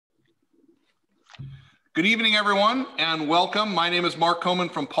Good evening, everyone, and welcome. My name is Mark Coman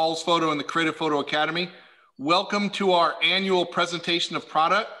from Paul's Photo and the Creative Photo Academy. Welcome to our annual presentation of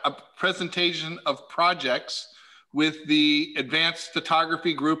projects with the Advanced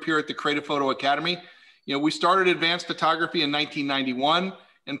Photography group here at the Creative Photo Academy. You know, we started Advanced Photography in 1991,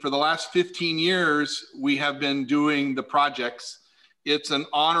 and for the last 15 years, we have been doing the projects. It's an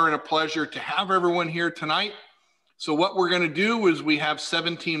honor and a pleasure to have everyone here tonight. So what we're going to do is we have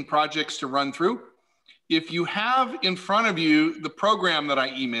 17 projects to run through. If you have in front of you the program that I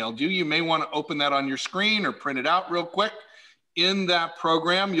emailed you, you may want to open that on your screen or print it out real quick. In that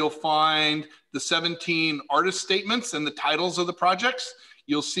program, you'll find the 17 artist statements and the titles of the projects.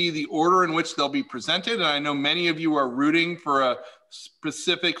 You'll see the order in which they'll be presented. And I know many of you are rooting for a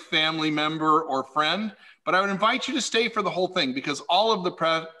specific family member or friend, but I would invite you to stay for the whole thing because all of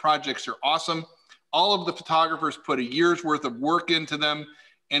the projects are awesome. All of the photographers put a year's worth of work into them.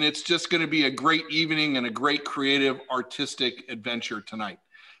 And it's just going to be a great evening and a great creative artistic adventure tonight.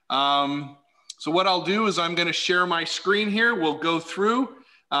 So what I'll do is I'm going to share my screen here. We'll go through.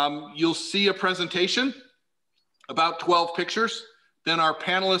 You'll see a presentation, about 12 pictures. Then our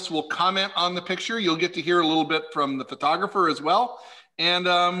panelists will comment on the picture. You'll get to hear a little bit from the photographer as well. And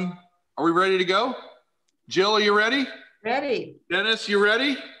are we ready to go? Jill, are you ready? Ready. Dennis, you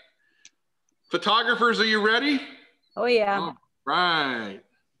ready? Photographers, are you ready? Oh, yeah. All right.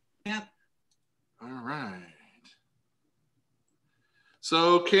 Yep. All right.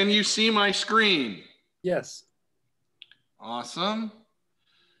 So can you see my screen? Yes. Awesome.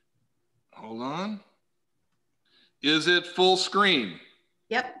 Hold on. Is it full screen?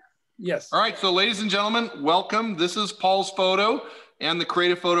 Yep. Yes. All right. So ladies and gentlemen, welcome. This is Paul's Photo and the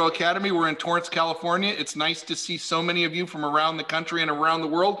Creative Photo Academy. We're in Torrance, California. It's nice to see so many of you from around the country and around the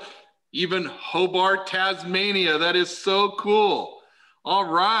world, even Hobart, Tasmania. That is so cool. All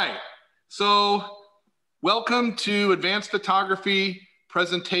right, so welcome to Advanced Photography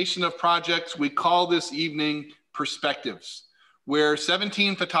presentation of projects. We call this evening Perspectives, where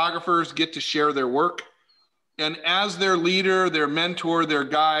 17 photographers get to share their work. And as their leader, their mentor, their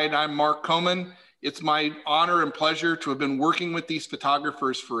guide, I'm Mark Coman. It's my honor and pleasure to have been working with these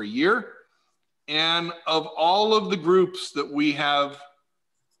photographers for a year. And of all of the groups that we have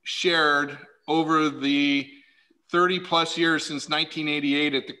shared over the 30 plus years since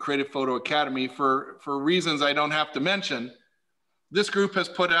 1988 at the Creative Photo Academy, for reasons I don't have to mention, this group has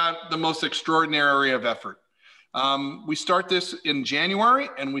put out the most extraordinary of effort. We start this in January,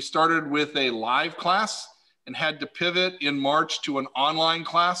 and we started with a live class and had to pivot in March to an online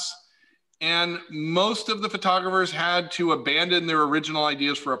class. And most of the photographers had to abandon their original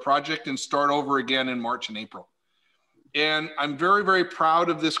ideas for a project and start over again in March and April. And I'm very, very proud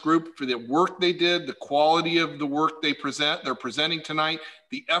of this group for the work they did, the quality of the work they're presenting tonight,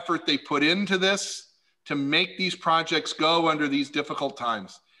 the effort they put into this to make these projects go under these difficult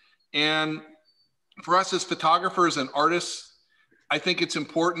times. And for us as photographers and artists, I think it's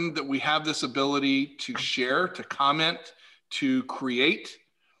important that we have this ability to share, to comment, to create.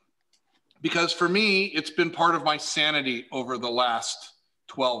 Because for me, it's been part of my sanity over the last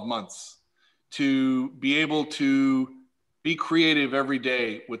 12 months to be able to be creative every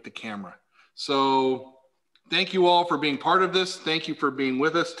day with the camera. So thank you all for being part of this. Thank you for being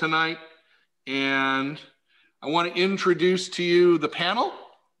with us tonight. And I want to introduce to you the panel.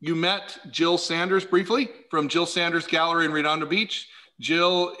 You met Jill Sanders briefly from Jill Sanders Gallery in Redondo Beach.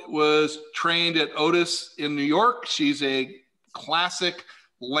 Jill was trained at Otis in New York. She's a classic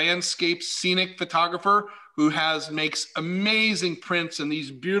landscape scenic photographer who makes amazing prints and these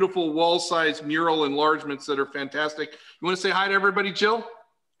beautiful wall-sized mural enlargements that are fantastic. You want to say hi to everybody, Jill?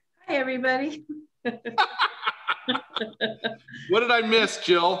 Hi, everybody. What did I miss,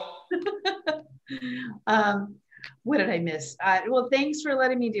 Jill? What did I miss? Well, thanks for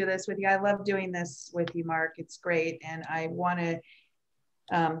letting me do this with you. I love doing this with you, Mark. It's great. And I want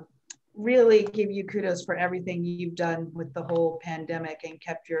to really give you kudos for everything you've done with the whole pandemic and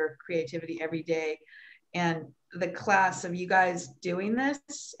kept your creativity every day. And the class of you guys doing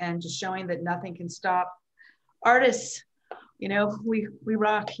this and just showing that nothing can stop artists. You know, we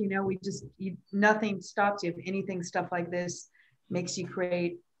rock, you know, nothing stops you. If anything, stuff like this makes you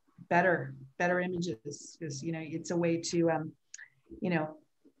create better images, because, you know, it's a way to, you know,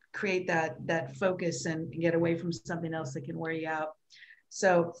 create that focus and get away from something else that can wear you out.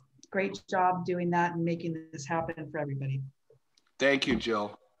 So great job doing that and making this happen for everybody. Thank you,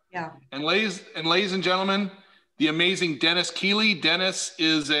 Jill. Yeah. And ladies and gentlemen, the amazing Dennis Keeley. Dennis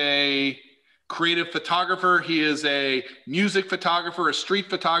is a creative photographer. He is a music photographer, a street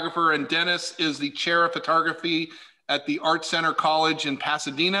photographer, and Dennis is the chair of photography at the Art Center College in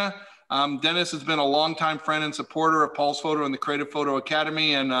Pasadena. Dennis has been a longtime friend and supporter of Paul's Photo and the Creative Photo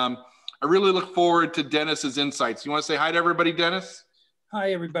Academy, and I really look forward to Dennis's insights. You want to say hi to everybody, Dennis?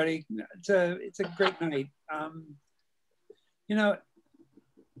 Hi, everybody. It's a great night. You know,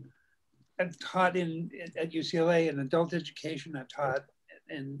 I've taught at UCLA in adult education. I've taught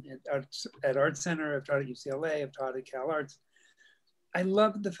at Art Center. I've taught at UCLA. I've taught at Cal Arts. I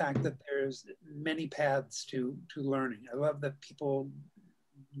love the fact that there's many paths to learning. I love that people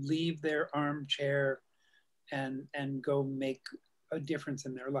leave their armchair and go make a difference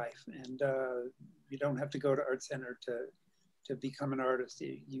in their life. And you don't have to go to Art Center to become an artist.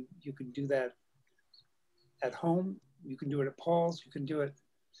 You can do that at home. You can do it at Paul's. You can do it.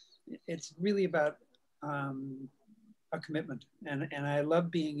 It's really about a commitment. And I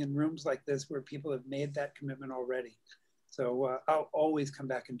love being in rooms like this where people have made that commitment already. So I'll always come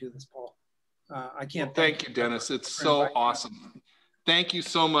back and do this, Paul. I can't. Well, thank you, Dennis. It's so awesome. Thank you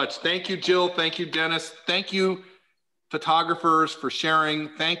so much. Thank you, Jill. Thank you, Dennis. Thank you, photographers, for sharing.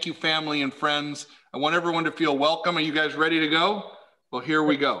 Thank you, family and friends. I want everyone to feel welcome. Are you guys ready to go? Well, here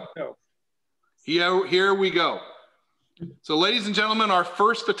we go. Here we go. So, ladies and gentlemen, our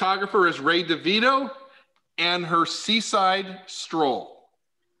first photographer is Ray DeVito and her Seaside Stroll.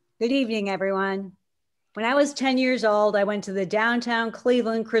 Good evening, everyone. When I was 10 years old, I went to the downtown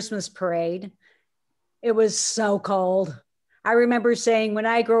Cleveland Christmas parade. It was so cold. I remember saying, when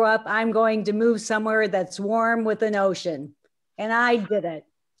I grow up, I'm going to move somewhere that's warm with an ocean. And I did it.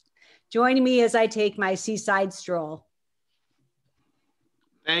 Join me as I take my seaside stroll.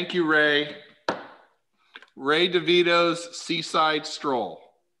 Thank you, Ray. Ray DeVito's Seaside Stroll.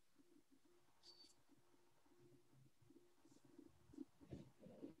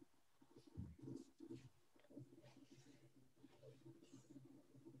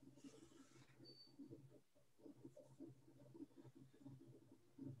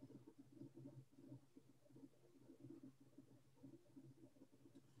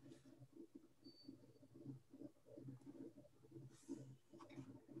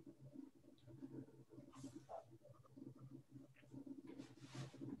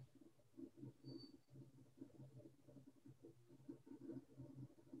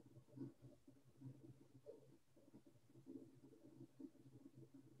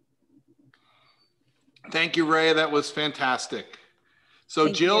 Thank you, Ray. That was fantastic.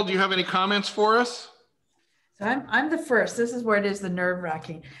 So, Jill, do you have any comments for us? So I'm the first. This is where it is the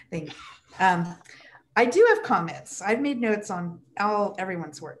nerve-wracking thing. I do have comments. I've made notes on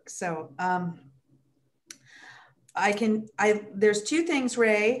everyone's work. So there's two things,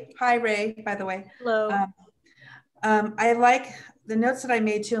 Ray. Hi, Ray, by the way. Hello. I like the notes that I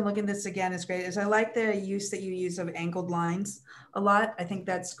made too, and looking at this again is great, is I like the use that you use of angled lines a lot. I think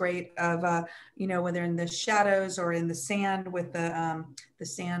that's great of, whether in the shadows or in the sand with the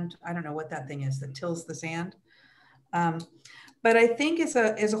sand, I don't know what that thing is that tills the sand. But I think as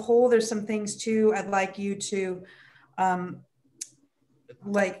a whole, there's some things too, I'd like you to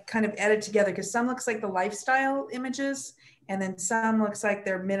like kind of edit together, because some looks like the lifestyle images, and then some looks like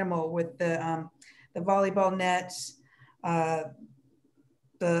they're minimal with the volleyball net,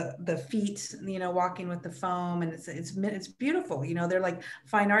 the feet, walking with the foam, and it's beautiful. They're like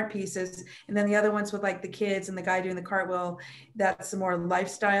fine art pieces. And then the other ones with like the kids and the guy doing the cartwheel, that's the more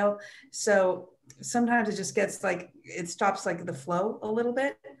lifestyle. So sometimes it just gets like, it stops like the flow a little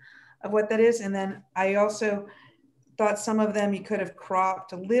bit of what that is. And then I also thought some of them you could have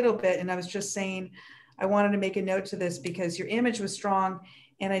cropped a little bit. And I was just saying, I wanted to make a note to this because your image was strong,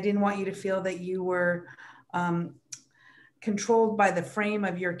 and I didn't want you to feel that you were controlled by the frame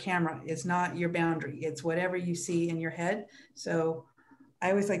of your camera. It's not your boundary. It's whatever you see in your head. So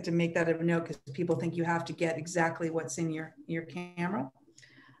I always like to make that a note, because people think you have to get exactly what's in your camera.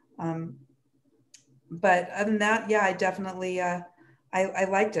 But other than that, yeah, I definitely, I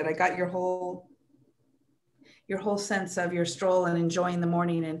liked it. I got your whole sense of your stroll and enjoying the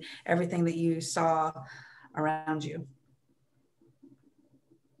morning and everything that you saw around you.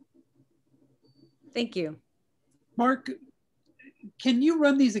 Thank you. Mark, can you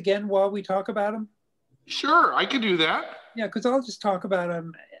run these again while we talk about them? Sure, I could do that. Yeah, because I'll just talk about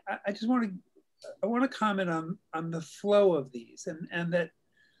them. I just want to comment on the flow of these, and that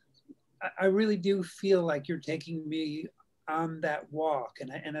I really do feel like you're taking me on that walk,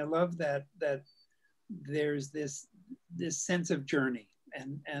 and I love that there's this sense of journey,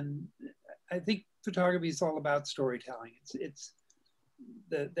 and I think photography is all about storytelling. It's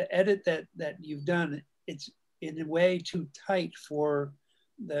the edit that you've done. It's in a way too tight for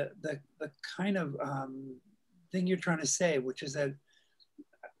the kind of thing you're trying to say, which is that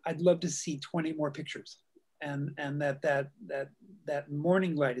I'd love to see 20 more pictures. and that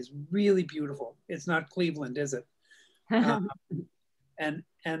morning light is really beautiful. It's not Cleveland, is it? And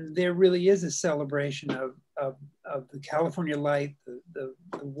there really is a celebration of the California light, the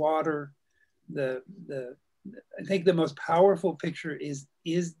water, I think the most powerful picture is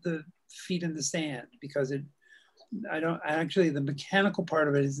the feet in the sand, because the mechanical part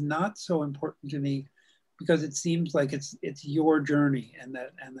of it is not so important to me, because it seems like it's your journey, and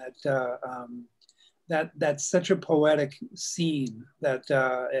that's such a poetic scene that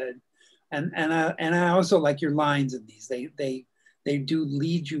and I also like your lines in these. They do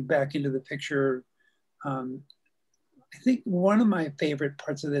lead you back into the picture. I think one of my favorite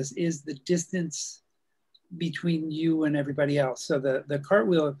parts of this is the distance between you and everybody else. So the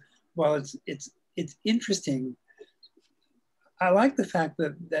cartwheel, while it's interesting, I like the fact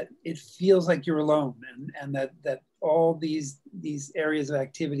that it feels like you're alone, and that all these areas of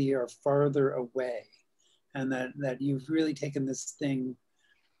activity are farther away, and that you've really taken this thing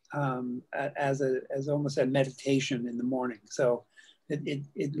as almost a meditation in the morning. So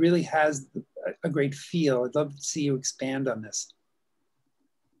it really has a great feel. I'd love to see you expand on this.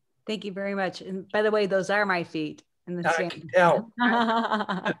 Thank you very much. And by the way, those are my feet in the sand. I can tell.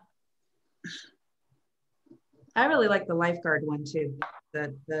 I really like the lifeguard one too.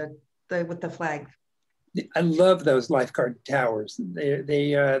 The with the flag. I love those lifeguard towers.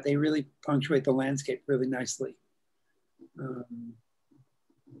 They really punctuate the landscape really nicely.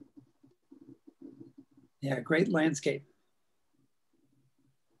 Yeah, great landscape.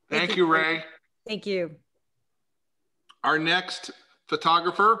 Thank you, Ray. Thank you. Our next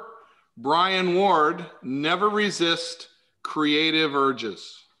photographer, Brian Ward, never resist creative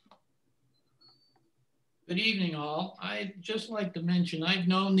urges. Good evening, all. I'd just like to mention, I've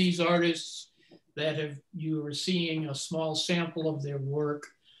known these artists that you are seeing a small sample of their work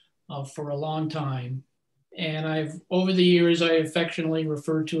for a long time. And over the years, I affectionately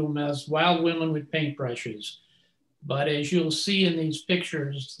refer to them as wild women with paintbrushes. But as you'll see in these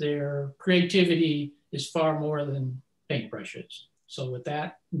pictures, their creativity is far more than paintbrushes. So with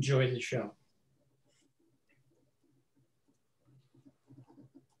that, enjoy the show.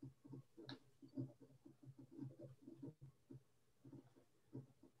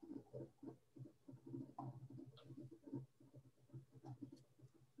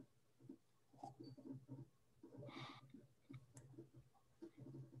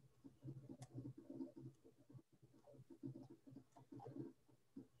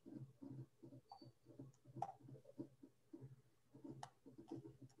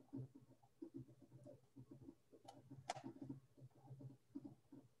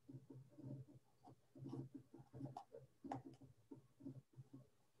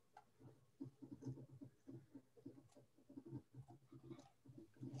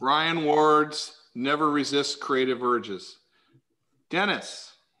 Brian Ward's never resist creative urges.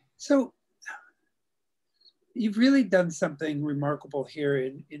 Dennis. So you've really done something remarkable here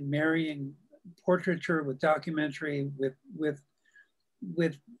in marrying portraiture with documentary, with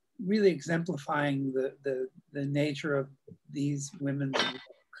really exemplifying the nature of these women's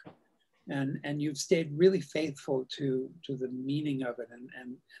work. And you've stayed really faithful to the meaning of it,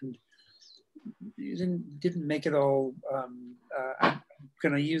 and you didn't make it all, I'm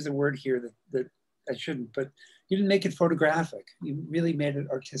gonna use a word here that I shouldn't, but you didn't make it photographic. You really made it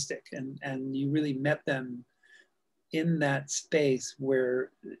artistic, and you really met them in that space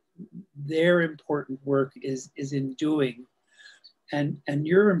where their important work is in doing, and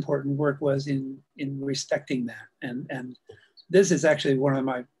your important work was in respecting that. And this is actually one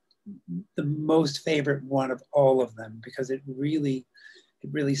of the most favorite one of all of them, because it really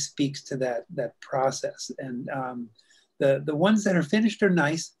speaks to that process. And the ones that are finished are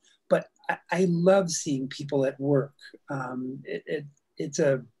nice, but I love seeing people at work. It's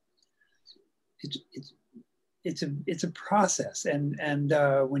a process, and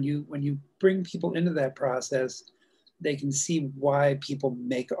when you bring people into that process, they can see why people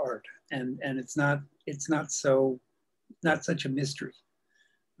make art, and it's not such a mystery.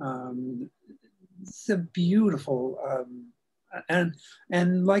 It's a beautiful,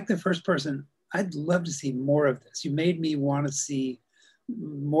 and like the first person, I'd love to see more of this. You made me want to see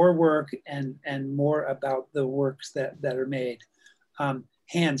more work and more about the works that are made.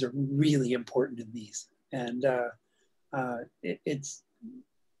 Hands are really important in these, and it's,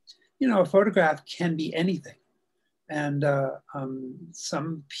 you know, a photograph can be anything, and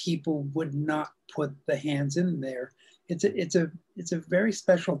some people would not put the hands in there. It's a very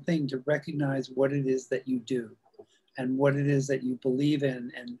special thing to recognize what it is that you do, and what it is that you believe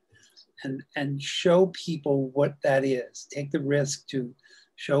in, and show people what that is. Take the risk to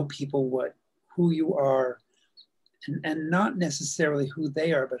show people who you are, and not necessarily who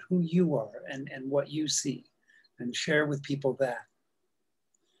they are, but who you are and what you see, and share with people that.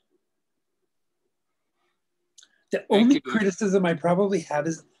 The only criticism I probably have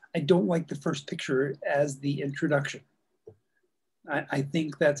is I don't like the first picture as the introduction. I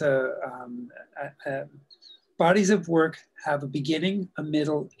think that's bodies of work have a beginning, a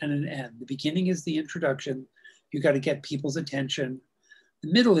middle, and an end. The beginning is the introduction. You got to get people's attention.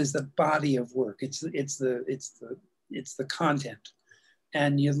 The middle is the body of work. It's the content,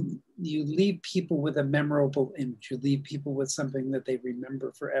 and you leave people with a memorable image. You leave people with something that they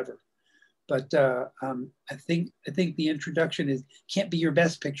remember forever. But I think the introduction can't be your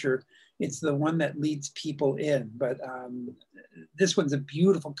best picture. It's the one that leads people in. But this one's a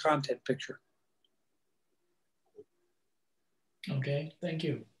beautiful content picture. Okay, thank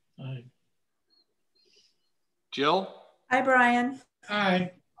you. Jill? Hi, Brian.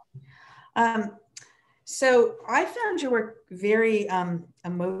 Hi. So I found your work very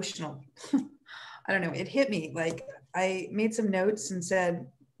emotional. I don't know, it hit me. Like, I made some notes and said,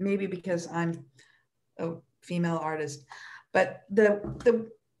 maybe because I'm a female artist, but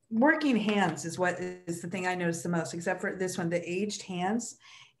the working hands is what is the thing I noticed the most, except for this one, the aged hands.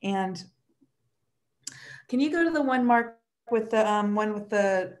 And can you go to the one, Mark, with the one with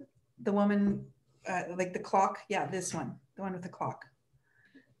the woman, like the clock? Yeah, this one, the one with the clock.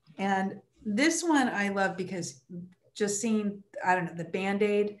 And this one I love because just seeing, I don't know, the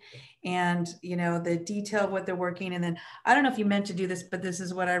Band-Aid and, you know, the detail of what they're working. And then, I don't know if you meant to do this, but this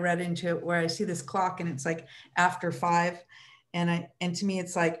is what I read into it, where I see this clock and it's like after 5. And to me,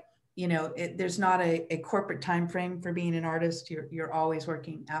 it's like, you know, there's not a corporate time frame for being an artist. You're always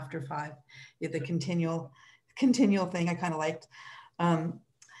working after 5. The continual thing I kind of liked. And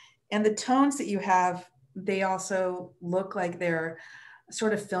the tones that you have, they also look like they're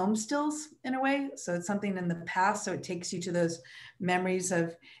sort of film stills in a way. So it's something in the past. So it takes you to those memories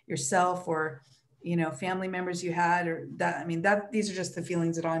of yourself or, you know, family members you had, or that, I mean, these are just the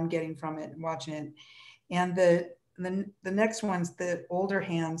feelings that I'm getting from it and watching it. And the next one's the older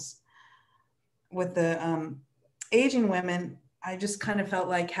hands with the Asian women. I just kind of felt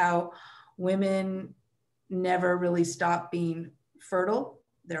like how women never really stop being fertile.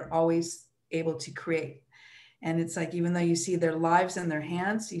 They're always able to create. And it's like, even though you see their lives in their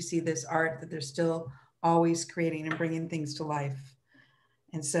hands, you see this art that they're still always creating and bringing things to life.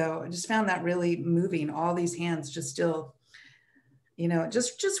 And so I just found that really moving. All these hands just still, you know,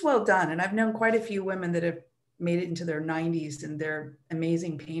 just well done. And I've known quite a few women that have made it into their 90s and they're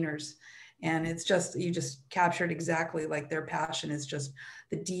amazing painters. And it's just, you just captured exactly like their passion is just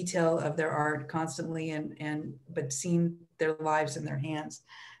the detail of their art constantly but seeing their lives in their hands.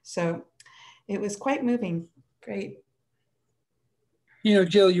 So it was quite moving. Great. You know,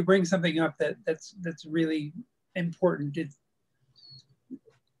 Jill, you bring something up that's really important.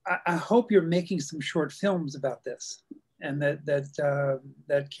 I hope you're making some short films about this, and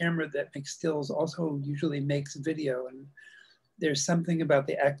that camera that makes stills also usually makes video. And there's something about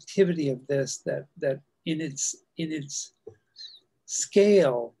the activity of this that in its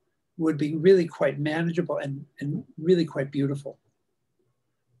scale would be really quite manageable and really quite beautiful.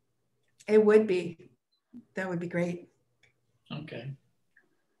 It would be. That would be great. Okay.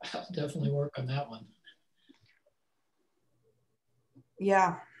 I'll definitely work on that one.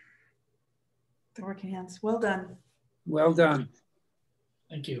 Yeah. The working hands. Well done. Well done.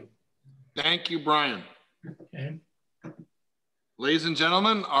 Thank you. Thank you, Brian. Okay. Ladies and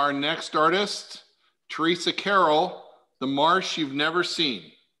gentlemen, our next artist, Teresa Carroll, The Marsh You've Never Seen.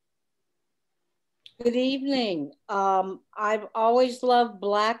 Good evening. I've always loved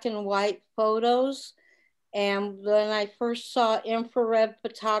black and white photos. And when I first saw infrared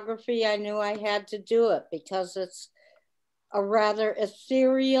photography, I knew I had to do it because it's a rather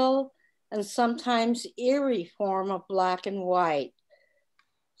ethereal and sometimes eerie form of black and white.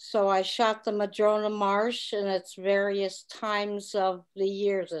 So I shot the Madrona Marsh in its various times of the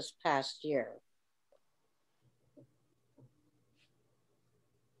year this past year.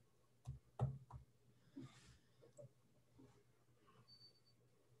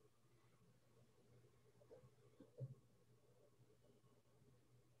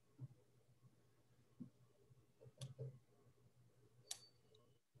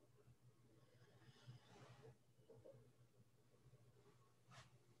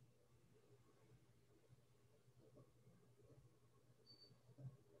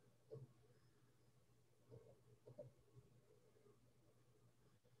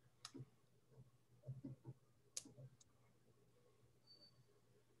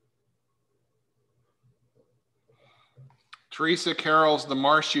 Teresa Carroll's The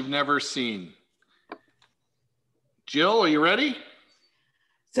Marsh You've Never Seen. Jill, are you ready?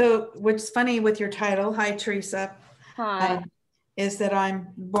 So what's funny with your title, hi Teresa, Hi. is that I'm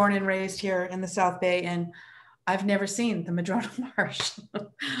born and raised here in the South Bay, and I've never seen the Madrona Marsh.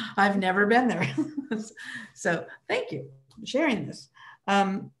 I've never been there. So thank you for sharing this.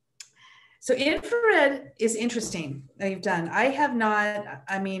 So infrared is interesting that you've done. I have not,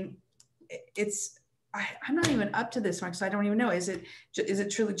 I mean, I'm not even up to this one, so I don't even know. Is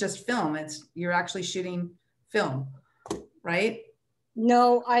it truly just film? You're actually shooting film, right?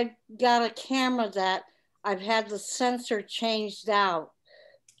 No, I've got a camera that I've had the sensor changed out.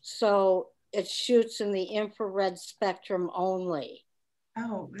 So it shoots in the infrared spectrum only.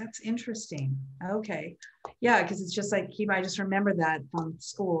 Oh, that's interesting. Okay. Yeah, because it's just like, I just remember that from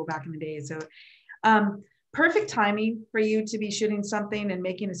school back in the day. So perfect timing for you to be shooting something and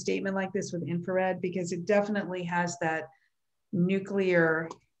making a statement like this with infrared, because it definitely has that nuclear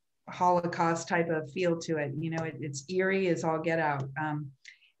Holocaust type of feel to it. You know, it's eerie as all get out.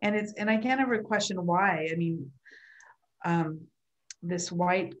 And I can't ever question why. I mean, this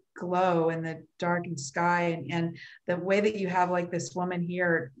white glow in the darkened sky, and the way that you have like this woman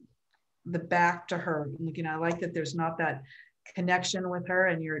here, the back to her, you know, I like that there's not that connection with her,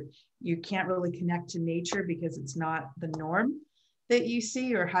 and you can't really connect to nature because it's not the norm that you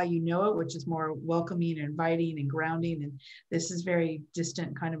see or how you know it, which is more welcoming and inviting and grounding. And this is very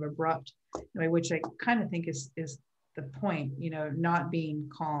distant, kind of abrupt, which I kind of think is the point, you know, not being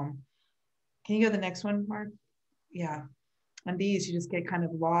calm. Can you go to the next one, Mark? Yeah. And these, you just get kind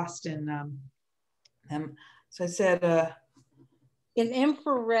of lost in them. So I said, in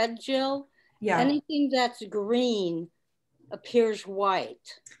infrared, Jill, yeah, anything that's green appears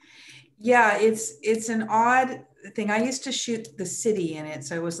white. Yeah, it's an odd thing. I used to shoot the city in it,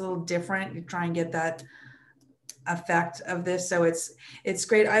 so it was a little different to try and get that effect of this. So it's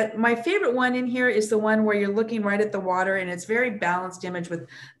great. My favorite one in here is the one where you're looking right at the water, and it's very balanced image with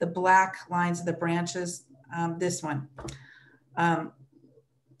the black lines of the branches. This one. I'm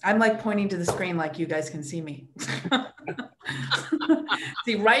like pointing to the screen like you guys can see me.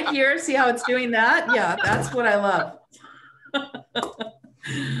 See right here, see how it's doing that? Yeah, that's what I love.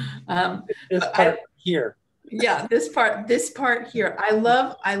 This part here. Yeah, this part here. I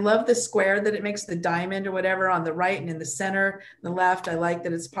love the square that it makes, the diamond or whatever on the right and in the center, the left. I like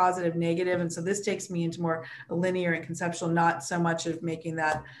that it's positive, negative. And so this takes me into more linear and conceptual, not so much of making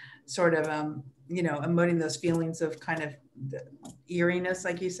that sort of, you know, emoting those feelings of kind of eeriness,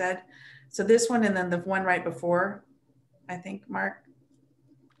 like you said. So this one, and then the one right before, I think, Mark,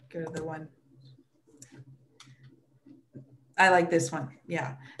 go to the one. I like this one.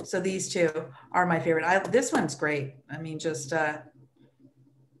 Yeah. So these two are my favorite. This one's great. I mean, just,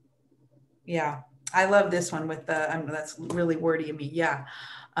 yeah, I love this one with the, that's really wordy of me. Yeah.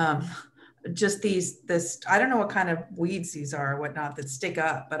 Just I don't know what kind of weeds these are or whatnot that stick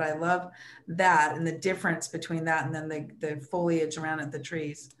up, but I love that. And the difference between that and then the foliage around it, the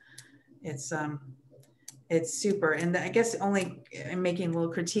trees. It's super. And I guess only making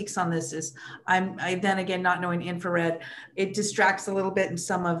little critiques on this is I then again, not knowing infrared, it distracts a little bit in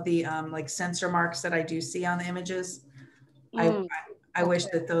some of the like sensor marks that I do see on the images. I wish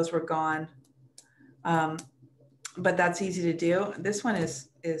that those were gone. But that's easy to do. This one is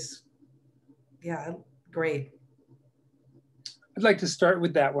yeah, great. I'd like to start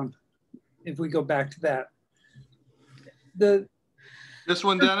with that one. If we go back to that. This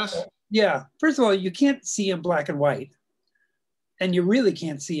one, Dennis? Yeah, first of all, you can't see in black and white, and you really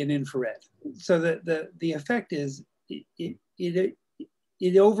can't see in infrared. So the effect is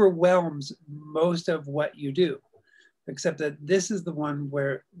it overwhelms most of what you do, except that this is the one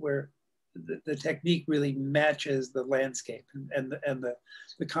where the technique really matches the landscape and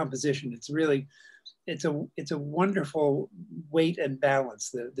the composition. It's a wonderful weight and balance.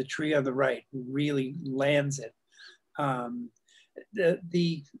 The tree on the right really lands it.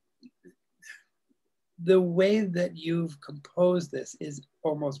 The way that you've composed this is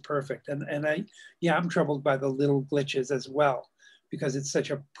almost perfect. And I'm troubled by the little glitches as well, because it's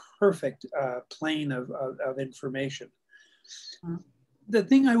such a perfect plane of information. The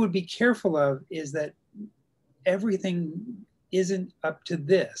thing I would be careful of is that everything isn't up to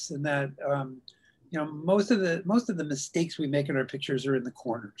this, and that you know, most of the mistakes we make in our pictures are in the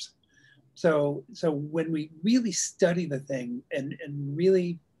corners. So when we really study the thing and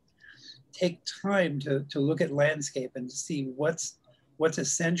really take time to look at landscape and to see what's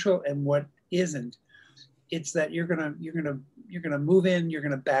essential and what isn't, it's that you're gonna move in, you're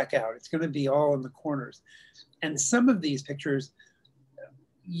gonna back out. It's gonna be all in the corners. And some of these pictures,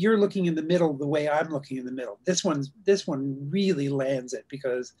 you're looking in the middle the way I'm looking in the middle. This one really lands it,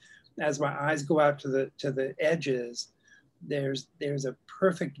 because as my eyes go out to the edges, there's a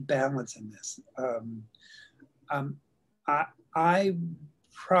perfect balance in this. I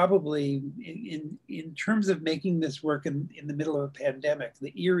probably, in terms of making this work in the middle of a pandemic,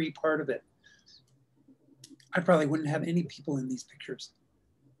 the eerie part of it, I probably wouldn't have any people in these pictures.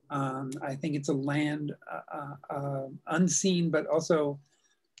 I think it's a land unseen, but also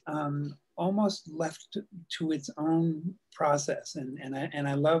almost left to its own process. And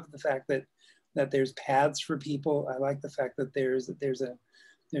I love the fact that there's paths for people. I like the fact that there's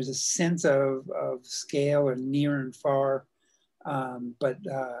a sense of scale and near and far. But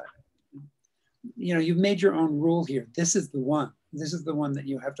you know, you've made your own rule here. This is the one. This is the one that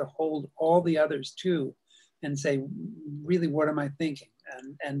you have to hold all the others to, and say, really, what am I thinking?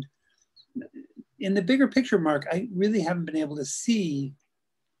 And in the bigger picture, Mark, I really haven't been able to see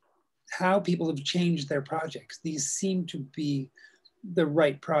how people have changed their projects. These seem to be the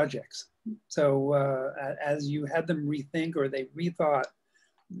right projects. So as you had them rethink or they rethought,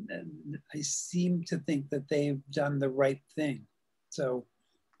 I seem to think that they've done the right thing. So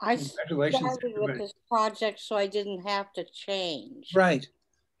I congratulations. started with this project so I didn't have to change. Right.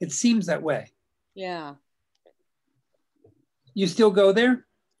 It seems that way. Yeah. You still go there?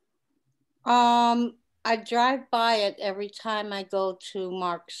 I drive by it every time I go to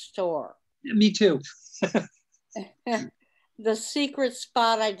Mark's store. Me too. The secret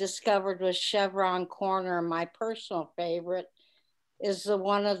spot I discovered was Chevron Corner. My personal favorite is the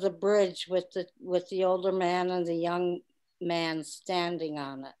one of the bridge with the older man and the young man standing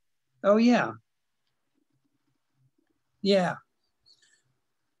on it. Oh yeah. Yeah.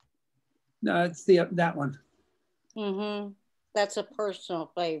 No, it's that one. Mm-hmm. That's a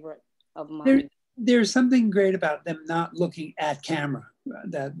personal favorite of mine. There's something great about them not looking at camera.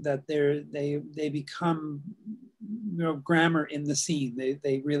 That they become, you know, grammar in the scene.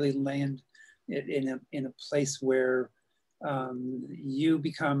 They really land it in a place where you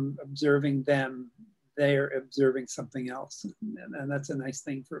become observing them. They're observing something else, and that's a nice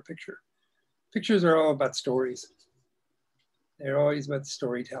thing for a picture. Pictures are all about stories. They're always about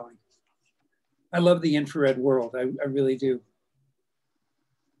storytelling. I love the infrared world. I really do.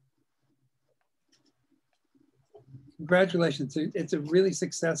 Congratulations. It's a really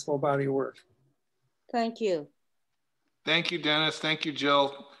successful body of work. Thank you. Thank you, Dennis. Thank you,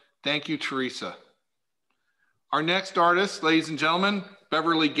 Jill. Thank you, Teresa. Our next artist, ladies and gentlemen,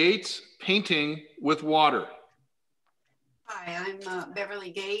 Beverly Gates, Painting with Water. Hi, I'm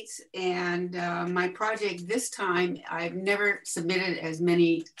Beverly Gates, and my project this time, I've never submitted as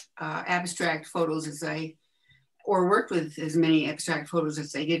many abstract photos or worked with as many abstract photos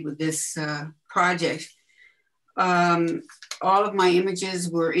as I did with this project. All of my images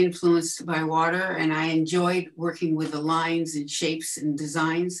were influenced by water, and I enjoyed working with the lines and shapes and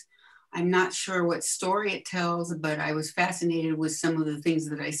designs. I'm not sure what story it tells, but I was fascinated with some of the things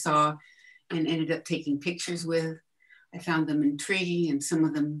that I saw and ended up taking pictures with. I found them intriguing and some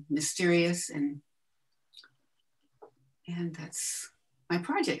of them mysterious, and that's my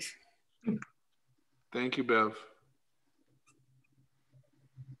project. Thank you, Bev.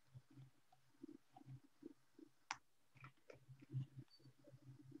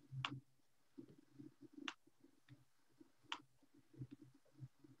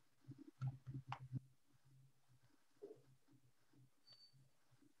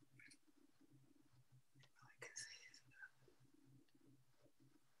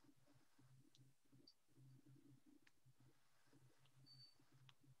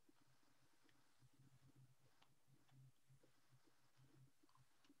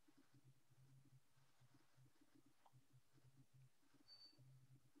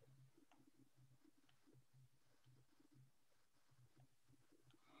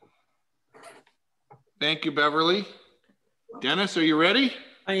 Thank you, Beverly. Dennis, are you ready?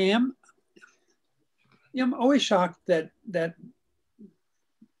 I am. Yeah, I'm always shocked that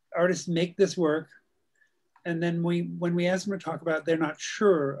artists make this work, and then when we ask them to talk about it, they're not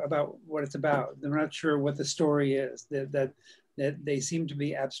sure about what it's about. They're not sure what the story is. That they seem to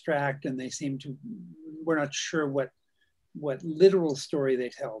be abstract, and we're not sure what literal story they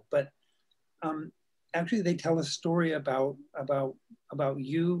tell. But actually, they tell a story about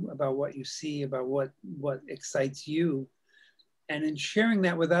you, about what you see, about what excites you, and in sharing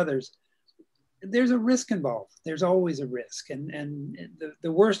that with others, there's a risk involved. There's always a risk, and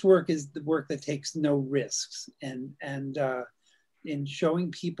the worst work is the work that takes no risks. And in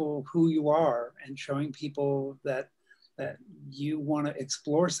showing people who you are and showing people that you want to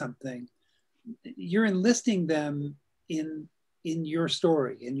explore something, you're enlisting them in your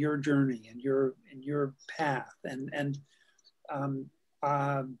story, in your journey, in your path, and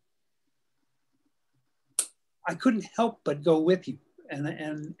I couldn't help but go with you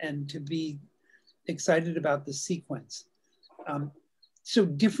and to be excited about the sequence. So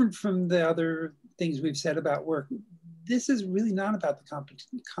different from the other things we've said about work, this is really not about the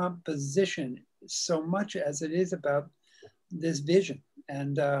composition so much as it is about this vision.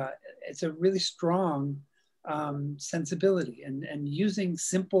 And it's a really strong sensibility and using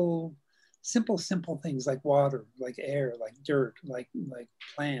simple things like water, like air, like dirt, like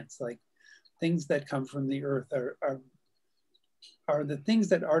plants, like things that come from the earth are the things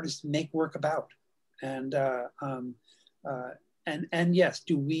that artists make work about. And yes,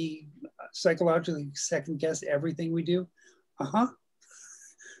 do we psychologically second guess everything we do?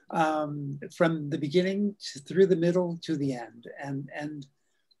 From the beginning through the middle to the end. And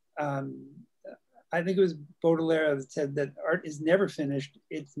I think it was Baudelaire that said that art is never finished,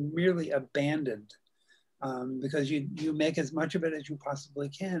 it's merely abandoned. Because you make as much of it as you possibly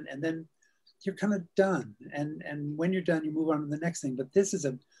can, and then you're kind of done. And when you're done, you move on to the next thing. But this is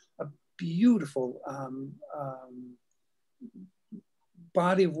a beautiful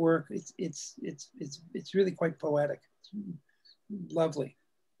body of work. It's really quite poetic. It's lovely.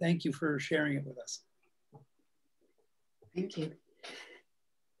 Thank you for sharing it with us. Thank you.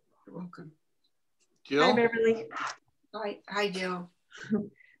 You're welcome. Jill? Hi, Beverly. Hi, Jill.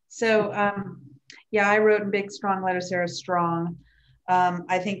 So, yeah, I wrote in big, strong letters, Sarah Strong.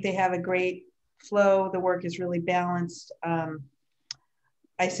 I think they have a great flow. The work is really balanced.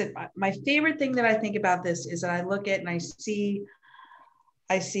 I said, my favorite thing that I think about this is that I look at and I see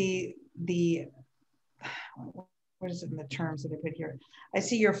the, what is it in the terms that I put here? I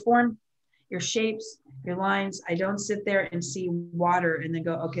see your form, your shapes, your lines. I don't sit there and see water and then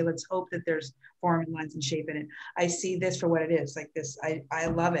go, okay, let's hope that there's form and lines and shape in it. I see this for what it is, like this. I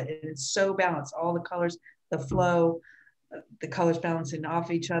love it. And it's so balanced, all the colors, the flow, the colors balancing off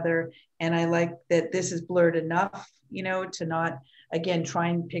each other. And I like that this is blurred enough, you know, to not, again, try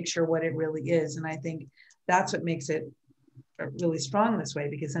and picture what it really is. And I think that's what makes it really strong this way,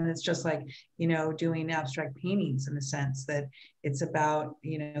 because then it's just like, you know, doing abstract paintings in the sense that it's about,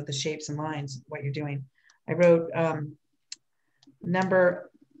 you know, the shapes and lines, what you're doing. I wrote I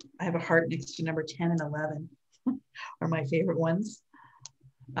have a heart next to number 10 and 11 are my favorite ones.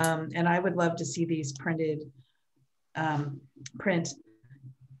 And I would love to see these printed, print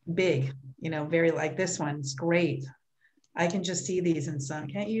big, you know, very like this one's great. I can just see these in some,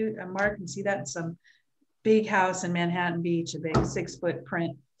 can't you, Mark, can see that in some big house in Manhattan Beach, a big 6-foot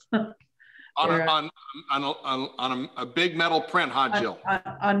print. on a big metal print, huh, Jill?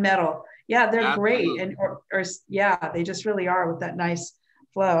 On metal. Yeah, they're Absolutely. great. And or yeah, they just really are with that nice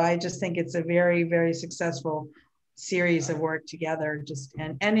flow. I just think it's a very, very successful series of work together, just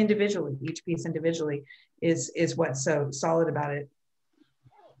and individually, each piece individually is what's so solid about it.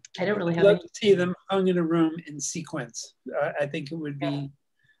 I don't really have I'd love to see them hung in a room in sequence. I think it would be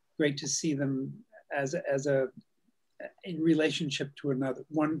great to see them as a in relationship to another,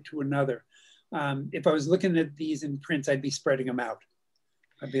 one to another. If I was looking at these in prints, I'd be spreading them out.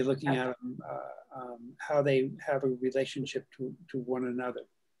 I'd be looking at them, how they have a relationship to one another.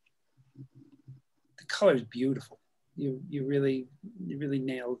 The color is beautiful. You really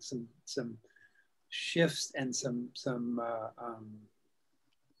nailed some shifts and some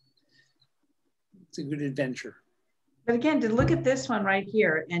it's a good adventure. But again, to look at this one right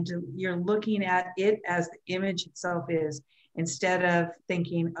here, and you're looking at it as the image itself is, instead of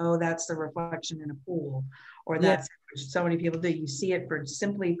thinking, oh, that's the reflection in a pool, or that's what so many people do. You see it for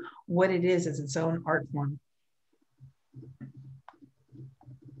simply what it is as its own art form.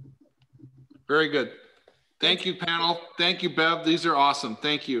 Very good. Thank you, panel. Thank you, Bev. These are awesome.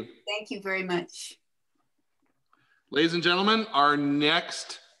 Thank you. Thank you very much. Ladies and gentlemen, our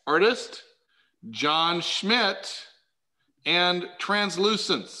next artist, John Schmidt and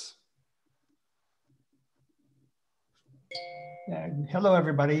Translucence. Hello,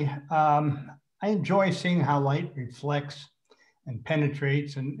 everybody. I enjoy seeing how light reflects and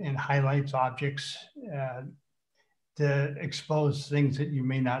penetrates and highlights objects to expose things that you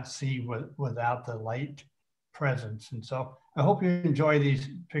may not see without the light presence. And so I hope you enjoy these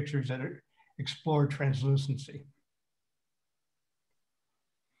pictures that explore translucency.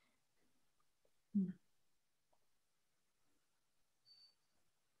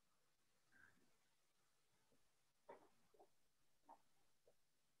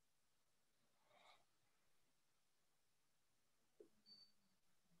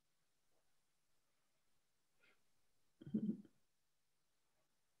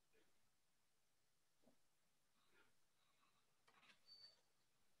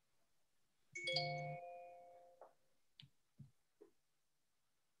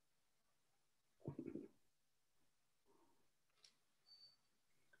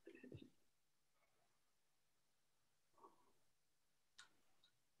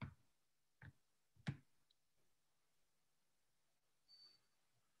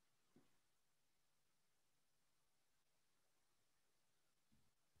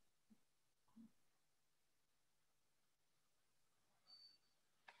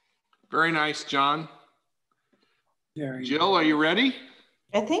 Very nice, John. Very Jill, are you ready?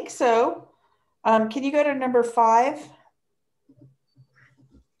 I think so. Can you go to number 5?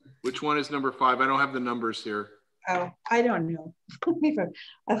 Which one is number 5? I don't have the numbers here. Oh, I don't know. One,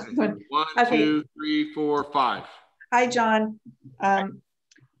 two, 3, 4, 5. Hi, John. I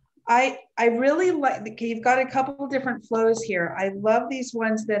really like, okay, you've got a couple of different flows here. I love these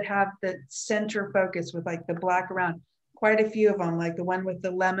ones that have the center focus with like the black around. Quite a few of them, like the one with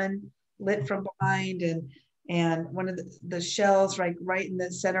the lemon lit from behind, and one of the shells right in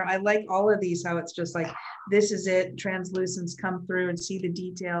the center. I like all of these, how it's just like, this is it, translucents come through and see the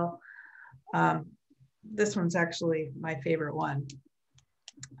detail. This one's actually my favorite one.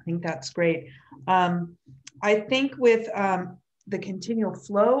 I think that's great. I think with the continual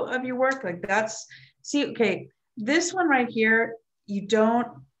flow of your work, like that's, see, okay, this one right here, you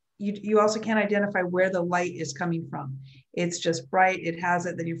also can't identify where the light is coming from. It's just bright, it has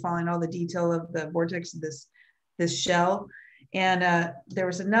it, then you're following all the detail of the vortex of this shell. And there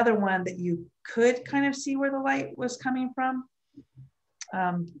was another one that you could kind of see where the light was coming from.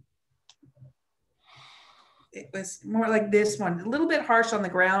 It was more like this one, a little bit harsh on the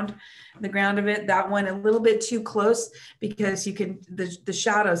ground of it. That one a little bit too close, because you can, the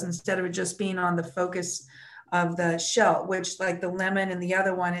shadows, instead of it just being on the focus of the shell, which like the lemon and the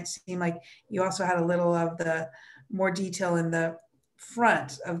other one, it seemed like you also had a little of the more detail in the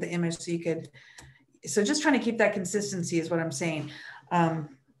front of the image. So you could, so just trying to keep that consistency is what I'm saying.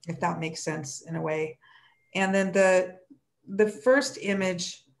 If that makes sense in a way. And then the first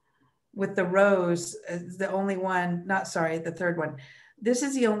image with the rose is the only one, the third one. This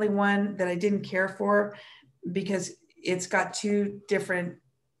is the only one that I didn't care for, because it's got 2 different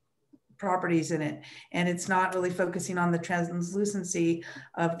properties in it, and it's not really focusing on the translucency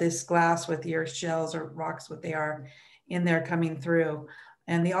of this glass with your shells or rocks, what they are in there coming through.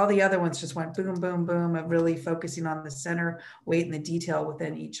 And all the other ones just went boom, boom, boom, of really focusing on the center weight and the detail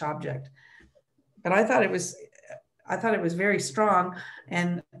within each object. But I thought it was very strong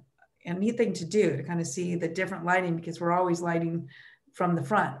and a neat thing to do, to kind of see the different lighting, because we're always lighting from the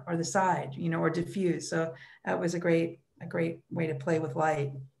front or the side, you know, or diffuse. So that was a great way to play with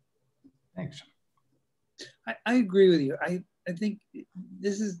light. Thanks. I agree with you. I think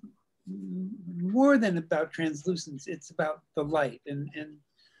this is more than about translucence. It's about the light. And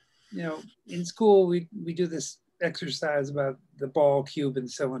you know, in school, we do this exercise about the ball, cube,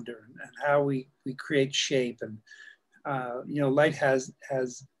 and cylinder, and how we create shape. And you know, light has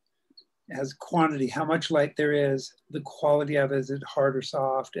quantity, how much light there is, the quality of it, is it hard or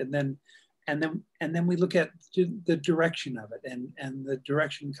soft, and then we look at the direction of it, and the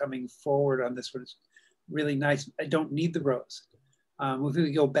direction coming forward on this one is really nice. I don't need the rose. If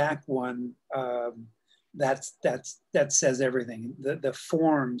we go back one, that says everything. The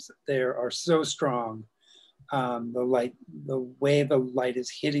forms there are so strong. The way the light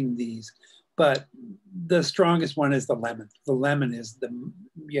is hitting these, but the strongest one is the lemon. The lemon is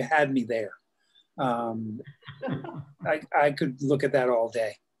you had me there. I could look at that all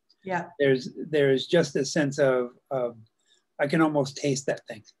day. Yeah. There's just a sense of I can almost taste that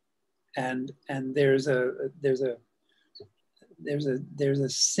thing, and there's a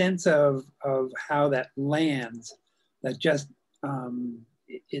sense of how that lands, that just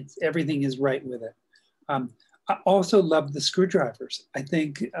it's everything is right with it. I also love the screwdrivers. I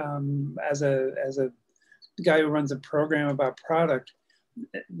think as a guy who runs a program about product,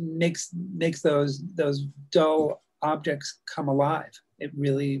 it makes those dull objects come alive. It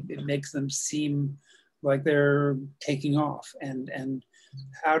makes them seem like they're taking off, and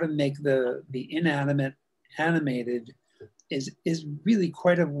how to make the inanimate animated is really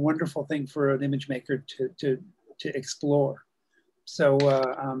quite a wonderful thing for an image maker to explore. So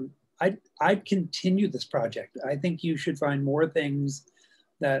I'd continue this project. I think you should find more things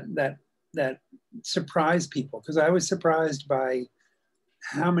that surprise people, because I was surprised by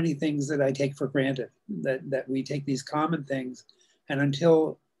how many things that I take for granted, that we take these common things, and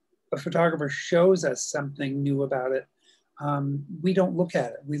until a photographer shows us something new about it, we don't look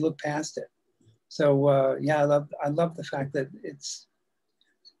at it, we look past it. So yeah, I love the fact that it's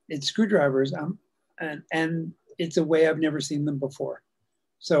screwdrivers, and it's a way I've never seen them before.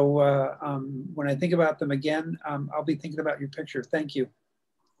 So when I think about them again, I'll be thinking about your picture. Thank you.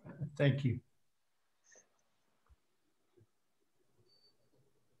 Thank you.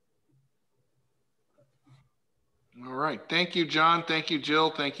 All right. Thank you, John. Thank you,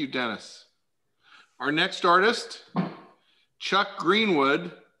 Jill. Thank you, Dennis. Our next artist, Chuck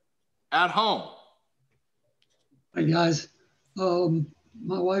Greenwood, At Home. Hi, guys. My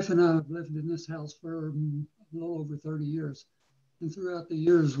wife and I have lived in this house for a little over 30 years. And throughout the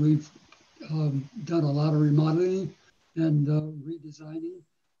years, we've done a lot of remodeling and redesigning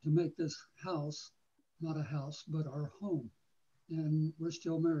to make this house, not a house, but our home. And we're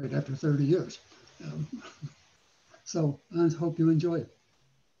still married after 30 years. So I hope you enjoy it.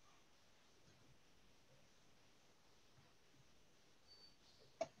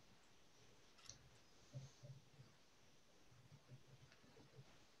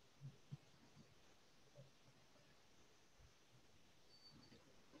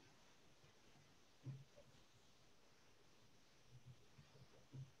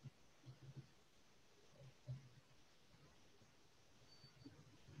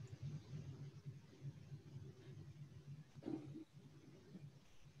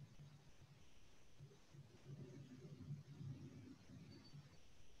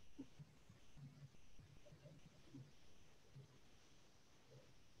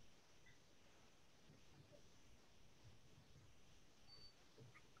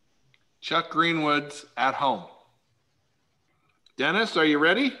 Chuck Greenwood's At Home. Dennis, are you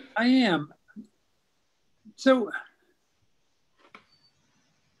ready? I am. So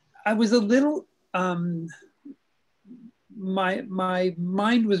I was a little, my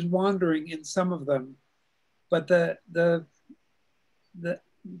mind was wandering in some of them, but the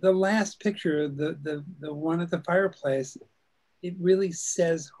last picture, the one at the fireplace, it really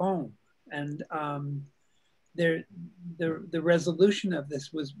says home. And the resolution of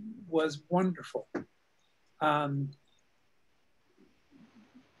this was wonderful. I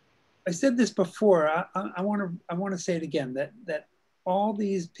said this before. I want to say it again. That all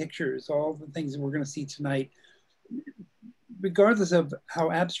these pictures, all the things that we're going to see tonight, regardless of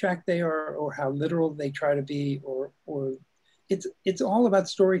how abstract they are or how literal they try to be, or it's all about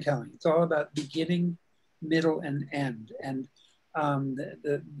storytelling. It's all about beginning, middle, and end. And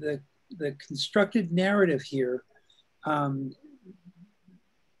the constructed narrative here.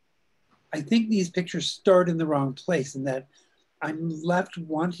 I think these pictures start in the wrong place, in that I'm left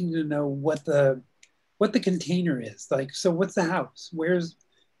wanting to know what the container is. Like, so what's the house? Where's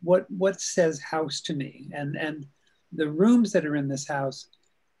what says house to me? And the rooms that are in this house,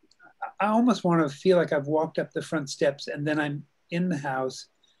 I almost want to feel like I've walked up the front steps and then I'm in the house.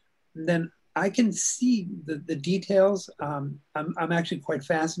 And then I can see the details. I'm actually quite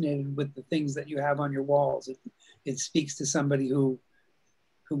fascinated with the things that you have on your walls. It speaks to somebody who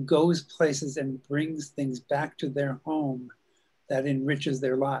goes places and brings things back to their home that enriches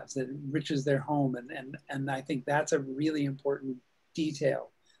their lives, that enriches their home. And I think that's a really important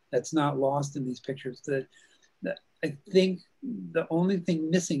detail that's not lost in these pictures. That I think the only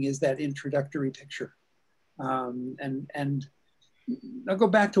thing missing is that introductory picture. And I'll go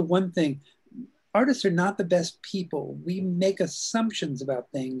back to one thing. Artists are not the best people. We make assumptions about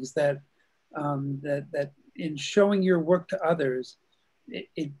things that in showing your work to others,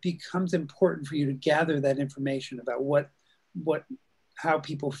 it becomes important for you to gather that information about how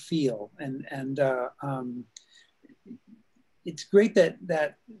people feel. And it's great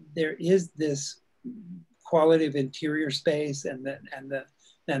that there is this quality of interior space and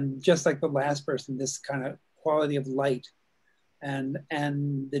just like the last person, this kind of quality of light and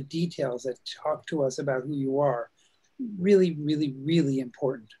the details that talk to us about who you are. Really, really, really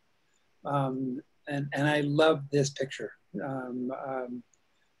important. And I love this picture.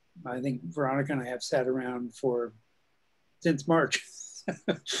 I think Veronica and I have sat around since March.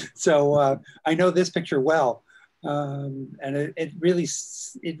 So I know this picture well. And it really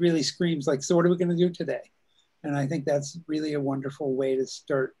screams like, so what are we gonna do today? And I think that's really a wonderful way to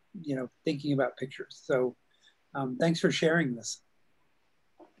start, thinking about pictures. So thanks for sharing this.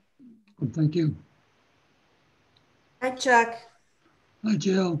 Thank you. Hi, Chuck. Hi,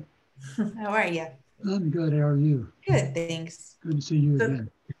 Jill. How are you? I'm good. How are you? Good, thanks. Good to see you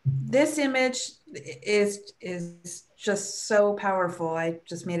again. This image is just so powerful. I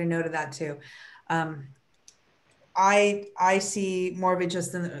just made a note of that too. I see more of it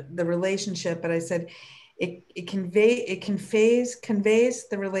just in the relationship, but I said it conveys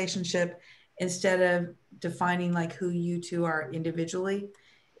the relationship instead of defining like who you two are individually.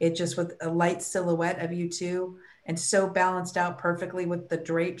 It just with a light silhouette of you two, and so balanced out perfectly with the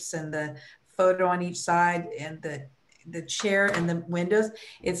drapes and the photo on each side and the chair and the windows.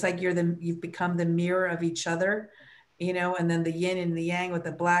 It's like you've become the mirror of each other, and then the yin and the yang with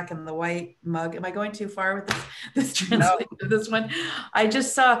the black and the white mug. Am I going too far with this translation of this one? I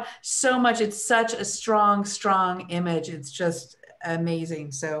just saw so much. It's such a strong, strong image. It's just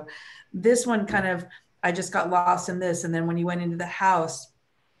amazing. So this one I just got lost in this. And then when you went into the house,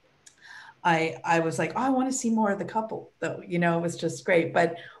 I was like, oh, I want to see more of the couple though, it was just great.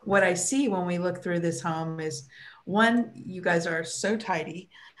 But what I see when we look through this home is one, you guys are so tidy,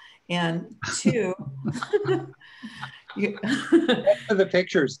 and two, For the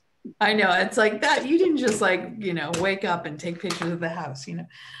pictures. I know, it's like that. You didn't just like, you know, wake up and take pictures of the house, you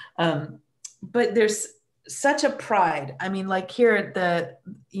know. But there's such a pride. I mean, like here at the,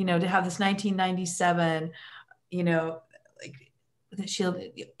 you know, to have this 1997, you know, like the shield,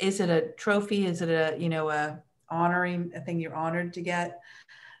 is it a trophy? Is it a, you know, a honoring, a thing you're honored to get?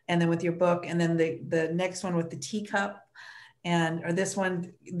 And then with your book, and then the next one with the teacup, and or this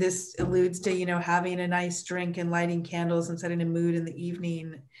one, this alludes to, you know, having a nice drink and lighting candles and setting a mood in the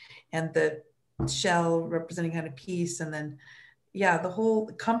evening, and the shell representing kind of peace, and then yeah, the whole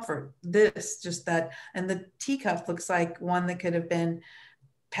comfort, this just that, and the teacup looks like one that could have been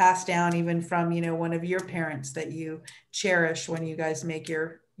passed down even from, you know, one of your parents that you cherish when you guys make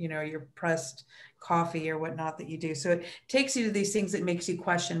your, you know, your pressed coffee or whatnot that you do. So it takes you to these things that makes you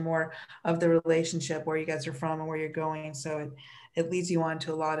question more of the relationship, where you guys are from and where you're going. So it leads you on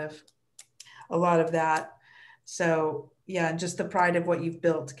to a lot of that. So yeah, and just the pride of what you've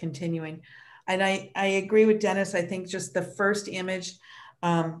built continuing. And I agree with Dennis. I think just the first image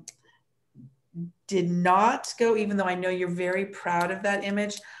did not go, even though I know you're very proud of that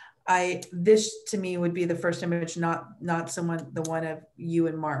image. This to me would be the first image, not the one of you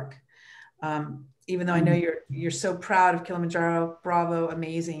and Mark. Even though I know you're so proud of Kilimanjaro, bravo,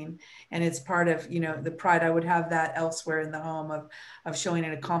 amazing. And it's part of, you know, the pride. I would have that elsewhere in the home of showing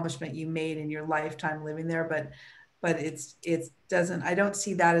an accomplishment you made in your lifetime living there. But it doesn't, I don't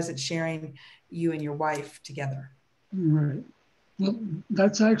see that as it sharing you and your wife together. Right. Well,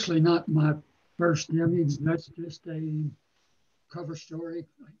 that's actually not my first image. That's just a cover story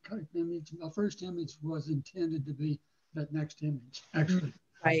kind of image. My first image was intended to be that next image, actually.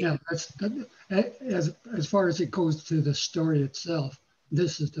 Right. Yeah, as far as it goes to the story itself,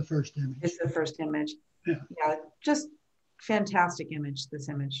 this is the first image. It's the first image. Yeah. Yeah, just fantastic image, this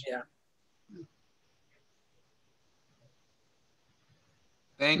image. Yeah.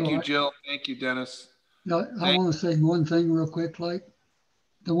 Thank you, Jill. Thank you, Dennis. Now, I want to say one thing real quick, like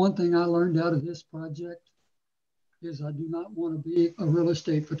the one thing I learned out of this project is I do not want to be a real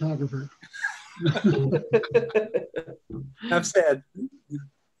estate photographer. I've said.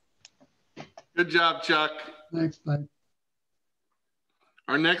 Good job, Chuck. Thanks, bye.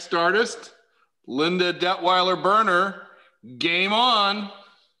 Our next artist, Linda Detweiler Berner. Game on.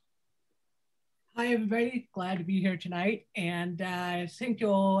 Hi, everybody. Glad to be here tonight. And I think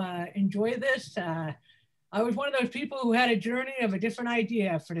you'll enjoy this. I was one of those people who had a journey of a different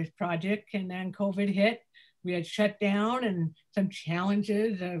idea for this project, and then COVID hit. We had shut down and some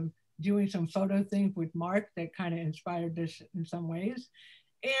challenges of doing some photo things with Mark that kind of inspired this in some ways.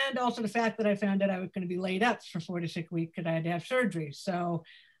 And also the fact that I found out I was going to be laid up for 4 to 6 weeks because I had to have surgery. So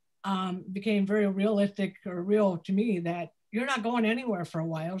became very realistic, or real to me, that you're not going anywhere for a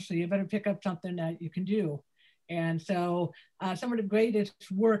while, so you better pick up something that you can do. And so some of the greatest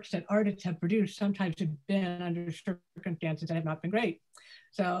works that artists have produced sometimes have been under circumstances that have not been great.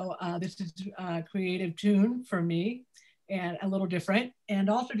 So this is a creative tune for me, and a little different. And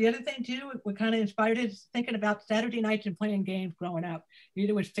also the other thing too, what kind of inspired it is thinking about Saturday nights and playing games growing up,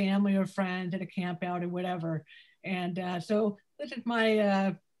 either with family or friends at a camp out or whatever. And so this is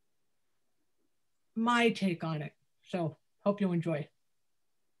my my take on it. So hope you enjoy.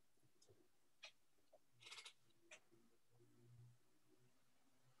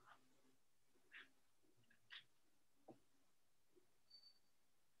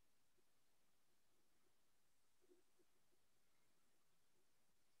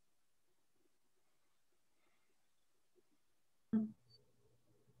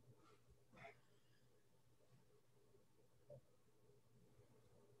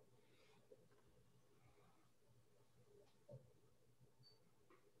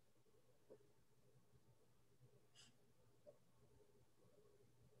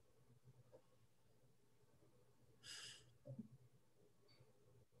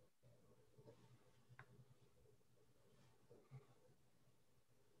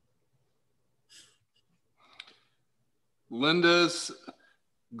 Linda's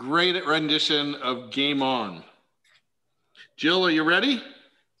great rendition of Game On. Jill, are you ready?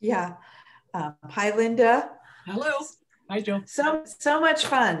 Yeah. Hi, Linda. Hello. Hi, Jill. So much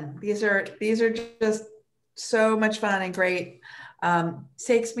fun. These are just so much fun and great.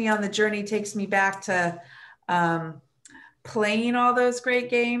 Takes me on the journey, takes me back to playing all those great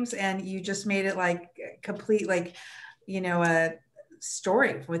games, and you just made it like complete, like, you know, a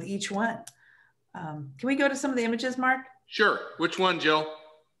story with each one. Can we go to some of the images, Mark? Sure. Which one, Jill?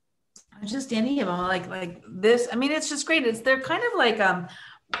 Just any of them, like this. I mean, it's just great. They're kind of like,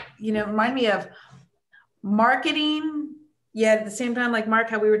 you know, remind me of marketing, yet at the same time, like Mark,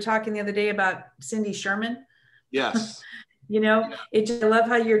 how we were talking the other day about Cindy Sherman. Yes. You know, I love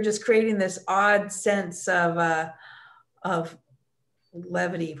how you're just creating this odd sense of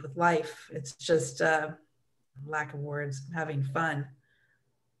levity with life. It's just lack of words, having fun.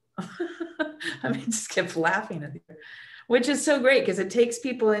 I mean, just kept laughing at you, which is so great because it takes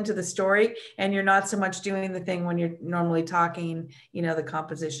people into the story, and you're not so much doing the thing when you're normally talking, you know, the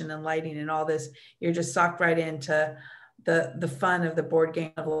composition and lighting and all this. You're just sucked right into the fun of the board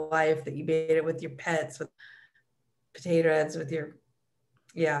game of life, that you made it with your pets, with potato heads, with your,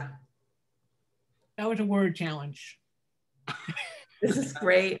 yeah. That was a word challenge. This is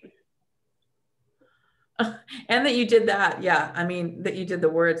great. And that you did that. Yeah. I mean, that you did the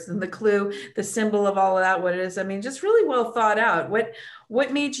words and the clue, the symbol of all of that, what it is. I mean, just really well thought out. What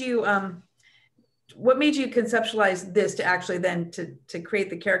made you conceptualize this to actually then to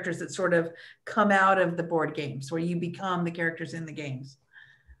create the characters that sort of come out of the board games, where you become the characters in the games?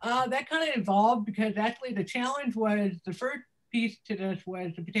 That kind of evolved because actually the challenge was, the first piece to this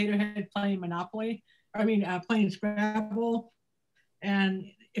was the potato head playing Monopoly. Playing Scrabble. And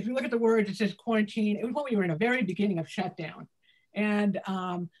if you look at the words, it says quarantine. It was when we were in a very beginning of shutdown. And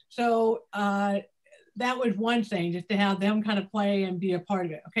so that was one thing, just to have them kind of play and be a part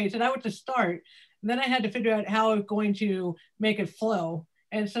of it. Okay, so that was the start. And then I had to figure out how I was going to make it flow.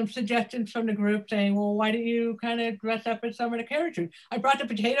 And some suggestions from the group saying, well, why don't you kind of dress up as some of the characters? I brought the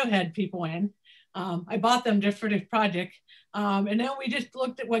potato head people in. I bought them just for this project. And then we just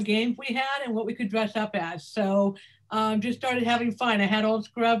looked at what games we had and what we could dress up as. So just started having fun. I had old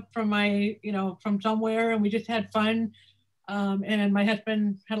scrub from from somewhere, and we just had fun. And my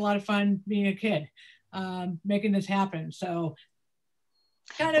husband had a lot of fun being a kid, making this happen. So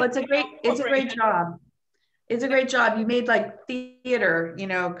it's a great job. It's a great job. You made like theater,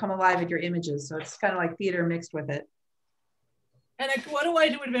 come alive with your images. So it's kind of like theater mixed with it. And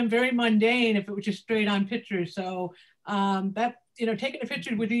otherwise it would have been very mundane if it was just straight on pictures. So taking the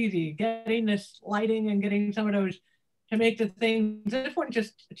pictures was easy. Getting this lighting and getting some of those to make the things, this one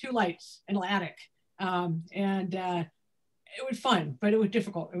just 2 lights in an attic. It was fun, but it was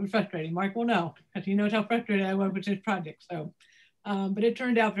difficult. It was frustrating. Mark will know, because he knows how frustrated I was with this project. So, but it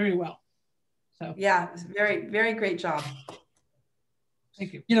turned out very well. So yeah, very, very great job.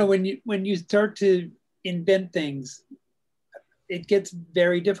 Thank you. You know, when you start to invent things, it gets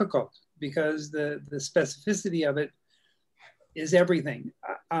very difficult because the specificity of it is everything.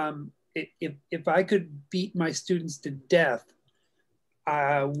 If I could beat my students to death,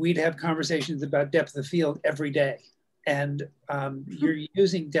 we'd have conversations about depth of field every day. And you're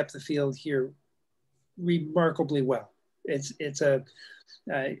using depth of field here remarkably well.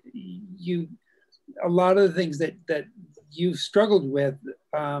 A lot of the things that you've struggled with,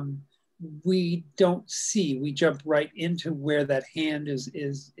 we don't see. We jump right into where that hand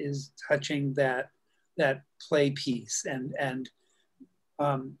is touching that play piece, and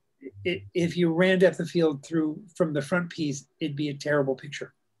if you ran depth of field from the front piece, it'd be a terrible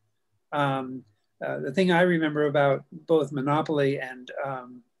picture. The thing I remember about both Monopoly and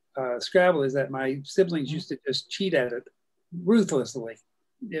Scrabble is that my siblings used to just cheat at it ruthlessly.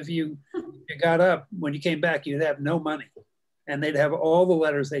 If you got up, when you came back, you'd have no money, and they'd have all the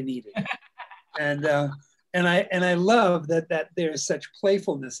letters they needed. And I love that there's such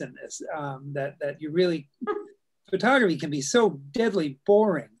playfulness in this, that you really, photography can be so deadly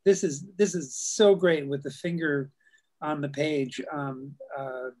boring. This is so great with the finger on the page.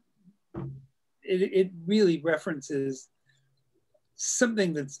 It really references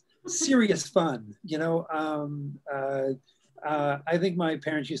something that's serious fun, I think my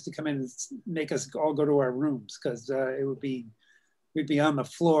parents used to come in and make us all go to our rooms, because we'd be on the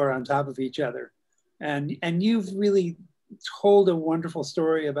floor on top of each other. And you've really told a wonderful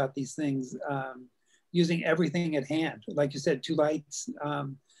story about these things, using everything at hand. Like you said, 2 lights,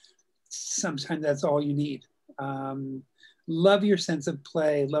 sometimes that's all you need. Love your sense of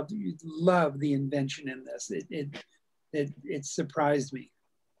play, love the invention in this. It surprised me.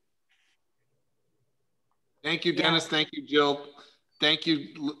 Thank you, Dennis. Thank you, Jill. Thank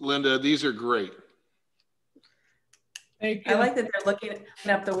you, Linda. These are great. Thank you. I like that they're looking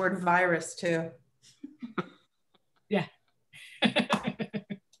up the word virus too. Yeah.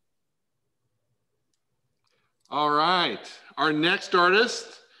 All right. Our next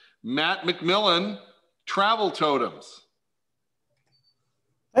artist, Matt McMillan, Travel Totems.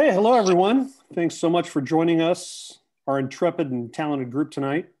 Hey, hello, everyone. Thanks so much for joining us, our intrepid and talented group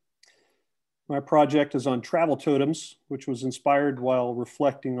tonight. My project is on travel totems, which was inspired while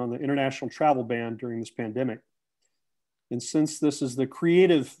reflecting on the international travel ban during this pandemic. And since this is the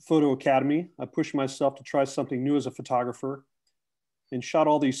Creative Photo Academy, I pushed myself to try something new as a photographer and shot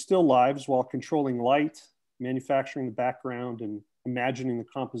all these still lives while controlling light, manufacturing the background, and imagining the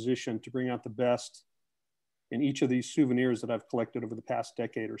composition to bring out the best in each of these souvenirs that I've collected over the past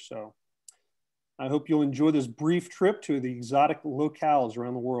decade or so. I hope you'll enjoy this brief trip to the exotic locales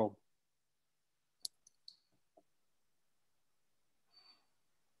around the world.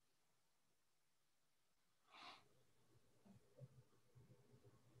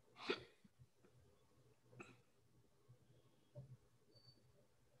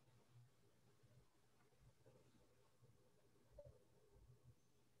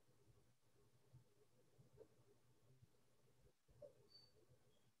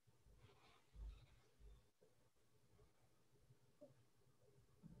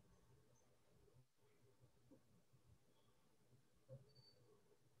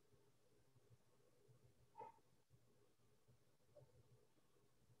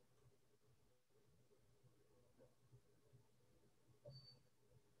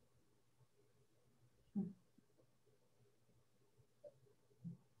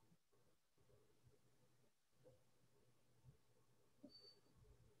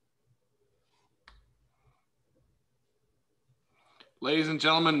 Ladies and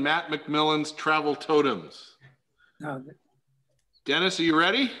gentlemen, Matt McMillan's Travel Totems. Dennis, are you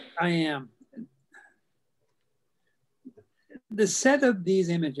ready? I am. The set of these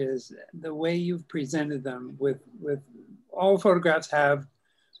images, the way you've presented them with all photographs have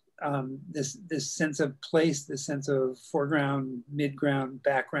this sense of place, this sense of foreground, midground,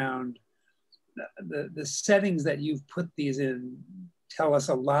 background. The settings that you've put these in tell us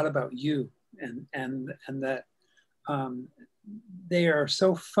a lot about you, and that they are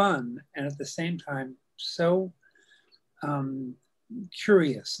so fun and at the same time so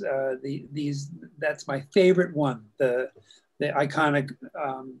curious. That's my favorite one. The iconic,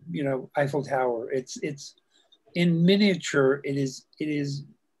 Eiffel Tower. It's in miniature. It is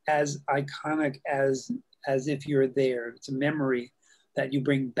as iconic as if you're there. It's a memory that you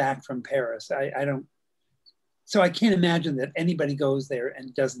bring back from Paris. So I can't imagine that anybody goes there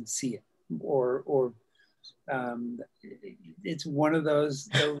and doesn't see it, or it's one of those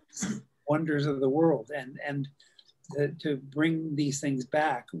wonders of the world, and to bring these things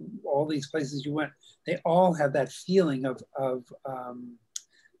back, all these places you went, they all have that feeling of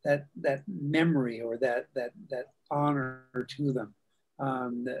that memory or that honor to them.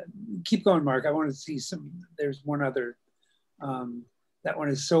 Keep going, Mark. I want to see some. There's one other. That one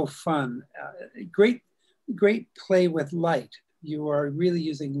is so fun. Great play with light. You are really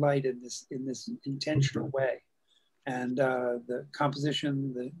using light in this intentional way, and the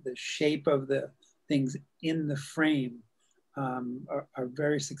composition, the shape of the things in the frame are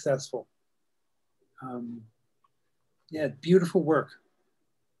very successful. Yeah, beautiful work.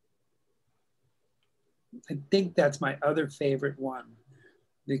 I think that's my other favorite one,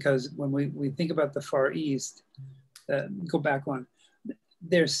 because when we think about the Far East, go back one,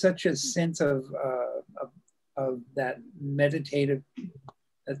 there's such a sense of that meditative,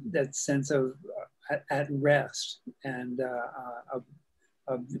 that sense of at rest, and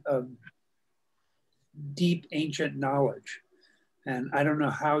of deep ancient knowledge. And I don't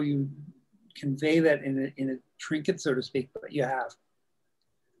know how you convey that in a trinket, so to speak, but you have.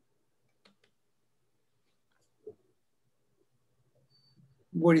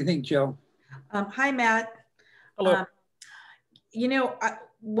 What do you think, Jill? Hi, Matt. Hello.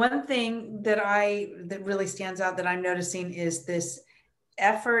 One thing that really stands out that I'm noticing is this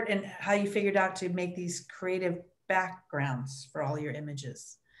effort and how you figured out to make these creative backgrounds for all your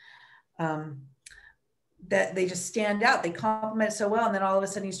images. That they just stand out. They complement so well, and then all of a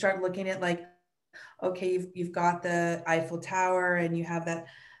sudden you start looking at, like, okay, you've got the Eiffel Tower, and you have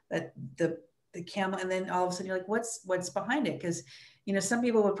the camel, and then all of a sudden you're like, what's behind it? Because some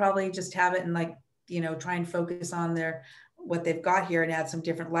people would probably just have it and, like, try and focus on what they've got here and add some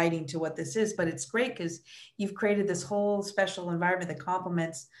different lighting to what this is. But it's great because you've created this whole special environment that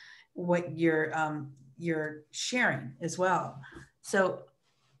complements what you're sharing as well. So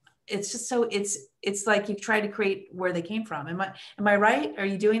it's just it's like you've tried to create where they came from. Am I right? Are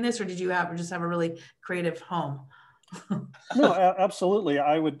you doing this, or did you just have a really creative home? No, absolutely.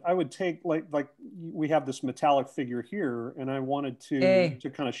 I would take like we have this metallic figure here, and I wanted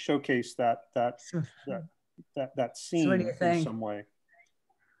to kind of showcase that scene in some way.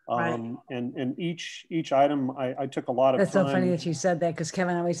 Right. And each item, I took a lot of time. That's so funny that you said that, because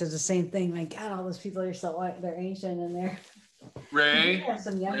Kevin always says the same thing. Like, God, all those people are they're ancient, and they're Ray. We have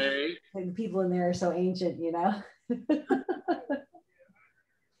some young Ray. people in there are so ancient,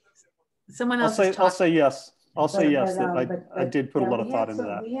 Someone else. I'll say yes. I'll say yes, that I but did put a lot of we thought had into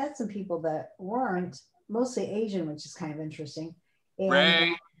that. We had some people that weren't, mostly Asian, which is kind of interesting. And,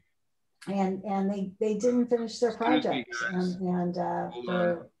 Ray. And they didn't finish their projects, and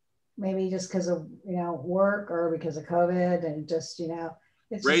for maybe just because of work or because of COVID, and just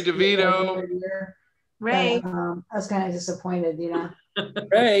it's Ray just DeVito. Ray. But, I was kind of disappointed,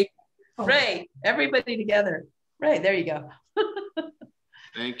 Ray. Oh. Ray, everybody together. Ray, there you go.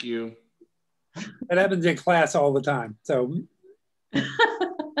 Thank you. That happens in class all the time. So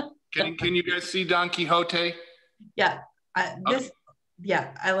can you guys see Don Quixote? Yeah. I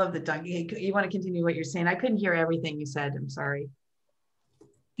love the Don Quixote. You want to continue what you're saying? I couldn't hear everything you said. I'm sorry.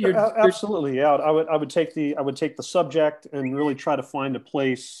 Absolutely, yeah. I would take the subject and really try to find a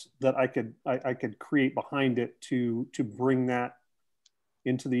place that I could create behind it to bring that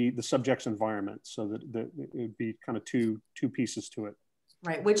into the subject's environment, so that it would be kind of two pieces to it.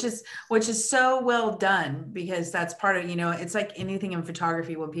 Right, which is so well done, because that's part of, it's like anything in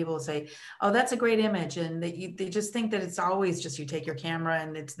photography when people say, oh, that's a great image, and they just think that it's always just you take your camera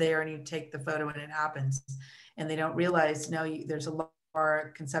and it's there and you take the photo and it happens, and they don't realize there's a lot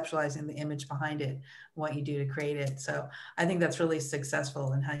more conceptualizing the image behind it, what you do to create it. So I think that's really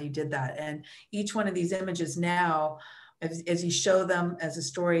successful in how you did that. And each one of these images now, as you show them as a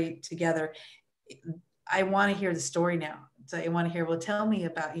story together, I want to hear the story now. So I want to hear, well, tell me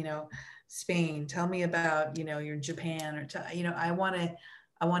about, Spain, tell me about, your Japan, or, I want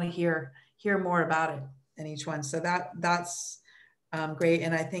to hear more about it in each one. So that's great.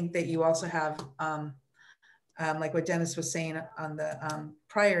 And I think that you also have, like what Dennis was saying on the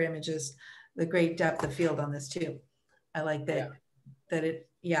prior images, the great depth of field on this too. I like that, that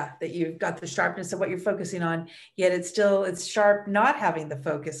you've got the sharpness of what you're focusing on, yet it's sharp, not having the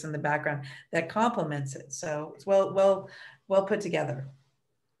focus in the background that complements it. So it's well put together.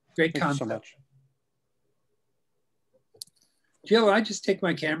 Great concept. Thank you so much. Jill, I just take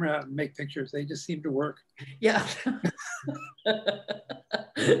my camera out and make pictures. They just seem to work. Yeah.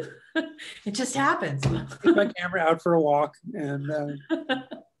 It just happens. Take my camera out for a walk and.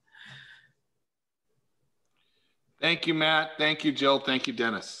 Thank you, Matt. Thank you, Jill. Thank you,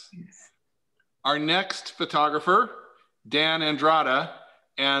 Dennis. Our next photographer, Dan Andrada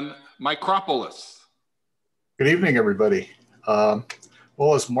and Micropolis. Good evening, everybody.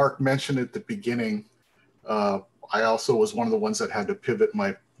 Well, as Mark mentioned at the beginning, I also was one of the ones that had to pivot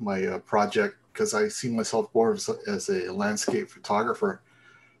my project because I see myself more as a landscape photographer.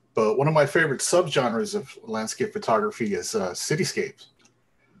 But one of my favorite subgenres of landscape photography is cityscapes.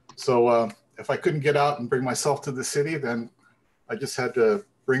 So if I couldn't get out and bring myself to the city, then I just had to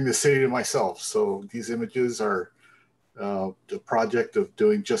bring the city to myself. So these images are the project of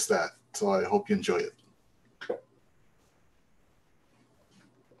doing just that. So I hope you enjoy it.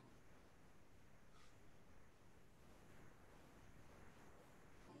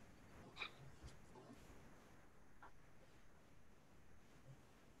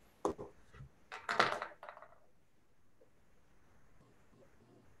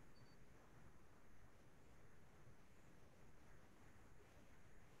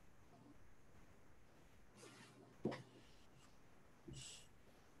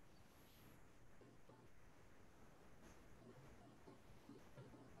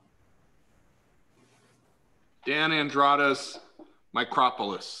 Dan Andrada's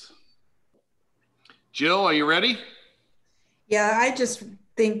Micropolis. Jill, are you ready? Yeah, I just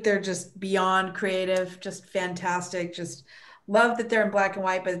think they're just beyond creative, just fantastic. Just love that they're in black and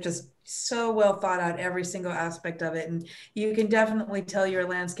white, but just so well thought out, every single aspect of it. And you can definitely tell you're a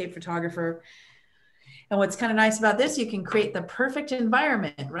landscape photographer. And what's kind of nice about this, you can create the perfect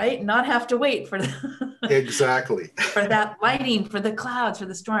environment, right? Not have to wait for the exactly for that lighting, for the clouds, for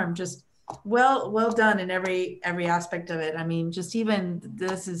the storm. Just well done in every aspect of it. I mean, just even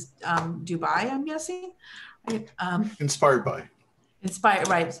this is Dubai, I'm guessing, right? Inspired by,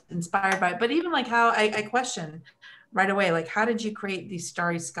 but even like how I question right away, like how did you create the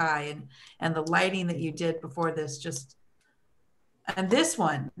starry sky and the lighting that you did before this? Just, and this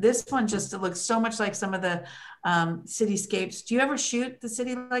one just, it looks so much like some of the cityscapes. Do you ever shoot the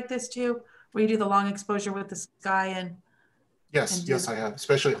city like this too, where you do the long exposure with the sky? And yes, I have,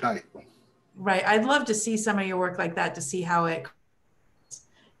 especially at night. Right. I'd love to see some of your work like that, to see how it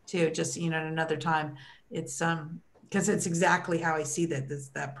too, just, at another time. It's because it's exactly how I see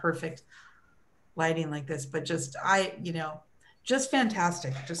that perfect lighting like this, but just, just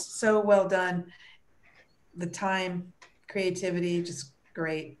fantastic. Just so well done. The time, creativity, just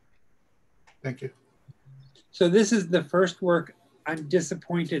great. Thank you. So this is the first work I'm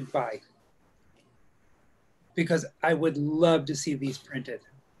disappointed by, because I would love to see these printed.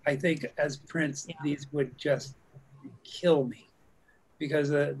 I think as prints, these would just kill me, because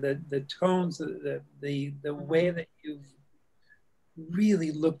the tones, the way that you've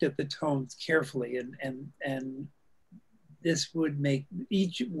really looked at the tones carefully, and this would make,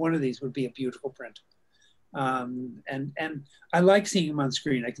 each one of these would be a beautiful print. And I like seeing them on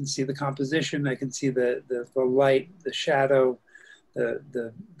screen. I can see the composition, I can see the light, the shadow,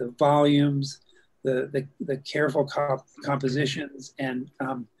 the volumes, the careful compositions, and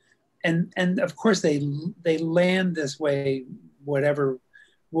of course they land this way, whatever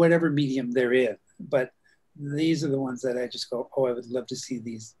medium they're in. But these are the ones that I just go, oh, I would love to see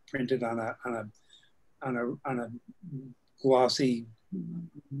these printed on a glossy,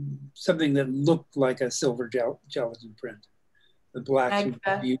 something that looked like a silver gelatin print. The blacks would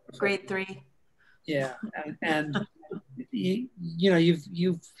be beautiful. Grade 3. Yeah, and you know,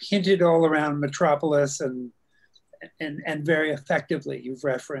 you've hinted all around Metropolis, and very effectively you've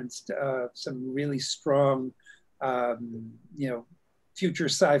referenced some really strong, you know, future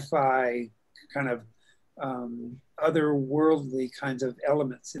sci-fi kind of otherworldly kinds of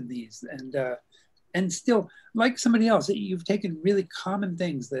elements in these, and still, like somebody else, you've taken really common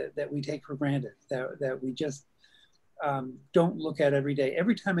things that we take for granted, that we just don't look at every day.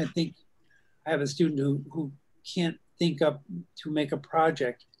 Every time I think I have a student who can't think up to make a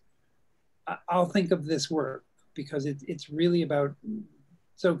project, I'll think of this work, because it's really about,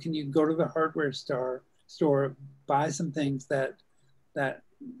 so can you go to the hardware store, buy some things that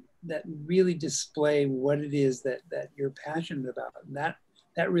really display what it is that you're passionate about, and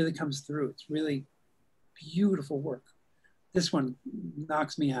that really comes through. It's really beautiful work. This one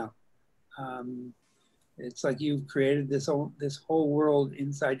knocks me out. It's like you've created this whole world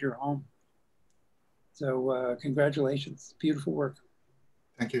inside your home. So congratulations, beautiful work.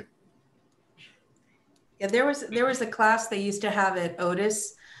 Thank you. Yeah, there was a class they used to have at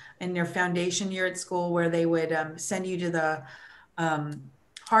Otis in their foundation year at school, where they would send you to the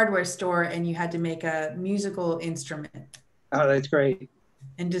hardware store, and you had to make a musical instrument. Oh, that's great.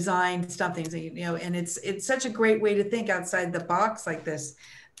 And design something, so, you know, and it's such a great way to think outside the box like this,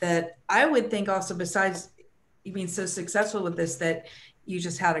 that I would think also, besides you being so successful with this, that you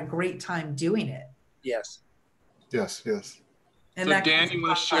just had a great time doing it. Yes. Yes, yes. And so Dan, you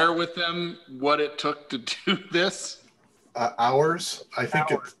want to share with them what it took to do this? Hours. I think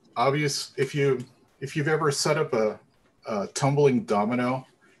it's obvious if you've ever set up a tumbling domino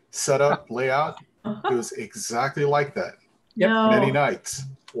setup layout, it was exactly like that. Yep. No. Many nights.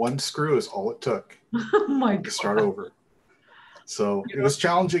 One screw is all it took Oh my God. to start over. So it was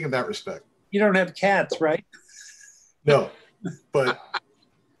challenging in that respect. You don't have cats, right? No, but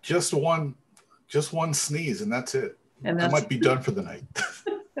just one sneeze and that's it. And I might be done for the night.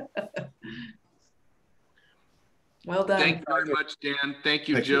 Well done. Thank you very much, Dan. Thank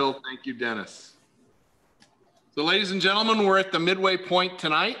you, Jill. Thank you, Dennis. So ladies and gentlemen, we're at the midway point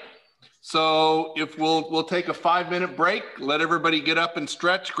tonight. So if we'll take a 5-minute break, let everybody get up and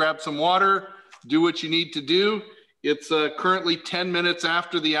stretch, grab some water, do what you need to do. It's currently 10 minutes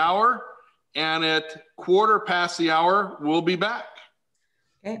after the hour, and at 1/4 the hour, we'll be back.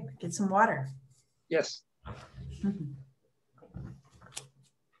 Okay, get some water. Yes.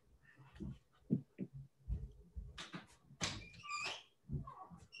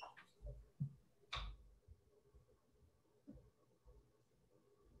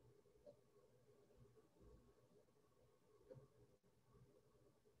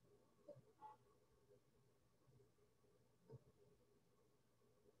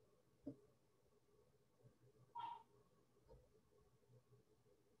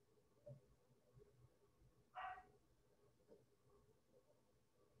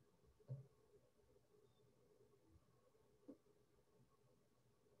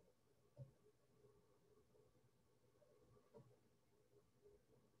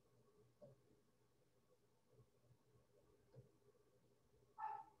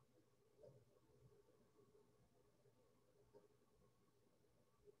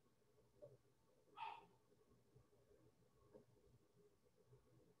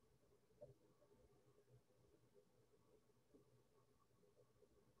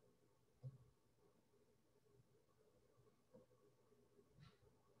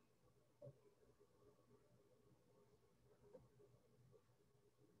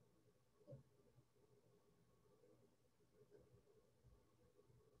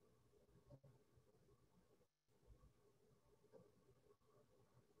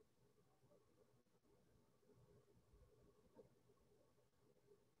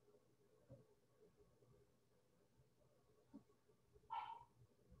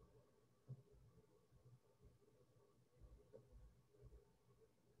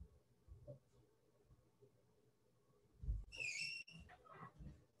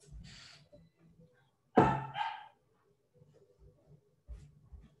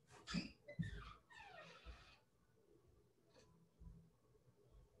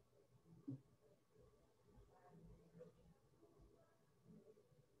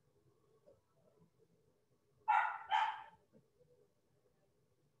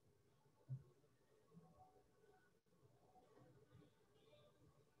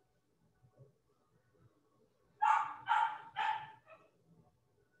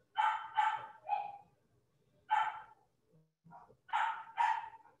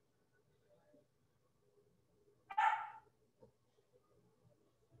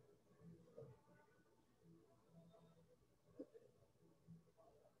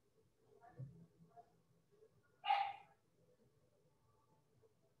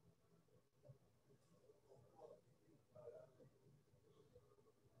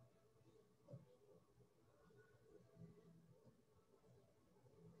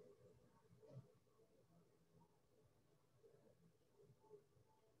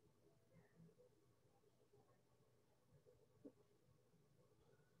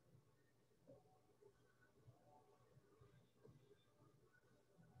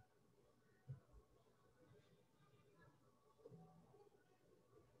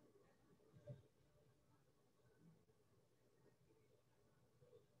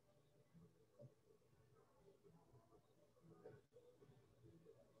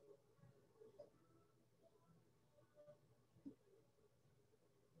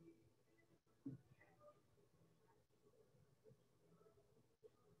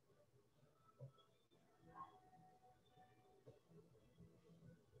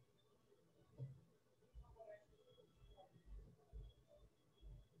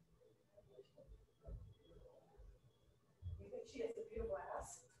 she has a beautiful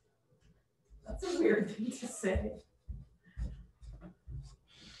ass. That's a weird thing to say.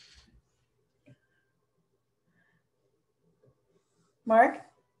 Mark?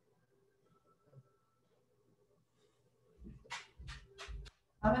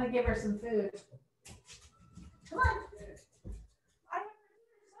 I'm gonna give her some food. Come on.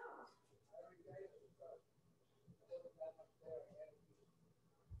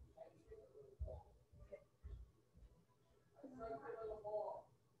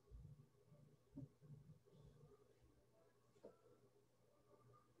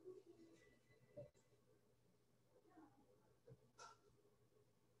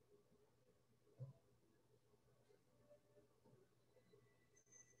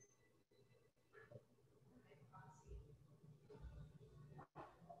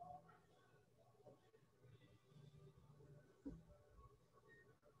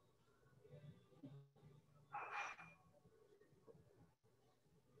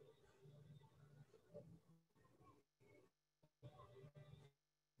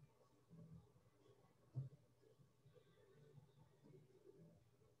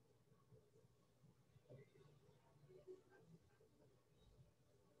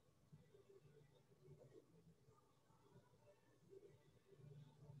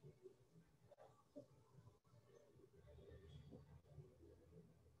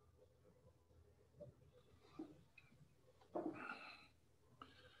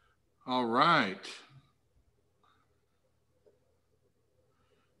 All right.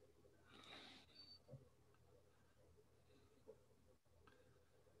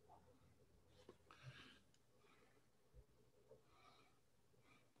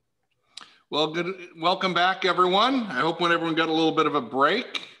 Well, welcome back, everyone. I hope everyone got a little bit of a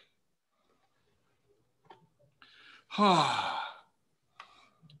break. I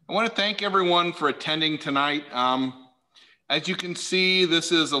want to thank everyone for attending tonight. As you can see,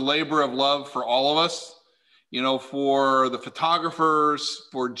 this is a labor of love for all of us. You know, for the photographers,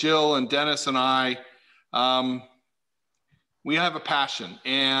 for Jill and Dennis and I, we have a passion.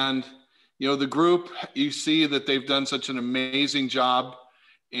 And, you know, the group, you see that they've done such an amazing job.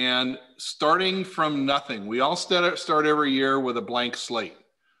 And starting from nothing, we all start every year with a blank slate,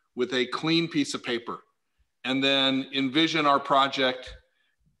 with a clean piece of paper, and then envision our project,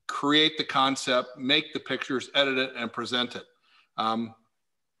 create the concept, make the pictures, edit it, and present it.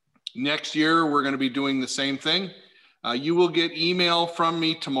 Next year, we're going to be doing the same thing. You will get email from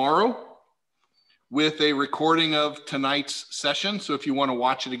me tomorrow with a recording of tonight's session. So if you want to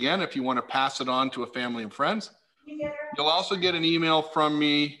watch it again, if you want to pass it on to a family and friends, you'll also get an email from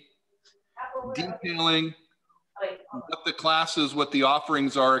me detailing what the classes, what the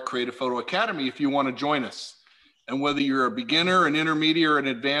offerings are at Creative Photo Academy if you want to join us. And whether you're a beginner, an intermediate, or an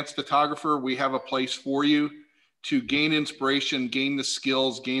advanced photographer, we have a place for you to gain inspiration, gain the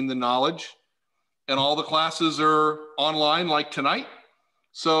skills, gain the knowledge. And all the classes are online like tonight.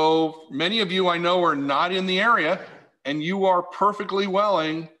 So many of you I know are not in the area, and you are perfectly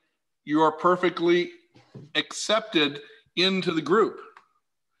willing, you are perfectly accepted into the group.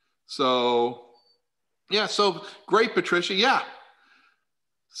 So yeah, so great, Patricia. Yeah.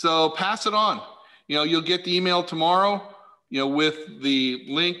 So pass it on. You know, you'll get the email tomorrow, you know, with the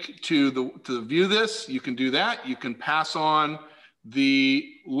link to view this. You can do that. You can pass on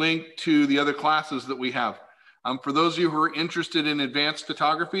the link to the other classes that we have. For those of you who are interested in advanced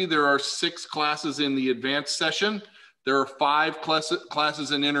photography, there are 6 classes in the advanced session. There are 5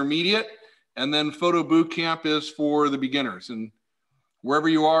 classes in intermediate, and then Photo Bootcamp is for the beginners. And wherever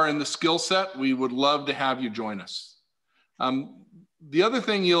you are in the skill set, we would love to have you join us. The other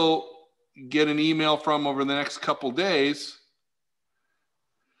thing you'll get an email from over the next couple days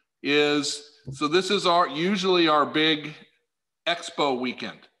is, so this is usually our big expo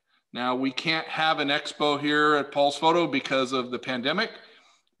weekend. Now, we can't have an expo here at Paul's Photo because of the pandemic,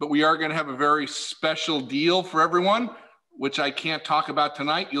 but we are going to have a very special deal for everyone, which I can't talk about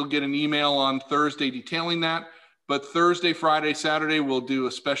tonight. You'll get an email on Thursday detailing that. But Thursday, Friday, Saturday, we'll do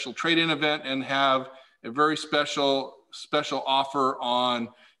a special trade-in event and have a very special offer on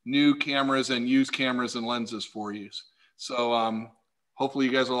new cameras and used cameras and lenses for you. So hopefully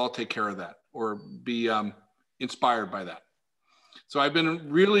you guys will all take care of that or be inspired by that. So I've been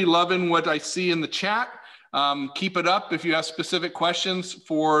really loving what I see in the chat. Keep it up if you have specific questions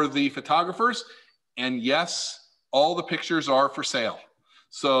for the photographers. And yes, all the pictures are for sale.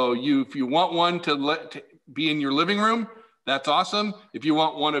 So if you want one to be in your living room, that's awesome. If you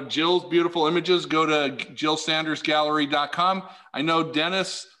want one of Jill's beautiful images, go to jillsandersgallery.com. I know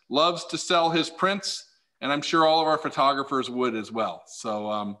Dennis loves to sell his prints, and I'm sure all of our photographers would as well.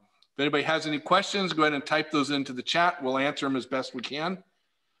 So If anybody has any questions, go ahead and type those into the chat. We'll answer them as best we can.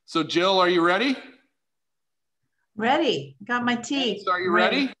 So Jill, are you ready? Ready. Got my tea. So are you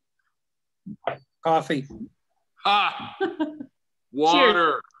ready? Coffee. Ah,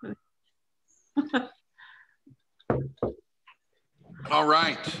 water. All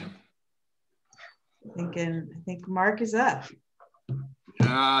right. I think Mark is up.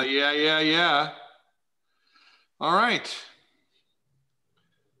 Yeah. All right.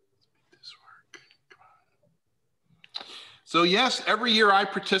 So yes, every year I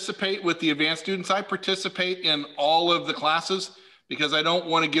participate with the advanced students. I participate in all of the classes because I don't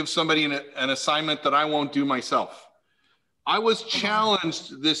want to give somebody an assignment that I won't do myself. I was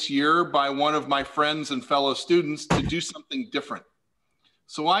challenged this year by one of my friends and fellow students to do something different.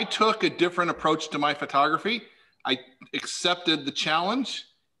 So I took a different approach to my photography. I accepted the challenge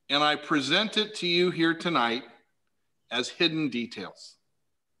and I present it to you here tonight as hidden details.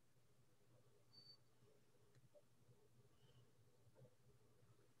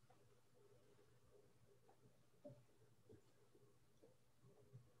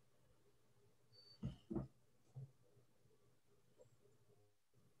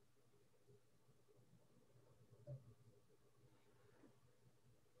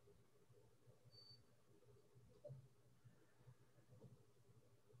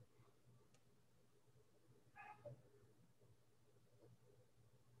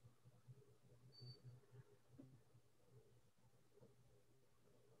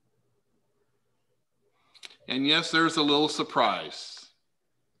 And yes, there's a little surprise.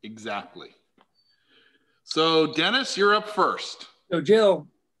 Exactly. So Dennis, you're up first. So Jill,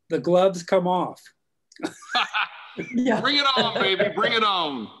 the gloves come off. Yeah. Bring it on, baby. Bring it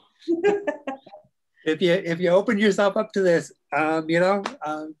on. If you open yourself up to this,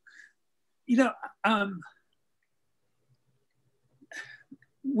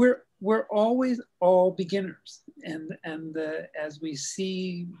 we're always all beginners, and as we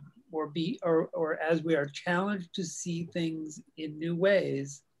see or as we are challenged to see things in new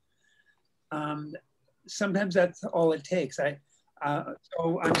ways, sometimes that's all it takes. So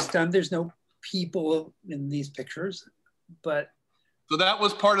I'm stunned there's no people in these pictures, but so that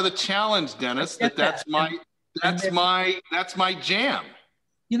was part of the challenge, Dennis. That's my jam.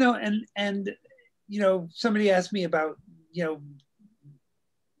 And somebody asked me about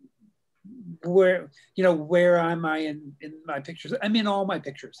where am I in my pictures? I'm in all my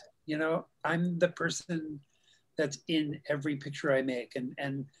pictures. I'm the person that's in every picture I make,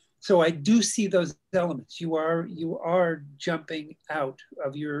 and so I do see those elements. You are jumping out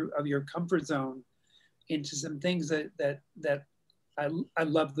of your comfort zone into some things that I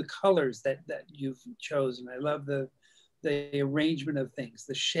love the colors that you've chosen. I love the arrangement of things,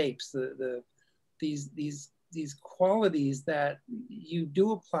 the shapes, these qualities that you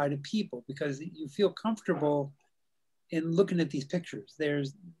do apply to people because you feel comfortable in looking at these pictures.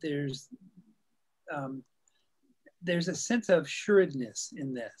 There's a sense of sureness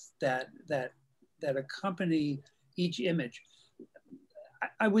in this that accompany each image.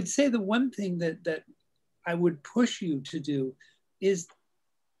 I would say the one thing that I would push you to do is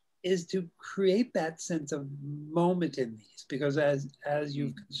to create that sense of moment in these, because as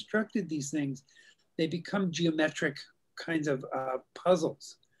you've constructed these things, they become geometric kinds of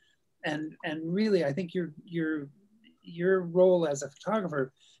puzzles. And really, I think your role as a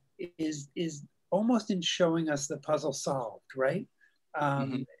photographer is almost in showing us the puzzle solved, right?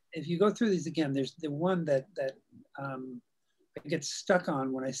 If you go through these again, there's the one that I get stuck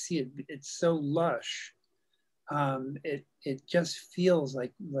on when I see it. It's so lush. It just feels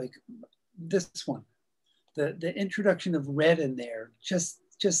like this one. The introduction of red in there just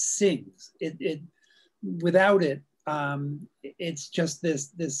sings. It without it, it's just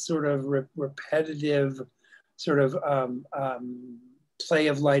this sort of repetitive sort of play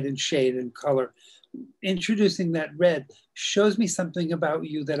of light and shade and color. Introducing that red shows me something about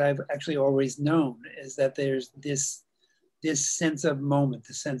you that I've actually always known, is that there's this sense of moment,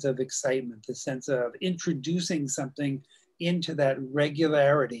 the sense of excitement, the sense of introducing something into that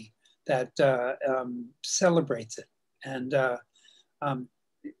regularity that celebrates it. And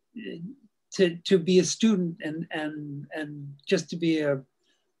to be a student and just to be a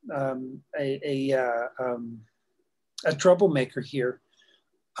troublemaker here,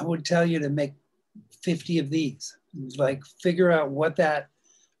 I would tell you to make 50 of these. Like, figure out what that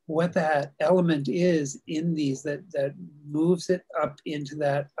element is in these that moves it up into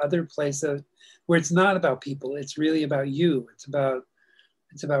that other place of where it's not about people. It's really about you. It's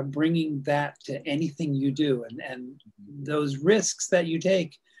about bringing that to anything you do, and those risks that you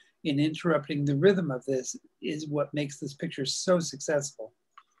take in interrupting the rhythm of this is what makes this picture so successful.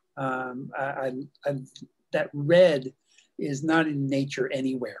 That red is not in nature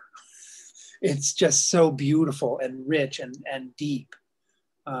anywhere. It's just so beautiful and rich and deep.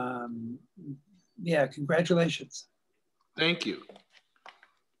 Yeah, congratulations. Thank you.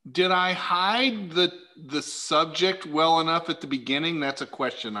 Did I hide the subject well enough at the beginning? That's a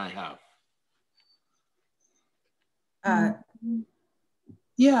question I have.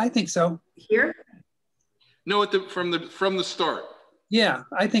 Yeah, I think so. Here? No, from the start. Yeah,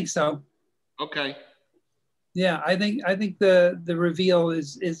 I think so. Okay. Yeah, I think the reveal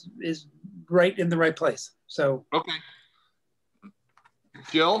is right in the right place. So okay.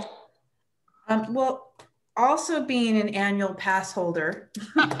 Jill? Well, also being an annual pass holder.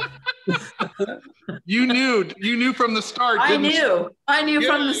 You knew from the start. I knew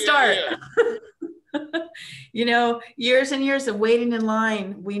from the start. Yeah. You know, years and years of waiting in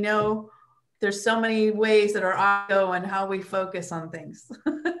line. We know there's so many ways that our eyes go and how we focus on things.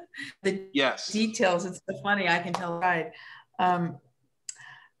 The details, it's so funny, I can tell right.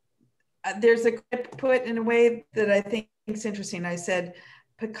 There's a clip put in a way that I think is interesting. I said,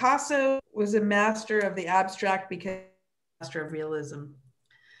 Picasso was a master of the abstract because master of realism.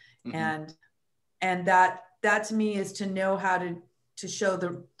 Mm-hmm. And that to me is to know how to show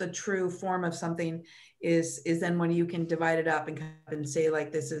the true form of something is then when you can divide it up and say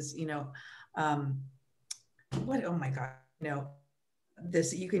like, this is, you know, oh my God, you know,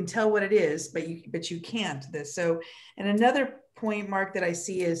 this, you can tell what it is, but you can't this. So, and another point, Mark, that I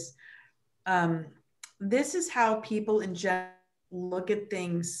see is, this is how people in general look at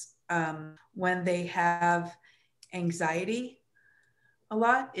things when they have anxiety a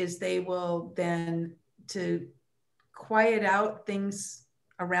lot, is they will then, to quiet out things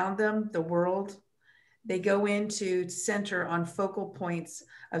around them, the world, they go into center on focal points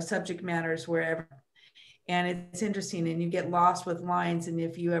of subject matters wherever. And it's interesting, and you get lost with lines. And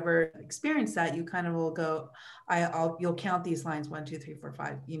if you ever experience that, you kind of will go, you'll count these lines, 1, 2, 3, 4,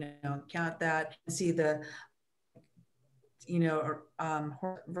 5, you know, count that, see the, you know,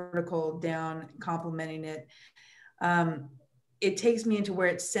 vertical down, complementing it. It takes me into where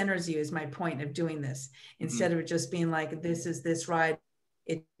it centers you is my point of doing this. Instead of just being like, this is this ride,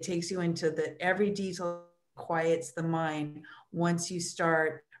 it takes you into every detail, quiets the mind once you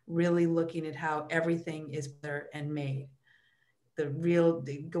start really looking at how everything is there and made.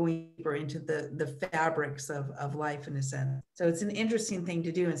 Going deeper into the fabrics of life in a sense. So it's an interesting thing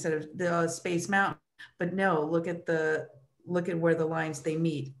to do instead of the Space Mountain, but no, look at where the lines they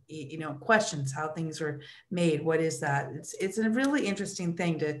meet, you know, questions, how things are made. What is that? It's a really interesting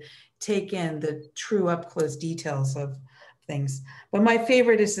thing to take in the true up close details of things. But my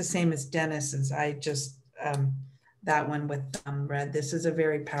favorite is the same as Dennis's. I just, that one with red. This is a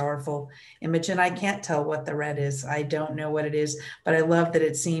very powerful image, and I can't tell what the red is. I don't know what it is, but I love that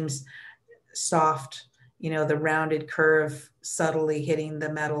it seems soft, you know, the rounded curve subtly hitting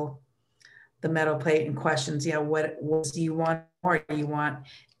the metal plate, and questions, you know, what do you want, or do you want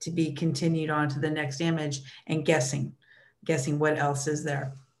to be continued on to the next image, and guessing what else is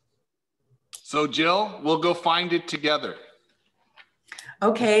there. So Jill, we'll go find it together.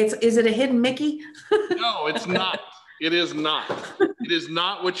 Okay, is it a hidden Mickey? No, it's not. It is not. It is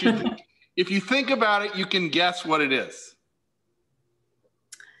not what you think. If you think about it, you can guess what it is.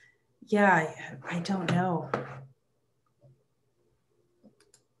 Yeah, I don't know.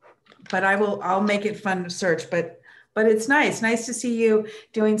 But I'll make it fun to search, but it's nice to see you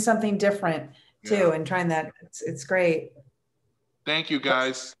doing something different too, and trying that. It's great. Thank you,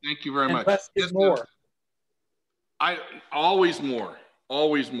 guys. Thank you very much. Less is more. Always more.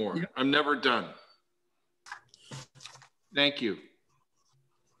 Yep. I'm never done. Thank you.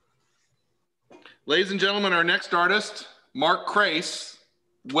 Ladies and gentlemen, our next artist, Mark Crace,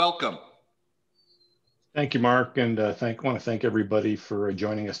 welcome. Thank you, Mark, and want to thank everybody for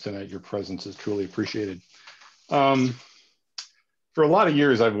joining us tonight. Your presence is truly appreciated. For a lot of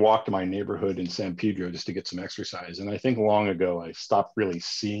years, I've walked my neighborhood in San Pedro just to get some exercise, and I think long ago I stopped really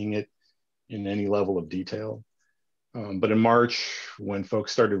seeing it in any level of detail. But in March, when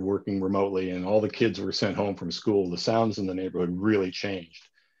folks started working remotely and all the kids were sent home from school, the sounds in the neighborhood really changed.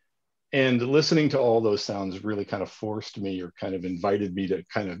 And listening to all those sounds really kind of forced me, or kind of invited me to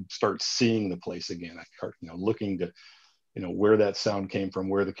kind of start seeing the place again. I started, looking to, where that sound came from,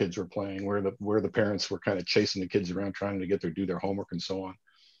 where the kids were playing, where the parents were kind of chasing the kids around, trying to do their homework and so on.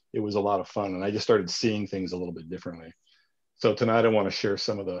 It was a lot of fun. And I just started seeing things a little bit differently. So tonight I want to share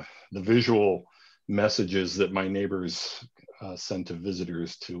some of the visual messages that my neighbors send to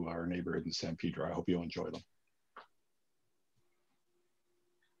visitors to our neighborhood in San Pedro. I hope you'll enjoy them.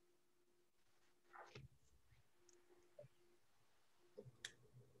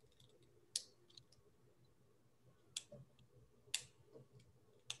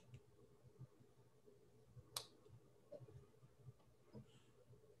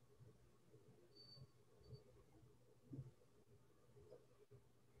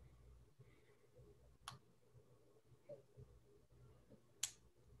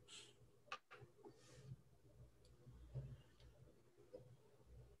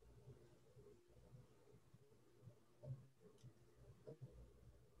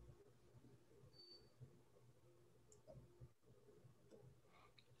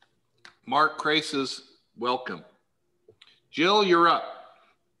 Mark Craces, welcome. Jill, you're up.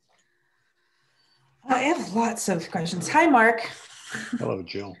 I have lots of questions. Hi, Mark. Hello,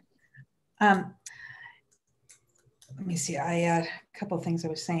 Jill. Let me see. I had a couple of things I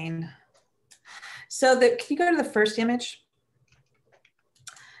was saying. So can you go to the first image?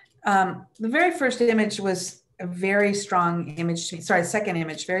 The very first image was a very strong image to me. Sorry, second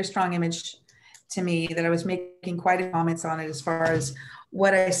image, very strong image to me that I was making quite a comments on it as far as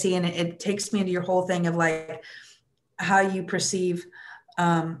what I see. And it takes me into your whole thing of like how you perceive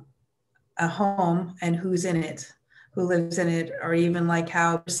a home and who's in it, who lives in it, or even like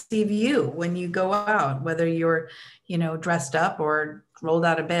how perceive you when you go out, whether you're, dressed up or rolled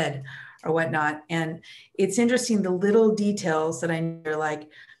out of bed or whatnot. And it's interesting, the little details that I know,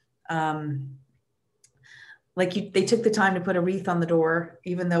 they took the time to put a wreath on the door,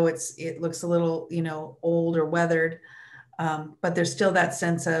 even though it looks a little, old or weathered. But there's still that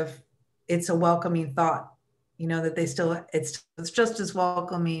sense of it's a welcoming thought, that it's just as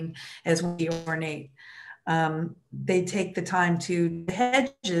welcoming as we ornate. They take the time to the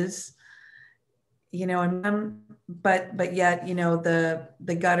hedges, but yet,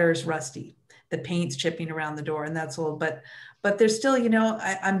 the gutter's rusty, the paint's chipping around the door, and that's old, but there's still,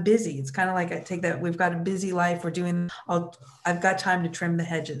 I'm busy. It's kind of like I take that, we've got a busy life. I've got time to trim the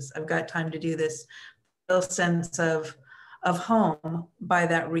hedges. I've got time to do this. Real sense of home by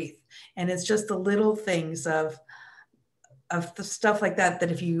that wreath. And it's just the little things of the stuff like that,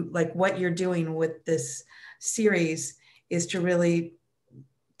 that if you like what you're doing with this series is to really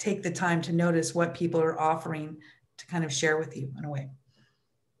take the time to notice what people are offering to kind of share with you in a way.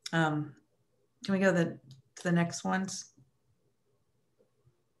 Can we go to the next ones?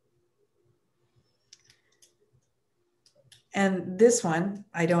 And this one,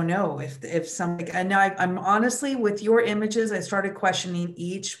 I don't know if something, and now I'm honestly with your images, I started questioning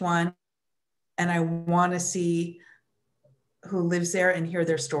each one, and I want to see who lives there and hear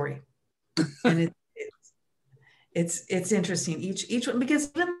their story. And it's interesting, each one,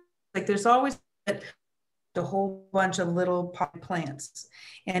 because like there's always a whole bunch of little pot plants,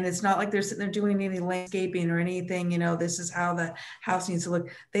 and it's not like they're sitting there doing any landscaping or anything, this is how the house needs to look.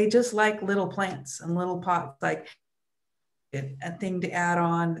 They just like little plants and little pots, like a thing to add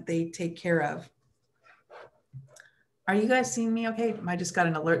on that they take care of. Are you guys seeing me okay? I just got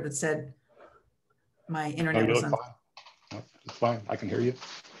an alert that said my internet was on. Fine. No, it's fine. I can hear you.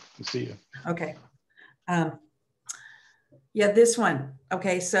 I can see you. Okay. Yeah, this one.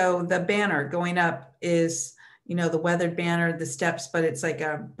 Okay, so the banner going up is, the weathered banner, the steps, but it's like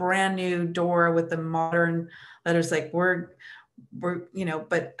a brand new door with the modern letters, like we're, but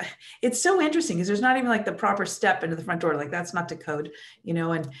it's so interesting because there's not even like the proper step into the front door. Like that's not to code,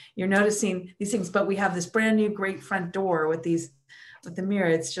 and you're noticing these things, but we have this brand new great front door with the mirror.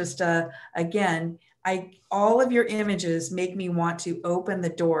 It's just, again, all of your images make me want to open the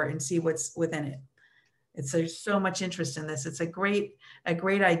door and see what's within it. There's so much interest in this. It's a great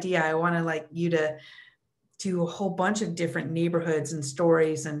idea. I want to like you to do a whole bunch of different neighborhoods and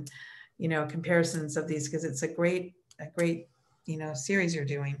stories and, comparisons of these, because it's a great, series you're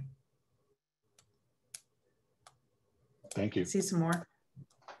doing. Thank you. See some more.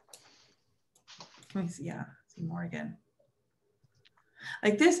 Let me see, see more again.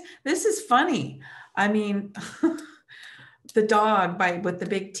 Like this is funny. I mean, the dog with the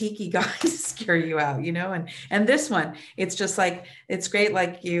big tiki guys scare you out, and this one, it's just like, it's great.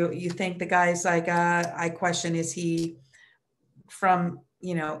 Like you think the guy's like, I question, is he from,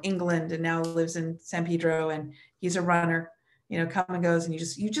 England and now lives in San Pedro, and he's a runner, come and goes, and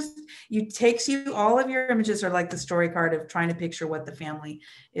all of your images are like the story card of trying to picture what the family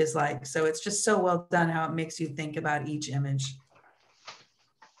is like. So it's just so well done how it makes you think about each image.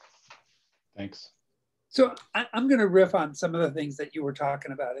 Thanks. So I'm going to riff on some of the things that you were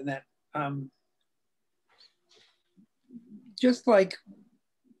talking about, in that just like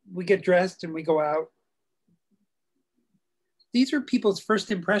we get dressed and we go out, these are people's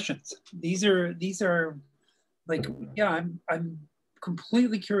first impressions. These are like, yeah, I'm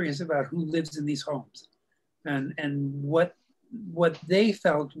completely curious about who lives in these homes, and what they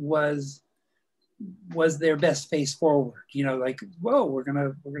felt was their best face forward. Like, whoa, we're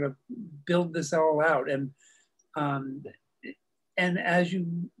gonna build this all out, and as you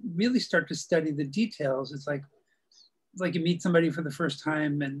really start to study the details, it's like you meet somebody for the first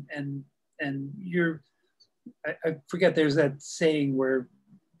time, and you're, I forget, there's that saying where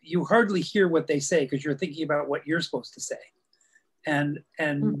you hardly hear what they say because you're thinking about what you're supposed to say, and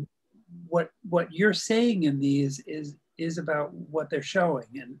what you're saying in these is about what they're showing,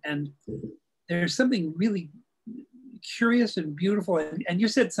 and there's something really curious and beautiful. And you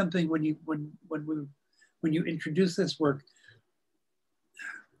said something when you introduced this work.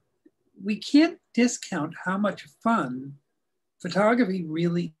 We can't discount how much fun photography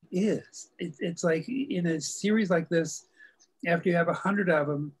really is. It's like in a series like this, after you have 100 of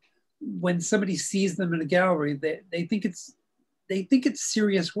them, when somebody sees them in a gallery, they think it's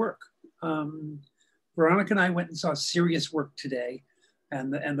serious work. Veronica and I went and saw serious work today,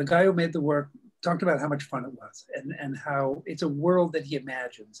 and the guy who made the work talked about how much fun it was and how it's a world that he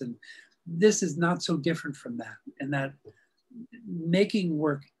imagines. And this is not so different from that, and that making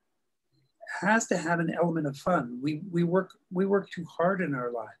work has to have an element of fun. We work too hard in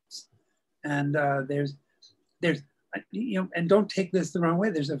our lives, and there's and don't take this the wrong way.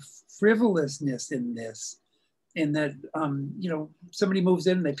 There's a frivolousness in this, in that somebody moves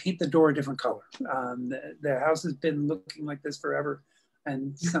in and they paint the door a different color. The house has been looking like this forever,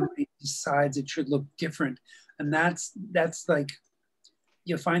 and somebody decides it should look different, and that's like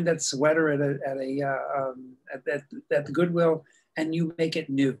you find that sweater at the Goodwill, and you make it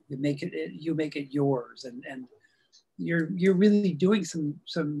new. You make it yours, and you're really doing some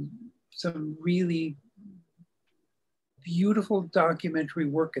really beautiful documentary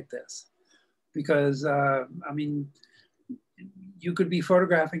work at this, because I mean, you could be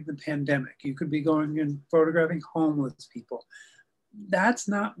photographing the pandemic, you could be going and photographing homeless people. That's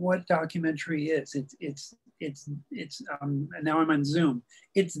not what documentary is. It's and now I'm on Zoom.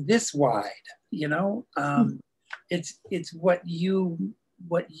 It's this wide, It's what you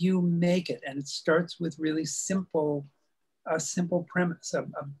make it, and it starts with really a simple premise, a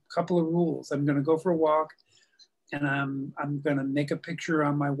couple of rules. I'm going to go for a walk, and I'm going to make a picture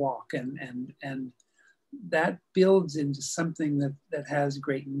on my walk, and that builds into something that has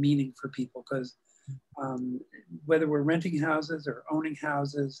great meaning for people, because whether we're renting houses or owning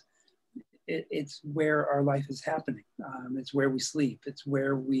houses, it's where our life is happening. It's where we sleep. It's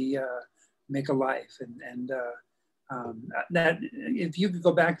where we make a life, and that if you could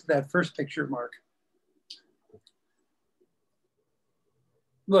go back to that first picture, Mark.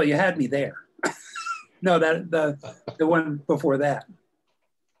 Well, you had me there. No, the one before that.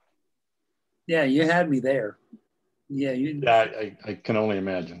 Yeah, you had me there. Yeah, I can only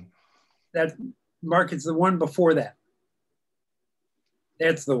imagine. That, Mark, it's the one before that.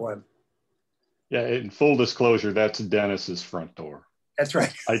 That's the one. Yeah, in full disclosure, that's Dennis's front door. That's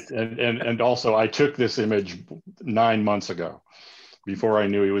right. And also, I took this image 9 months ago, before I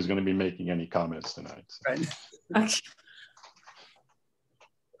knew he was going to be making any comments tonight. So. Right.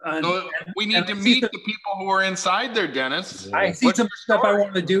 So we need to meet the people who are inside there, Dennis. Yeah. I see some stuff I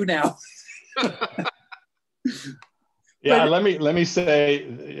want to do now. Yeah, let me say,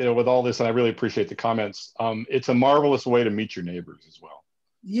 with all this, and I really appreciate the comments. It's a marvelous way to meet your neighbors as well.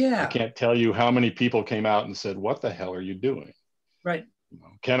 Yeah. I can't tell you how many people came out and said, "What the hell are you doing?" Right.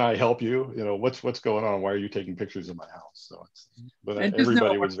 Can I help you? What's going on? Why are you taking pictures of my house? So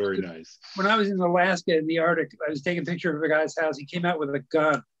everybody was very nice. When I was in Alaska in the Arctic, I was taking a picture of a guy's house. He came out with a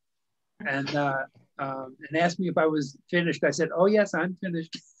gun and asked me if I was finished. I said, "Oh yes, I'm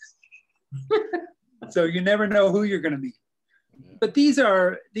finished." So you never know who you're going to meet. Yeah. But these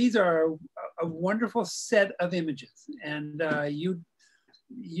are a wonderful set of images, and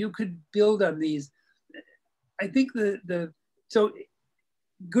you could build on these. I think so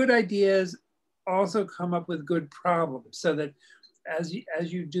good ideas also come up with good problems, so that as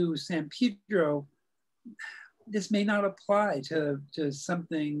you do San Pedro, this may not apply to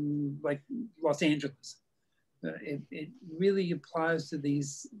something like Los Angeles. It really applies to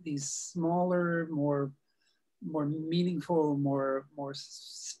these smaller, more meaningful, more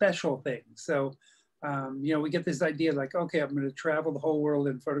special things. So we get this idea like, okay, I'm going to travel the whole world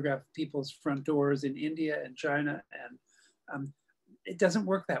and photograph people's front doors in India and China, and it doesn't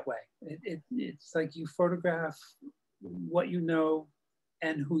work that way. It's like you photograph what you know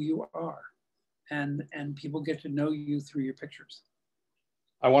and who you are, and people get to know you through your pictures.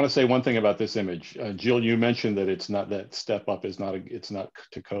 I want to say one thing about this image. Jill, you mentioned that it's not, that step up is not it's not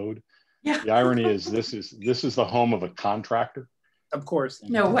to code. Yeah. The irony is this is the home of a contractor. Of course.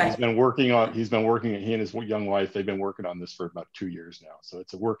 No way. He and his young wife, they've been working on this for about 2 years now. So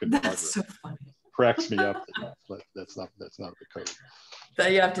it's a work in progress. So funny. Cracks me up. That's not the code. So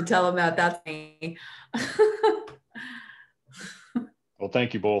you have to tell them that. That's me. Well,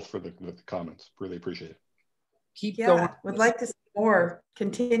 thank you both for the comments. Really appreciate it. Keep going. Would like to see more.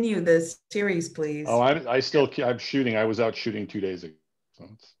 Continue this series, please. Oh, I'm shooting. I was out shooting 2 days ago. So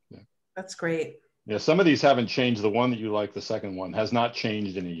yeah. That's great. Yeah, some of these haven't changed. The one that you like, the second one, has not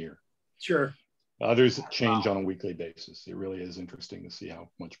changed in a year. Sure. Others change on a weekly basis. It really is interesting to see how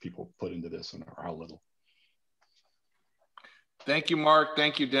much people put into this and how little. Thank you, Mark.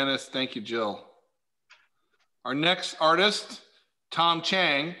 Thank you, Dennis. Thank you, Jill. Our next artist, Tom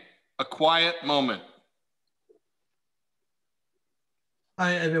Chang, A Quiet Moment.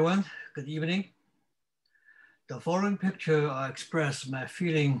 Hi, everyone. Good evening. The following picture expresses my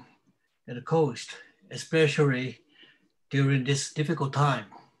feeling at the coast, especially during this difficult time.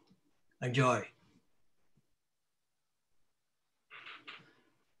 Enjoy.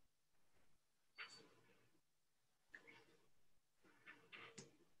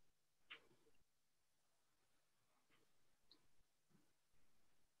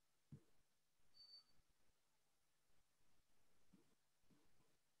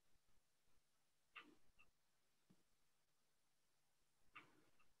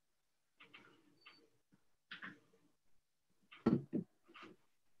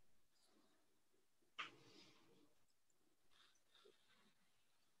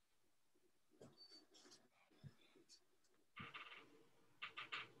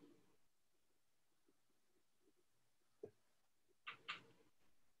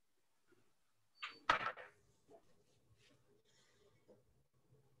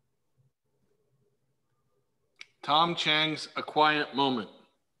 Tom Chang's A Quiet Moment.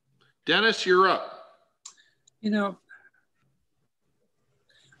 Dennis, you're up. You know,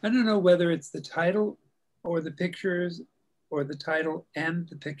 I don't know whether it's the title or the pictures or the title and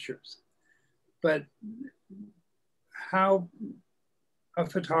the pictures, but how a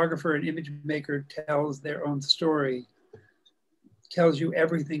photographer and image maker tells their own story tells you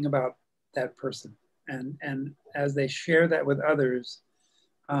everything about that person. And as they share that with others,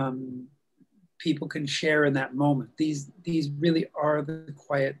 people can share in that moment. These really are the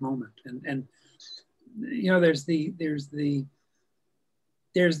quiet moment. And you know, there's the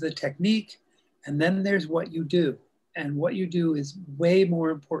technique, and then there's what you do. And what you do is way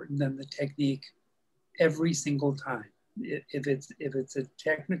more important than the technique every single time. If it's a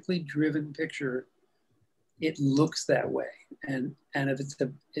technically driven picture, it looks that way. And if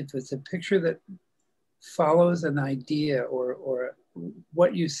it's a picture that follows an idea or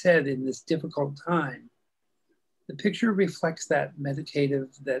what you said in this difficult time, the picture reflects that meditative,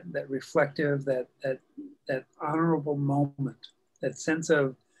 that reflective, that honorable moment, that sense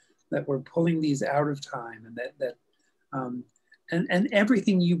of that we're pulling these out of time, and and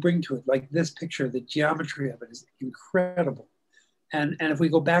everything you bring to it, like this picture, the geometry of it is incredible. And if we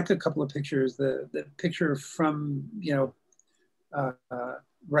go back a couple of pictures, the picture from, you know,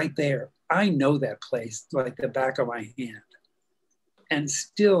 right there, I know that place like the back of my hand. And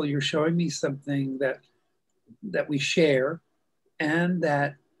still you're showing me something that we share, and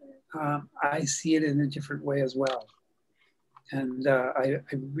that I see it in a different way as well. And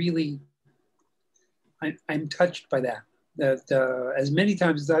I'm touched by that. That as many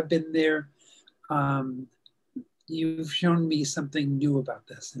times as I've been there, you've shown me something new about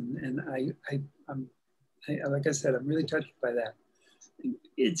this, and I'm like I said, I'm really touched by that.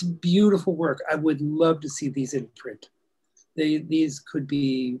 It's beautiful work. I would love to see these in print. These could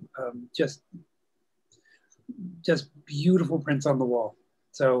be just beautiful prints on the wall.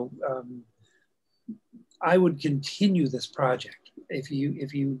 So I would continue this project. If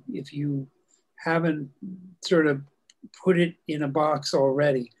you haven't sort of put it in a box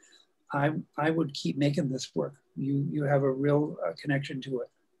already, I would keep making this work. You have a real connection to it.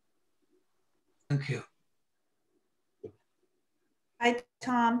 Thank you. Hi,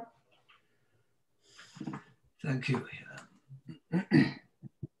 Tom. Thank you.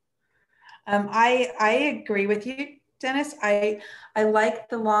 I agree with you, Dennis. I like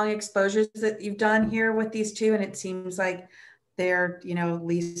the long exposures that you've done here with these two, and it seems like they're, you know, at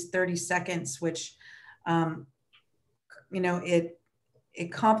least 30 seconds, which, you know, it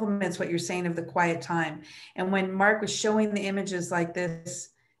complements what you're saying of the quiet time. And when Mark was showing the images like this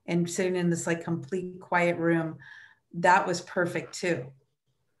and sitting in this like complete quiet room, that was perfect too,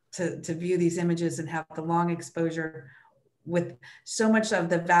 to view these images and have the long exposure with so much of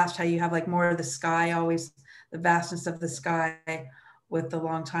the vast, how you have like more of the sky, always the vastness of the sky with the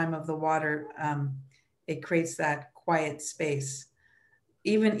long time of the water. It creates that quiet space.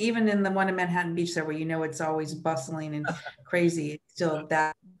 Even in the one in Manhattan Beach there, where you know it's always bustling and crazy, still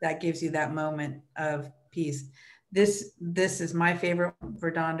that gives you that moment of peace. This is my favorite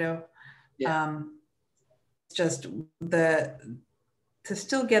Verdando. Yeah. Just to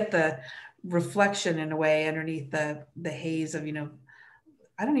still get the reflection in a way underneath the haze of, you know,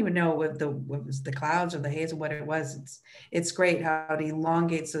 I don't even know what was the clouds or the haze or what it was. It's great how it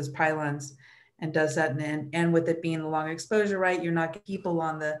elongates those pylons and does that, and with it being a long exposure, right? You're not people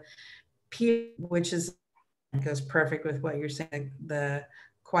on the pier, which goes perfect with what you're saying, the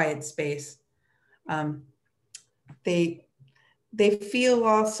quiet space. they feel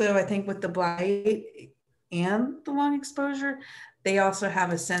also, I think with the black and the long exposure, they also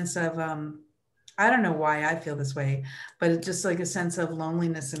have a sense of, I don't know why I feel this way, but it's just like a sense of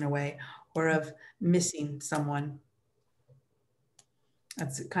loneliness in a way, or of missing someone.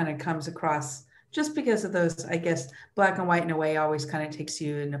 That's, it kind of comes across just because of those, I guess, black and white in a way always kind of takes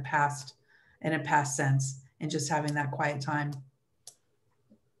you in a past sense, and just having that quiet time.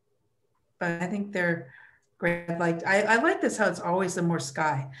 But I think they're great. I like this, how it's always the more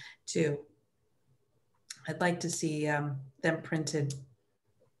sky too. I'd like to see them printed.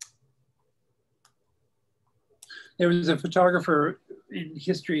 There was a photographer in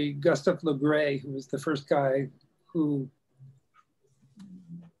history, Gustave Le Gray, who was the first guy who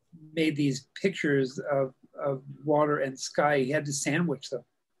made these pictures of water and sky. He had to sandwich them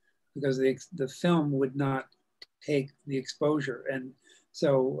because the film would not take the exposure. And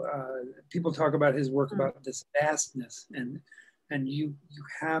so people talk about his work, about this vastness, and you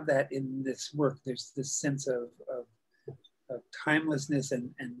have that in this work. There's this sense of timelessness and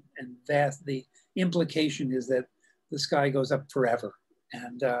vast. The implication is that the sky goes up forever,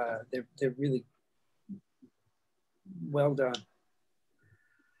 and they're really well done.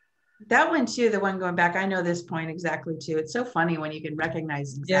 That one too, the one going back, I know this point exactly too. It's so funny when you can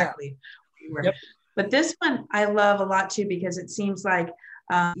recognize exactly where you were. Yep. But this one I love a lot too, because it seems like,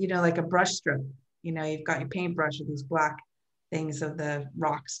 you know, like a brush stroke. You know, you've got your paintbrush with these black things of the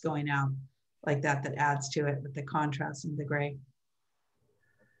rocks going out like that, that adds to it with the contrast and the gray.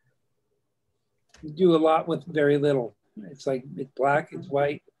 You do a lot with very little. It's like, it's black, it's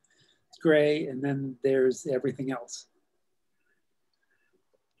white, it's gray, and then there's everything else.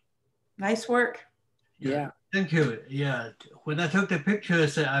 Nice work. Yeah. Thank you. Yeah. When I took the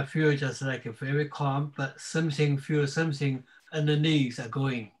pictures, I feel just like a very calm, but something underneath are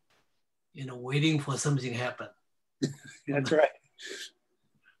going, you know, waiting for something to happen. That's right.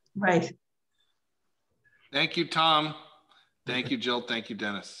 Right. Thank you, Tom. Thank you, Jill. Thank you,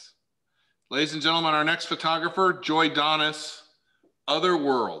 Dennis. Ladies and gentlemen, our next photographer, Joy Donis, Other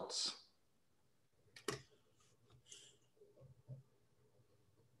Worlds.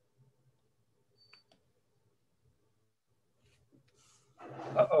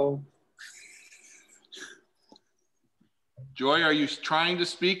 Uh-oh. Joy, are you trying to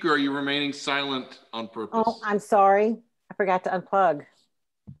speak or are you remaining silent on purpose? Oh, I'm sorry. I forgot to unplug.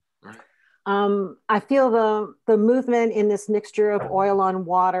 Right. I feel the movement in this mixture of oil on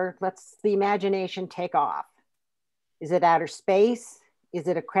water lets the imagination take off. Is it outer space? Is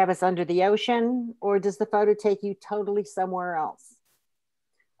it a crevice under the ocean? Or does the photo take you totally somewhere else?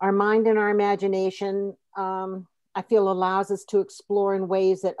 Our mind and our imagination, I feel, allows us to explore in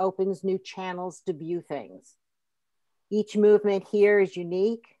ways that opens new channels to view things. Each movement here is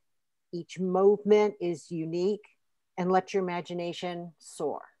unique. Each movement is unique, and let your imagination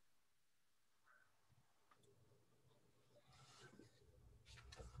soar.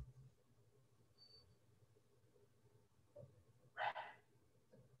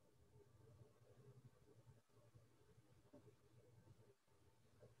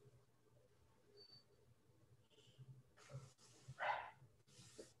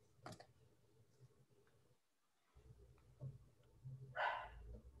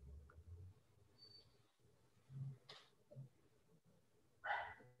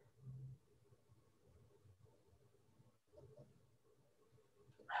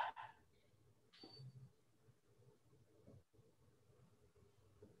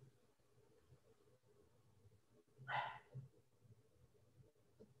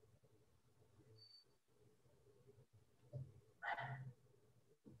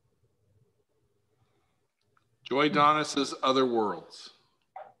 Joy Donis's Other Worlds.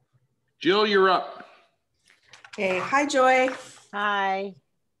 Jill, you're up. Okay, hi Joy. Hi.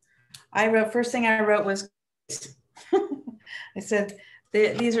 First thing I wrote was, I said,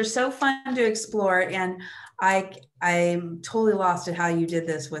 these are so fun to explore, and I'm totally lost at how you did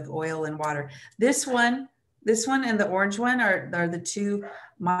this with oil and water. This one and the orange one are the two,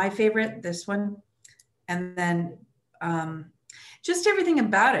 my favorite, this one. And then just everything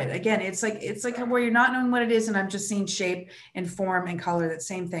about it. Again, it's like where you're not knowing what it is, and I'm just seeing shape and form and color, that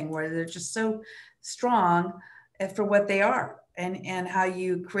same thing, where they're just so strong for what they are, and how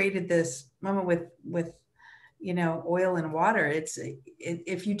you created this moment with you know, oil and water.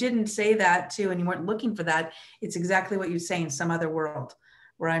 If you didn't say that too, and you weren't looking for that, it's exactly what you say in Some Other World,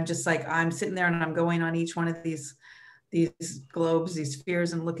 where I'm just like, I'm sitting there and I'm going on each one of these globes, these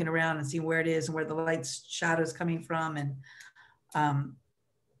spheres, and looking around and seeing where it is and where the light's shadows coming from, and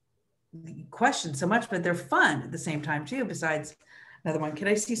questions so much, but they're fun at the same time too. Besides another one, can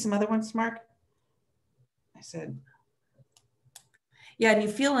I see some other ones, Mark? I said, Yeah, and you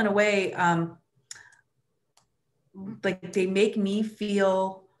feel in a way, like they make me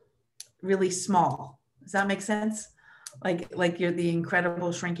feel really small. Does that make sense? Like you're the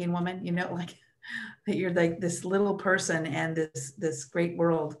incredible shrinking woman, you know, like that you're like this little person and this great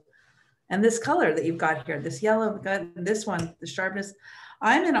world. And this color that you've got here, this yellow, got this one, the sharpness.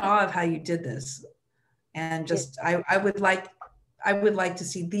 I'm in awe of how you did this. And just, I would like to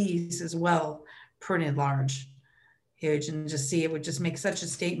see these as well, printed large, huge, and just see, it would just make such a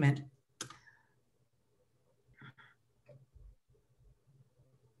statement.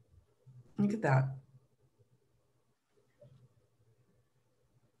 Look at that.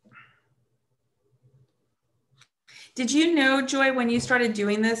 Did you know, Joy, when you started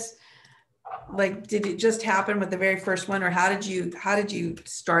doing this, like, did it just happen with the very first one, or how did you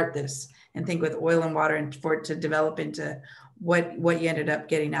start this and think with oil and water and for it to develop into what you ended up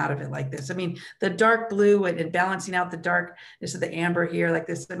getting out of it like this? I mean, the dark blue and balancing out the darkness of the amber here like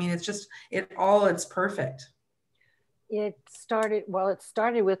this. I mean, it's just, it's perfect. It started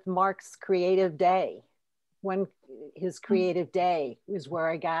with Mark's creative day. When his creative day was where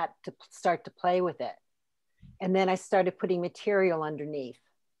I got to start to play with it. And then I started putting material underneath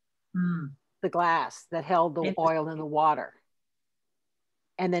the glass that held the oil and the water,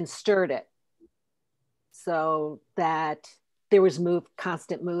 and then stirred it so that there was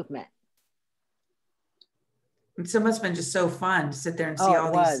constant movement. So it must have been just so fun to sit there and see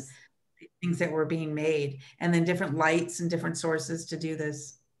all these things that were being made, and then different lights and different sources to do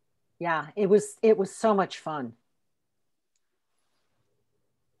this. Yeah, it was so much fun.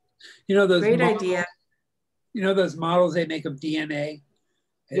 You know, those great idea. You know those models they make of DNA?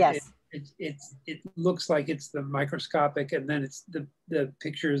 Yes. It looks like it's the microscopic, and then it's the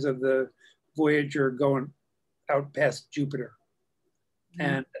pictures of the Voyager going out past Jupiter.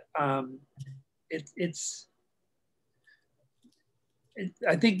 And I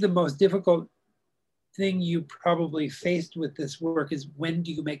think the most difficult thing you probably faced with this work is, when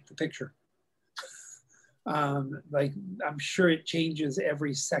do you make the picture? Like, I'm sure it changes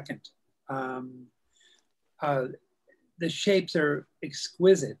every second. The shapes are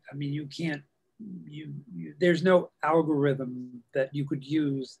exquisite. I mean, you can't, there's no algorithm that you could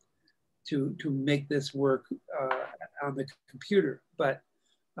use to make this work on the computer, but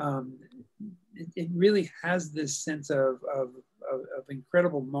it really has this sense of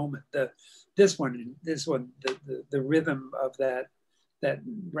incredible moment. This one, the rhythm of that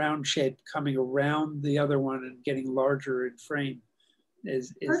round shape coming around the other one and getting larger in frame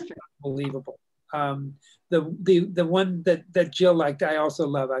is unbelievable. The one that Jill liked, I also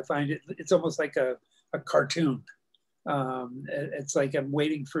love. I find it's almost like a cartoon. It's like I'm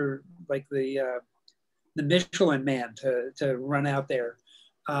waiting for like the Michelin Man to run out there.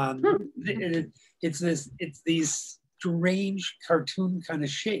 It's these strange cartoon kind of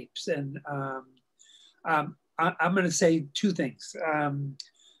shapes, and I'm going to say two things.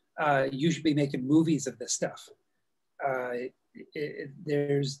 You should be making movies of this stuff.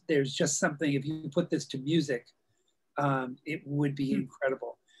 There's just something, if you put this to music, it would be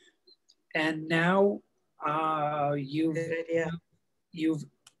incredible. And now you've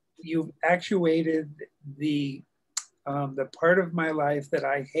actuated the part of my life that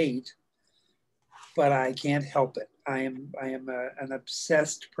I hate, but I can't help it. I am an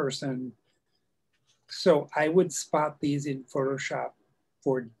obsessed person. So I would spot these in Photoshop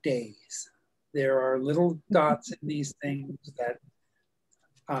for days. There are little dots in these things that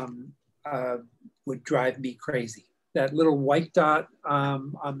would drive me crazy. That little white dot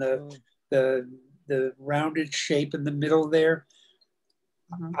on the rounded shape in the middle there,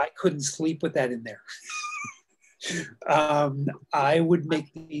 I couldn't sleep with that in there. I would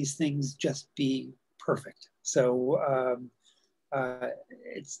make these things just be perfect. So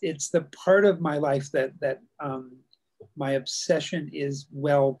it's the part of my life that my obsession is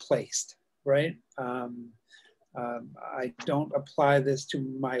well placed. Right? I don't apply this to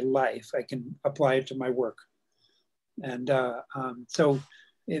my life. I can apply it to my work. And so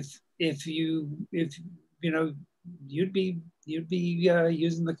if you know, you'd be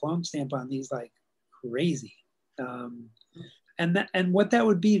using the clone stamp on these like crazy. And what that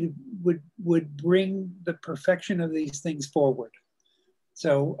would be would bring the perfection of these things forward.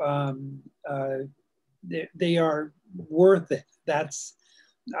 So they are worth it.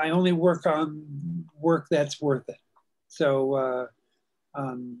 I only work on work that's worth it. So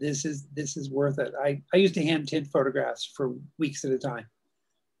this is worth it. I used to hand tint photographs for weeks at a time,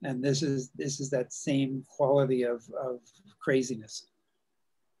 and this is that same quality of craziness.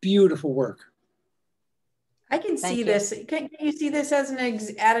 Beautiful work. I can see this. Can you see this as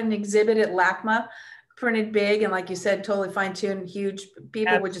at an exhibit at LACMA printed big and like you said, totally fine tuned, huge,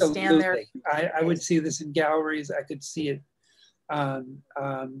 people would just stand there. I would see this in galleries. I could see it.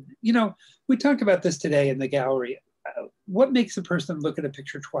 You know, we talked about this today in the gallery. What makes a person look at a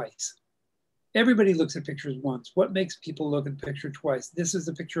picture twice? Everybody looks at pictures once. What makes people look at a picture twice? This is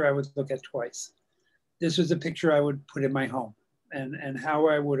a picture I would look at twice. This was a picture I would put in my home, and how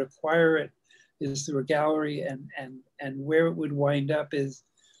I would acquire it is through a gallery, and where it would wind up is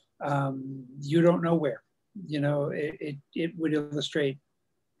you don't know where. You know, it would illustrate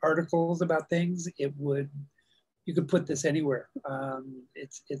articles about things. It would, you could put this anywhere.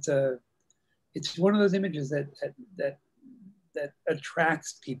 It's one of those images that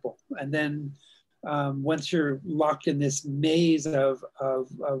attracts people, and then once you're locked in this maze of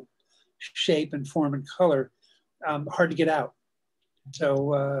shape and form and color, hard to get out.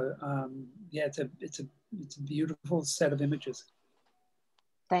 So yeah, it's a beautiful set of images.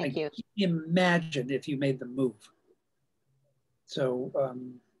 Thank you. Imagine if you made them move. So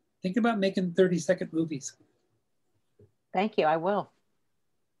think about making 30-second movies. Thank you, I will.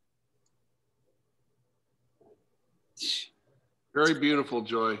 Very beautiful,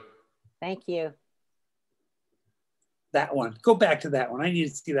 Joy. Thank you. That one, go back to that one. I need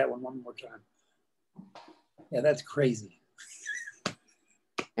to see that one more time. Yeah, that's crazy.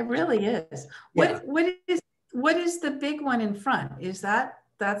 It really is. Yeah. What is the big one in front?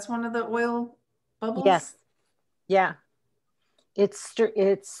 That's one of the oil bubbles? Yes. Yeah. It's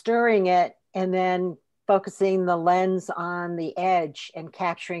stirring it and then focusing the lens on the edge and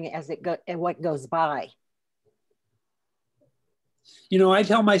capturing it as it and what goes by. You know, I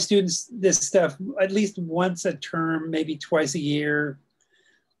tell my students this stuff at least once a term, maybe twice a year.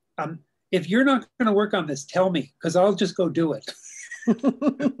 If you're not going to work on this, tell me, because I'll just go do it.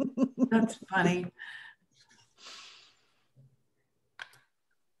 That's funny.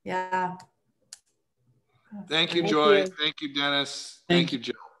 Yeah. Thank you, Joy. Thank you, Dennis. Thank you,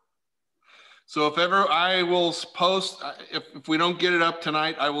 Jill. So if ever I will post, if we don't get it up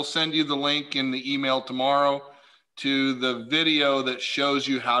tonight, I will send you the link in the email tomorrow to the video that shows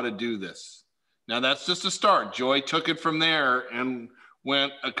you how to do this. Now that's just a start. Joy took it from there and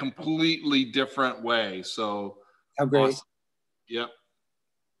went a completely different way. So how great. Awesome. Yep.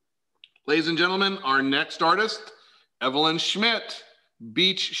 Ladies and gentlemen, our next artist, Evelyn Schmidt,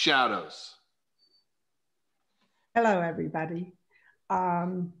 Beach Shadows. Hello, everybody.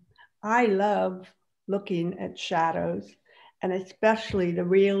 I love looking at shadows, and especially the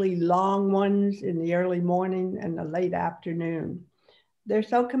really long ones in the early morning and the late afternoon. They're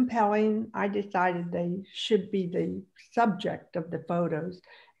so compelling, I decided they should be the subject of the photos.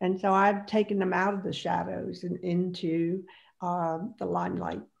 And so I've taken them out of the shadows and into the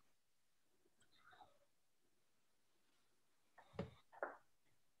limelight.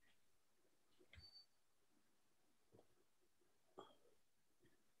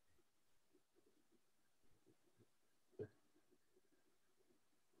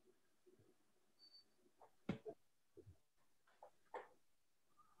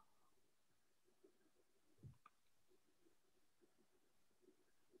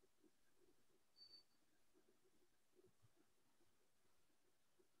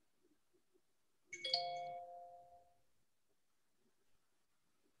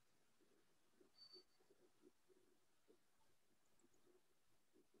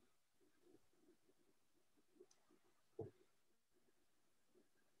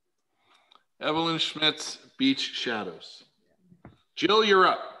 Evelyn Schmidt's Beach Shadows. Jill, you're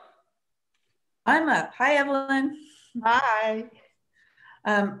up. I'm up. Hi, Evelyn. Hi.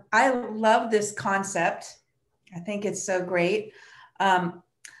 I love this concept. I think it's so great. My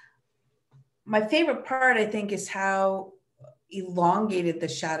favorite part, I think, is how elongated the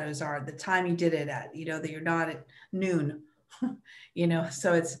shadows are, the time you did it at, you know, that you're not at noon, you know,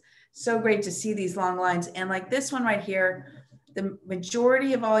 so it's so great to see these long lines. And like this one right here, the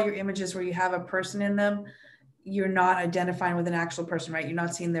majority of all your images where you have a person in them, you're not identifying with an actual person, right? You're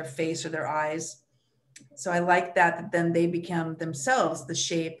not seeing their face or their eyes. So I like that then they become themselves the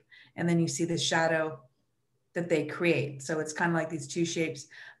shape, and then you see the shadow that they create. So it's kind of like these two shapes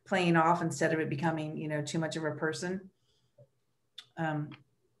playing off instead of it becoming, you know, too much of a person. Can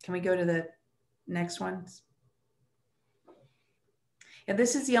we go to the next one? Yeah,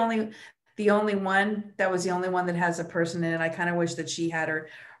 this is the only one that was the only one that has a person in it. I kind of wish that she had her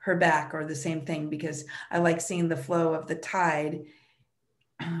back or the same thing, because I like seeing the flow of the tide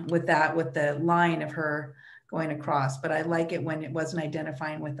with the line of her going across. But I like it when it wasn't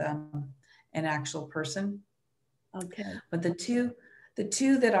identifying with an actual person. Okay. But the two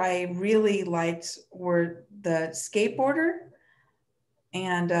that I really liked were the skateboarder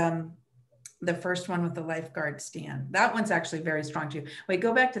and the first one with the lifeguard stand. That one's actually very strong too. Wait,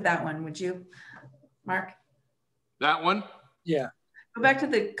 go back to that one, would you, Mark? That one? Yeah. Go back to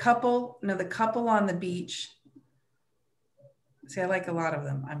the couple, no, the couple on the beach. See, I like a lot of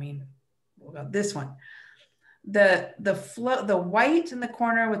them. I mean, this one. The flow, the white in the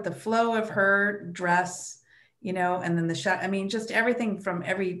corner with the flow of her dress, you know, and then the shot, I mean, just everything from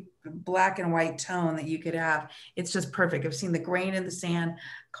every black and white tone that you could have. It's just perfect. I've seen the grain in the sand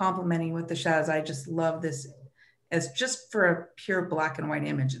complementing with the shadows. I just love this as just for a pure black and white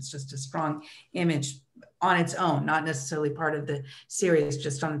image. It's just a strong image on its own, not necessarily part of the series,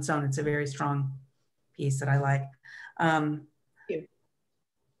 just on its own. It's a very strong piece that I like.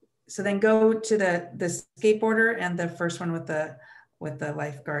 So then go to the skateboarder and the first one with the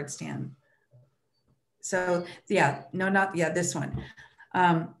lifeguard stand. So yeah, no, not, yeah, this one.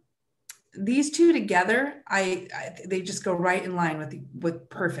 These two together, they just go right in line with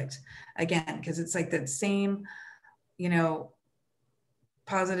perfect, again, because it's like that same, you know,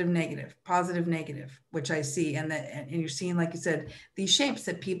 positive, negative, which I see. And you're seeing, like you said, these shapes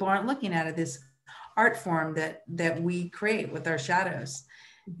that people aren't looking at this art form that we create with our shadows.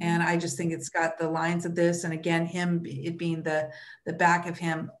 And I just think it's got the lines of this. And again, it being the back of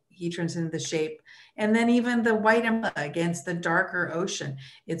him, he turns into the shape. And then even the white umbrella against the darker ocean.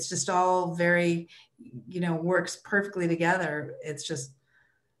 It's just all very, you know, works perfectly together. It's just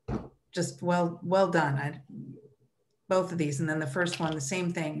well done. Both of these. And then the first one, the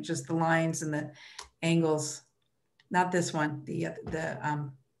same thing, just the lines and the angles. Not this one,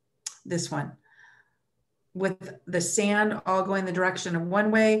 this one. With the sand all going the direction of one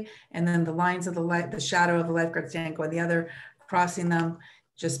way, and then the lines of the shadow of the lifeguard stand going the other, crossing them,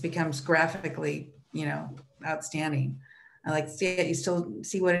 just becomes graphically, you know, outstanding. I like to see it. You still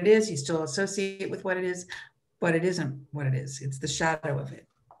see what it is. You still associate with what it is, but it isn't what it is. It's the shadow of it.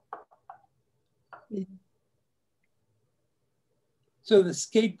 So the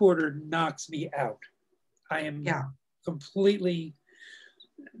skateboarder knocks me out. I am completely.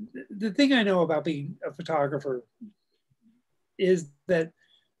 The thing I know about being a photographer is that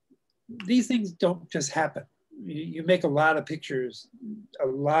these things don't just happen. You make a lot of pictures, a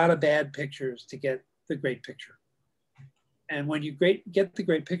lot of bad pictures to get the great picture. And when you get the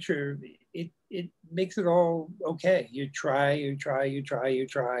great picture, it makes it all okay. You try.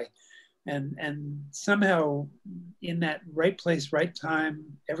 And somehow in that right place, right time,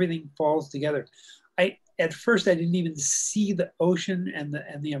 everything falls together. At first, I didn't even see the ocean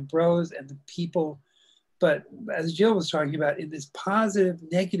and the umbrellas and the people. But as Jill was talking about, in this positive,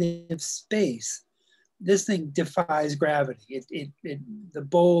 negative space, this thing defies gravity. The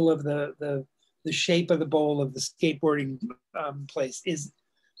bowl of the shape of the bowl of the skateboarding place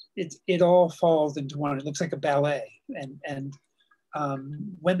it all falls into one. It looks like a ballet. And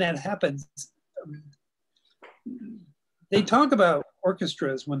when that happens, they talk about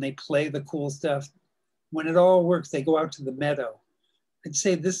orchestras when they play the cool stuff. When it all works, they go out to the meadow. I'd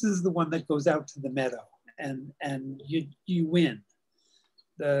say this is the one that goes out to the meadow, and you win.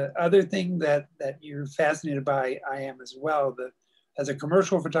 The other thing that you're fascinated by, I am as well. As a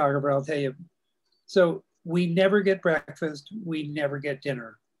commercial photographer, I'll tell you. So we never get breakfast. We never get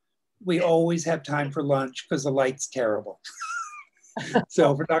dinner. We always have time for lunch because the light's terrible.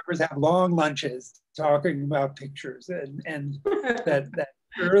 So photographers have long lunches talking about pictures, and that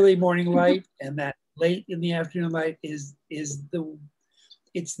early morning light and that late in the afternoon light is the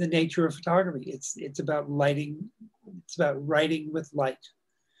nature of photography. It's about lighting. It's about writing with light.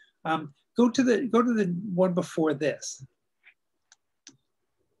 Go to the one before this.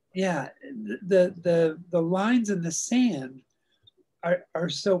 Yeah, the lines in the sand are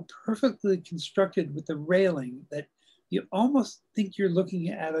so perfectly constructed with the railing that you almost think you're looking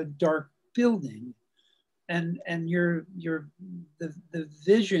at a dark building, and the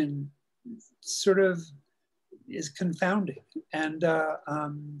vision sort of is confounding. And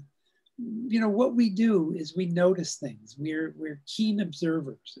you know, what we do is we notice things. We're keen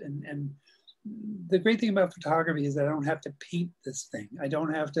observers, and the great thing about photography is that I don't have to paint this thing. I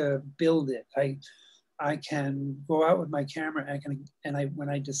don't have to build it. I can go out with my camera and when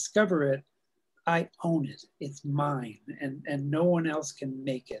I discover it, I own it. It's mine, and no one else can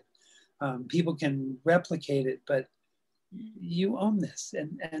make it. People can replicate it, but you own this,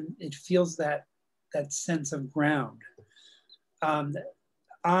 and it feels that sense of ground.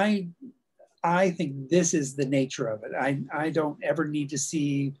 I think this is the nature of it. I don't ever need to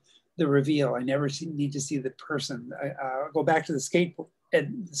see the reveal. I never need to see the person. I'll go back to the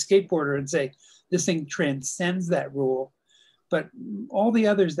skateboarder and say, this thing transcends that rule. But all the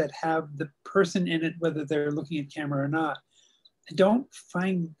others that have the person in it, whether they're looking at camera or not, I don't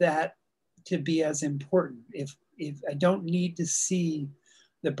find that to be as important. If I don't need to see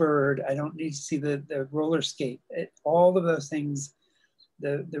the bird, I don't need to see the roller skate, all of those things,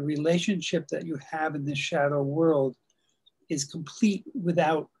 the relationship that you have in this shadow world is complete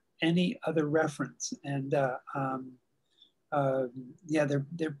without any other reference. And yeah,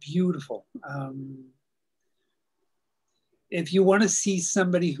 they're beautiful. If you want to see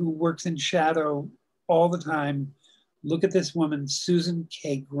somebody who works in shadow all the time, look at this woman, Susan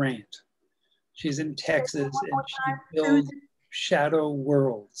K. Grant. She's in Texas and she builds shadow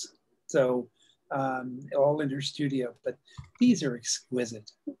worlds. So all in her studio, but these are exquisite.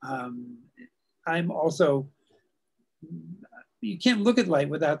 I'm also, you can't look at light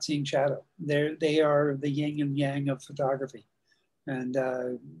without seeing shadow. They are the yin and yang of photography, and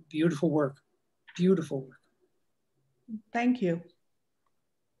beautiful work, beautiful work. Thank you.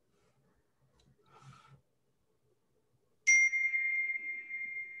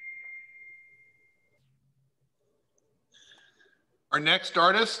 Our next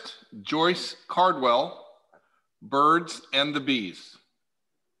artist, Joyce Cardwell, Birds and the Bees.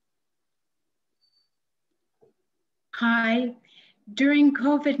 Hi. During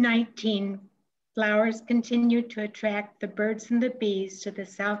COVID-19, flowers continued to attract the birds and the bees to the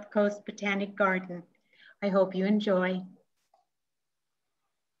South Coast Botanic Garden. I hope you enjoy.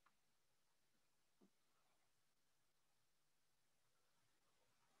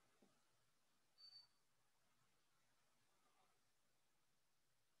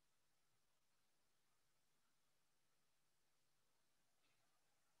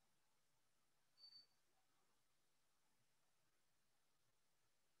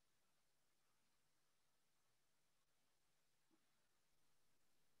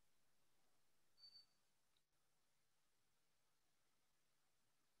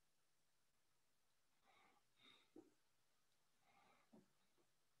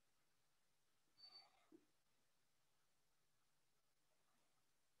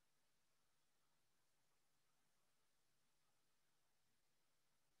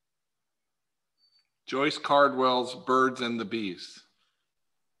 Joyce Cardwell's Birds and the Bees.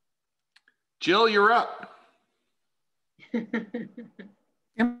 Jill, you're up. Am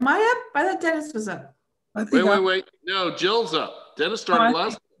I up? I thought Dennis was up. Wait. No, Jill's up. Dennis started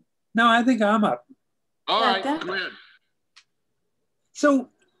last. No, I think I'm up. All right, go ahead. So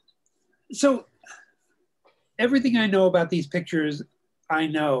everything I know about these pictures, I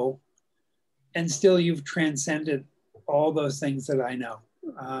know, and still you've transcended all those things that I know.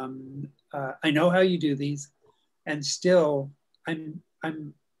 I know how you do these, and still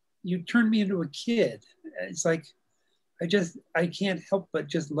you turned me into a kid. It's like, I can't help but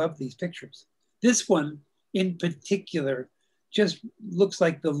just love these pictures. This one in particular just looks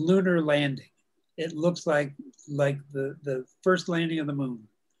like the lunar landing. It looks like the first landing of the moon.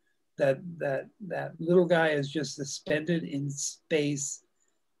 That little guy is just suspended in space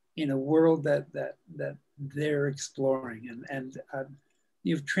in a world that they're exploring, and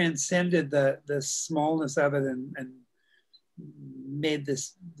you've transcended the smallness of it and made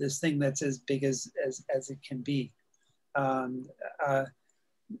this thing that's as big as it can be.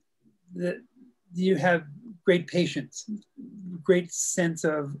 You have great patience, great sense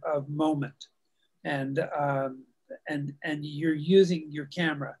of moment, and you're using your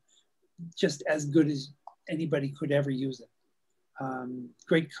camera just as good as anybody could ever use it.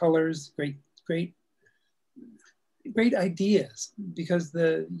 Great colors, great ideas, because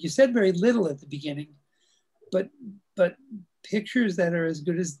you said very little at the beginning, but pictures that are as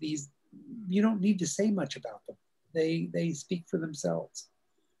good as these, you don't need to say much about them. They speak for themselves.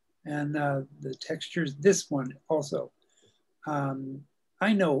 And the textures, this one also,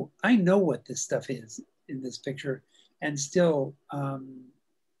 I know what this stuff is in this picture, and still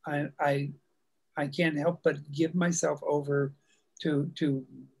I can't help but give myself over to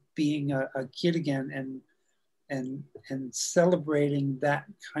being a kid again and celebrating that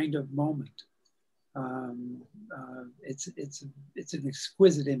kind of moment. It's an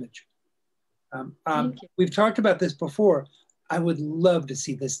exquisite image. We've talked about this before. I would love to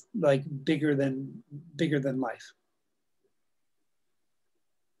see this like bigger than life.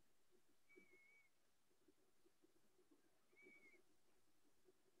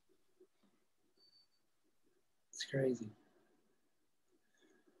 It's crazy.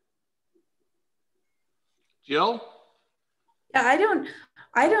 Jill? Yeah,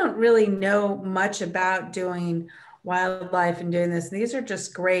 I don't really know much about doing wildlife and doing this. These are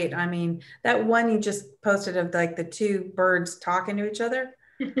just great. I mean, that one you just posted of like the two birds talking to each other,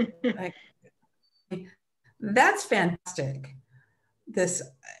 like, that's fantastic. This,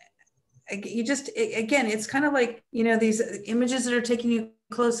 you just, again, it's kind of like, you know, these images that are taking you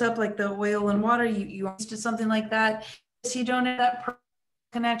close up like the oil and water, you used to something like that. So you don't have that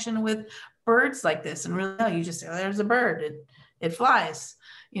connection with birds like this, and really, no, you just say, oh, there's a bird, it flies,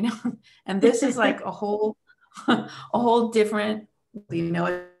 you know. And this is like a whole different, you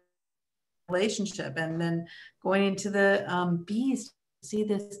know, relationship. And then going into the bees, see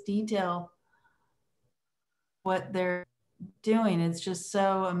this detail, what they're doing, it's just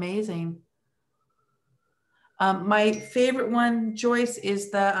so amazing. My favorite one, Joyce,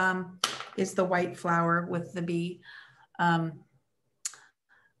 is the white flower with the bee. That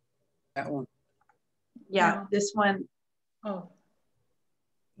one. Yeah, this one. Oh.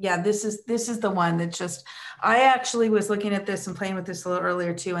 Yeah, this is the one that just, I actually was looking at this and playing with this a little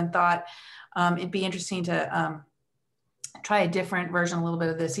earlier too, and thought it'd be interesting to try a different version, a little bit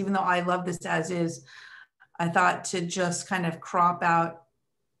of this, even though I love this as is. I thought to just kind of crop out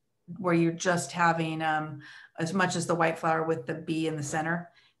where you're just having as much as the white flower with the bee in the center,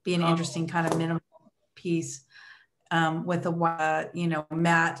 be an interesting kind of minimal piece with a you know,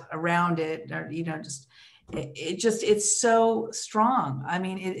 mat around it, or you know, just it's so strong. I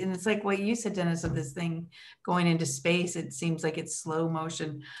mean, and it's like what you said, Dennis, of this thing going into space. It seems like it's slow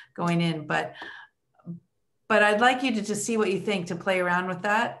motion going in, but I'd like you to just see what you think, to play around with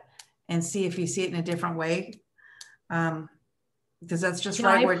that and see if you see it in a different way. Because that's just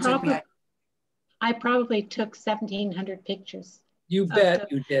right where it took me. I probably took 1,700 pictures. You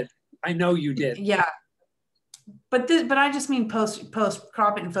bet you did. I know you did. Yeah. But I just mean post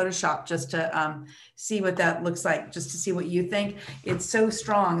crop it in Photoshop, just to see what that looks like, just to see what you think. It's so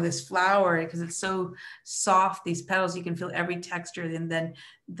strong, this flower, because it's so soft, these petals, you can feel every texture, and then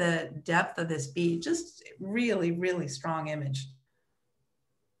the depth of this bee, just really, really strong image.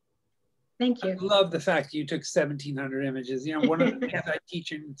 Thank you. I love the fact you took 1,700 images. You know, one of the things I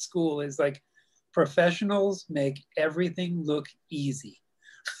teach in school is like, professionals make everything look easy.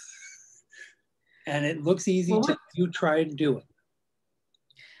 And it looks easy till you try and do it.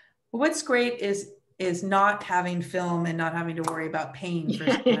 What's great is not having film and not having to worry about pain for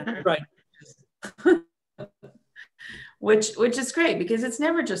right. which is great, because it's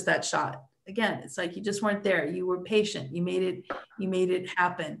never just that shot. Again, it's like you just weren't there. You were patient. You made it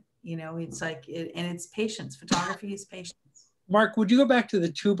happen. You know, it's like and it's patience. Photography is patience. Mark, would you go back to the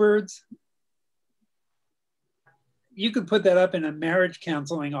two birds? You could put that up in a marriage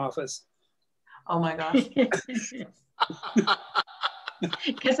counseling office. Oh my gosh.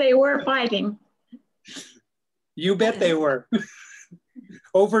 Because they were fighting. You bet they were.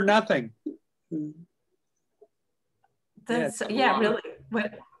 Over nothing. That's, yeah, really.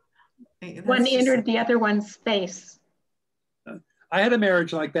 One entered the other one's space. I had a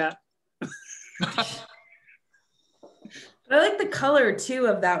marriage like that. But I like the color too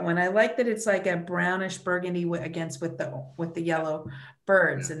of that one. I like that it's like a brownish burgundy with the yellow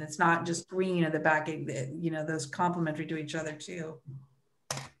birds, and it's not just green at the back. You know, those complementary to each other too.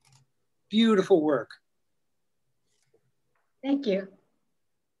 Beautiful work. Thank you.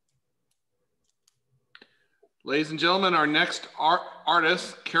 Ladies and gentlemen, our next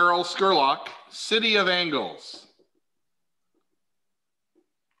artist, Carol Skurlock, City of Angles.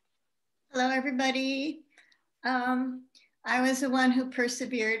 Hello, everybody. I was the one who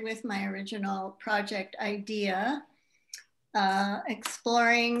persevered with my original project idea,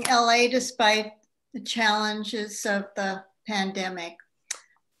 exploring LA despite the challenges of the pandemic.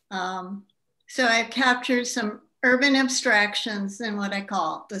 So I've captured some urban abstractions in what I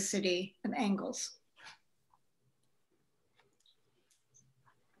call the City of Angles.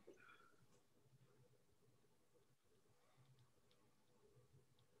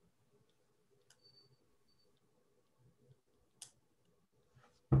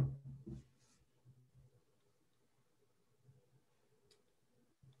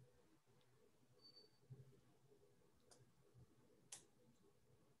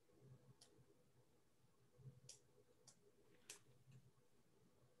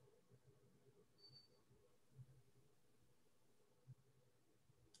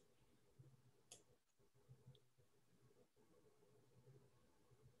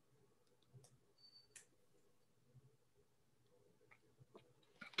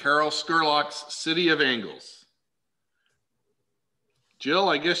 Carol Skurlock's City of Angles. Jill,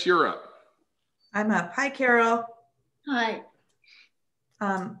 I guess you're up. I'm up. Hi, Carol. Hi.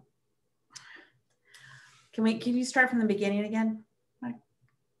 Can you start from the beginning again?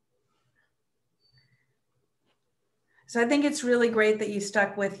 So I think it's really great that you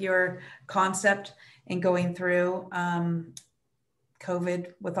stuck with your concept and going through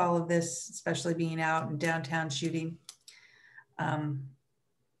COVID with all of this, especially being out in downtown shooting.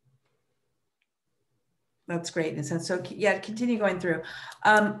 That's great. And so yeah, continue going through.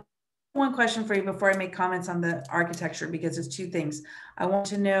 One question for you before I make comments on the architecture, because it's two things. I want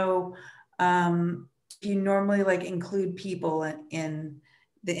to know if you normally like include people in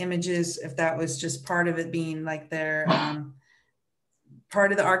the images, if that was just part of it being like their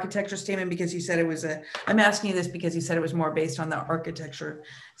part of the architecture statement, because you said it was I'm asking you this because you said it was more based on the architecture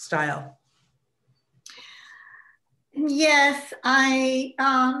style. Yes, I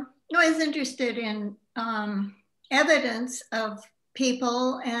was interested in evidence of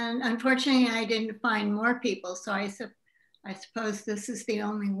people, and unfortunately I didn't find more people, so I suppose this is the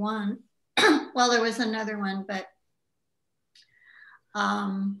only one. Well, there was another one, but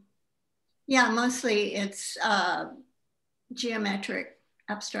yeah, mostly it's geometric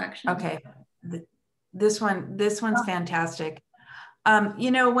abstraction. Okay, this one's fantastic.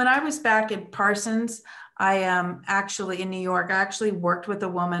 You know, when I was back at Parsons, I actually in New York, I actually worked with a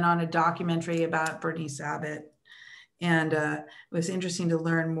woman on a documentary about Bernice Abbott. And it was interesting to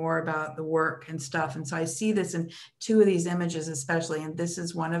learn more about the work and stuff. And so I see this in two of these images, especially, and this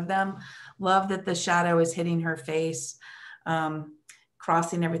is one of them. Love that the shadow is hitting her face,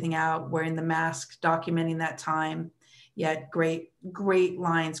 crossing everything out, wearing the mask, documenting that time. Yet great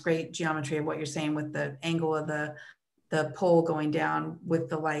lines, great geometry of what you're saying with the angle of the pole going down with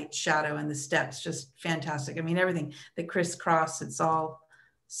the light shadow and the steps, just fantastic. I mean, everything, the crisscross, it's all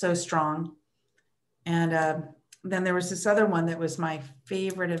so strong. And then there was this other one that was my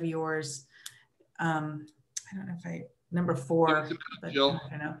favorite of yours. I don't know if number 4, but I don't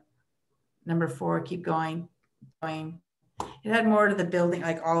know. Number 4, keep going. It had more to the building,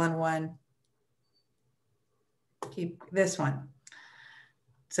 like all in one. Keep this one.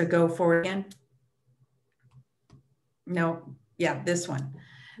 So go forward again. No, yeah, this one.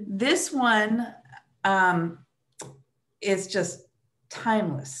 This one is just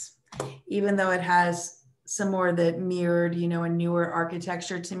timeless, even though it has some more that mirrored, you know, a newer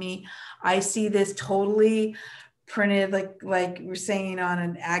architecture to me. I see this totally printed, like we're saying, on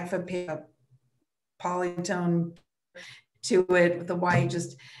an Agfa paper, polytone to it with the white.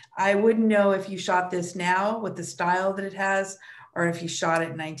 Just, I wouldn't know if you shot this now with the style that it has, or if you shot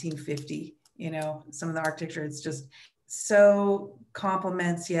it in 1950, you know, some of the architecture, it's just so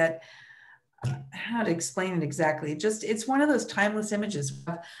complements, yet I don't know how to explain it exactly. Just, it's one of those timeless images.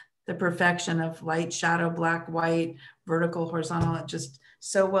 The perfection of light, shadow, black, white, vertical, horizontal, it just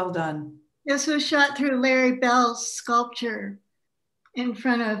so well done. This was shot through Larry Bell's sculpture in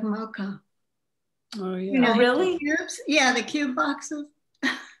front of MoCA. Oh yeah. You know, really? The cubes? Yeah, the cube boxes.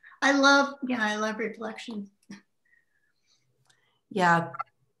 I love reflections. Yeah.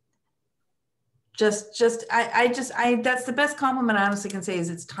 Just that's the best compliment I honestly can say, is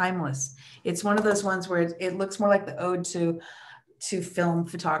it's timeless. It's one of those ones where it looks more like the ode to film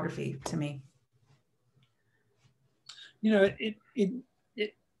photography to me. You know,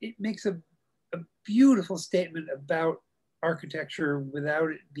 it makes a beautiful statement about architecture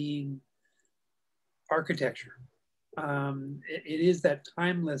without it being architecture. It is that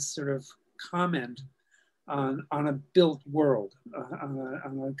timeless sort of comment on a built world,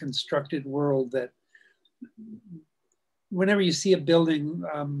 on a constructed world, that whenever you see a building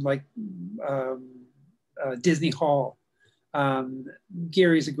like Disney Hall,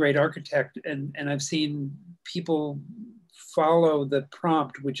 Gary's a great architect, and I've seen people follow the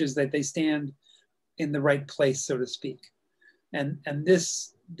prompt, which is that they stand in the right place, so to speak. And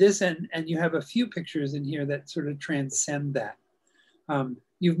this and you have a few pictures in here that sort of transcend that.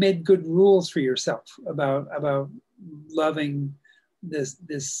 You've made good rules for yourself about loving this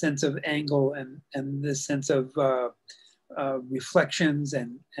sense of angle and this sense of reflections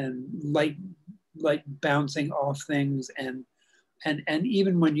and light bouncing off things, and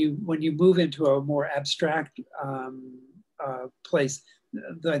even when you move into a more abstract place,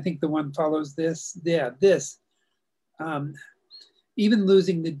 I think the one follows this. Yeah, this. Even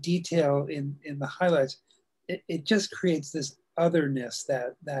losing the detail in the highlights, it just creates this otherness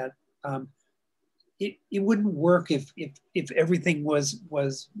that it wouldn't work if everything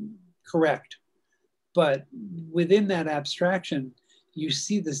was correct. But within that abstraction, you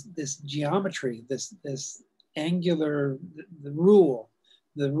see this geometry, this angular, the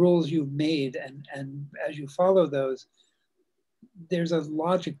rules you've made, and as you follow those, there's a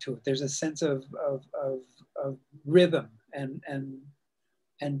logic to it. There's a sense of rhythm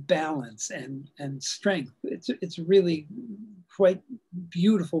and balance and strength. It's really quite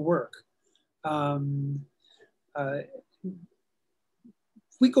beautiful work. If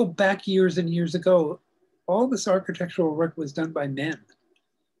we go back years and years ago, all this architectural work was done by men,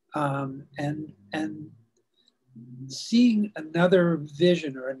 and seeing another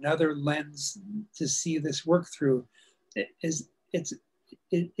vision or another lens to see this work through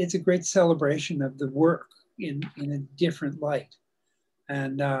it's a great celebration of the work in a different light.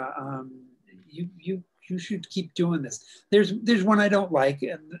 And you should keep doing this. There's one I don't like,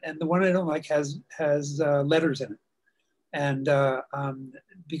 and the one I don't like has letters in it, and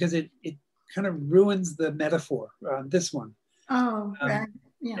because it kind of ruins the metaphor. This one. Oh, right.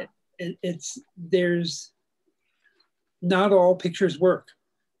 Yeah. There's not all pictures work,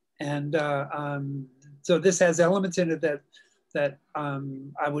 and so this has elements in it that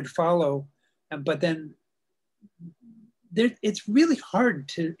I would follow, but then it's really hard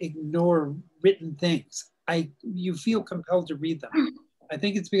to ignore written things. You feel compelled to read them. I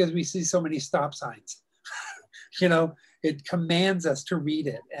think it's because we see so many stop signs. You know, it commands us to read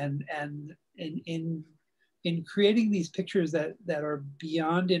it, and in creating these pictures that are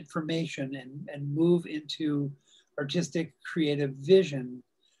beyond information and move into artistic creative vision,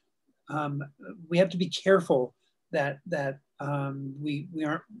 we have to be careful that we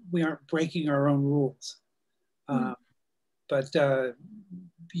aren't breaking our own rules. But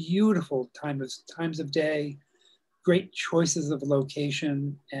beautiful times of day, great choices of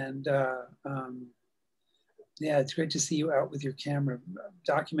location, and yeah, it's great to see you out with your camera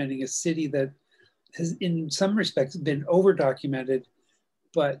documenting a city that has, in some respects, been over documented,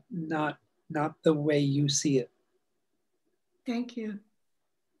 but not the way you see it. Thank you.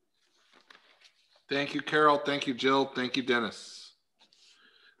 Thank you, Carol. Thank you, Jill. Thank you, Dennis.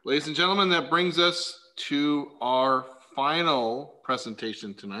 Ladies and gentlemen, that brings us to our final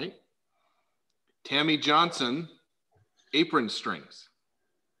presentation tonight. Tammy Johnson, Apron Strings.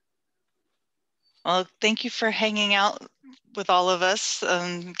 Well, thank you for hanging out with all of us,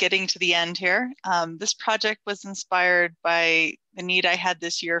 getting to the end here. This project was inspired by the need I had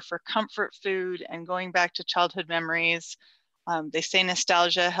this year for comfort food and going back to childhood memories. They say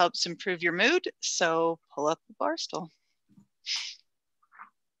nostalgia helps improve your mood, so pull up the bar stool.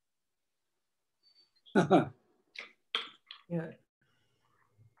 Yeah.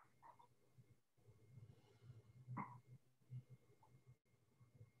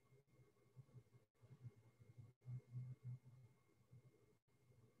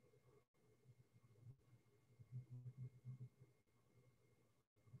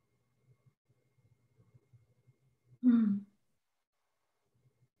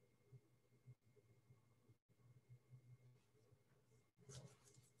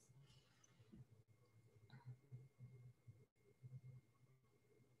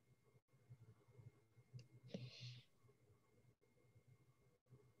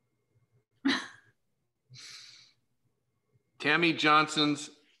 Tammy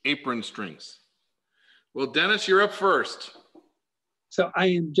Johnson's Apron Strings. Well, Dennis, you're up first. So I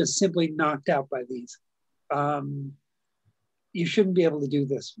am just simply knocked out by these. You shouldn't be able to do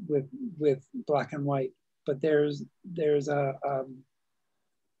this with black and white, but there's an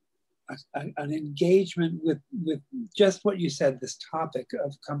engagement with just what you said, this topic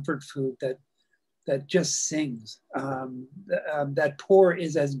of comfort food that just sings. That pour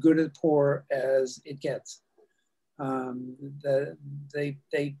is as good a pour as it gets.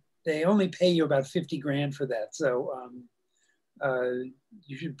 They only pay you about 50 grand for that. So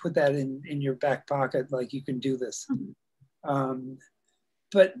you should put that in your back pocket, like you can do this.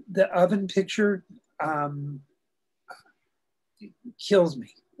 But the oven picture kills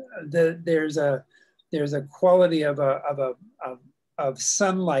me. There's a quality of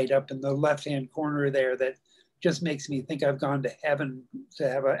sunlight up in the left-hand corner there that just makes me think I've gone to heaven to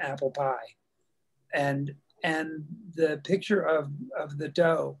have an apple pie. And the picture of the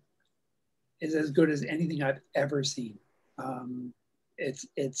dough is as good as anything I've ever seen. It's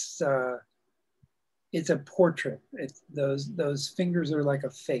a portrait. Those fingers are like a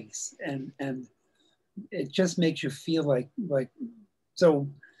face, and it just makes you feel like. So,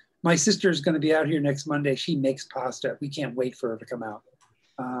 my sister's going to be out here next Monday. She makes pasta. We can't wait for her to come out.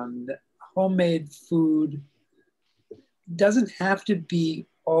 Homemade food doesn't have to be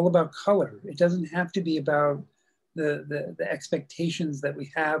all about color. It doesn't have to be about the expectations that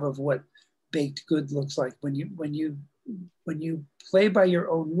we have of what baked good looks like. When you play by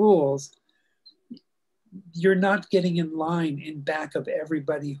your own rules, you're not getting in line in back of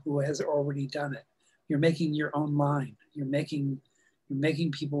everybody who has already done it. You're making your own line. You're making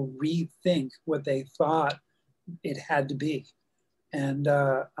people rethink what they thought it had to be. And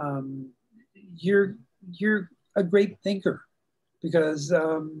you're a great thinker, because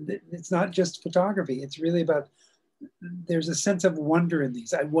it's not just photography. It's really about, there's a sense of wonder in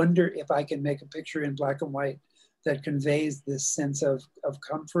these. I wonder if I can make a picture in black and white that conveys this sense of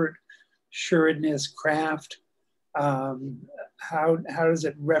comfort, sureness, craft, How does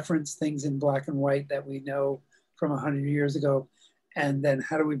it reference things in black and white that we know from 100 years ago? And then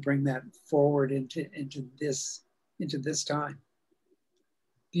how do we bring that forward into this time?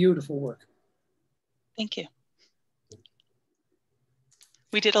 Beautiful work. Thank you.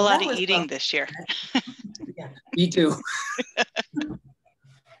 We did a lot of eating this year. Yeah. Me too.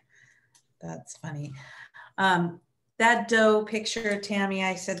 That's funny. That dough picture, Tammy,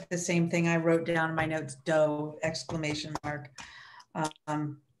 I said the same thing. I wrote down in my notes, dough, exclamation mark.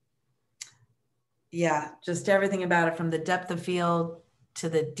 Yeah, just everything about it, from the depth of field to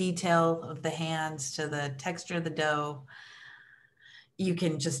the detail of the hands to the texture of the dough. You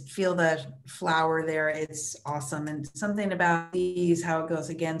can just feel the flour there. It's awesome. And something about these, how it goes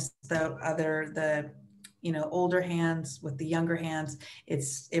against the older hands with the younger hands.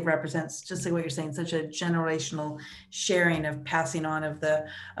 It represents, just like what you're saying, such a generational sharing of passing on of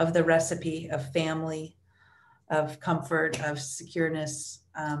the recipe, of family, of comfort, of secureness.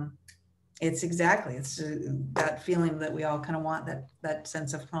 It's that feeling that we all kind of want, that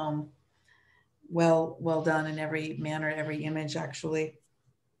sense of home. Well done in every manner, every image, actually.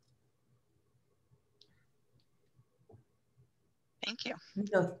 Thank you.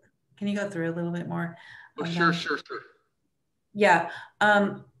 Can you go through a little bit more? Oh, sure. Yeah.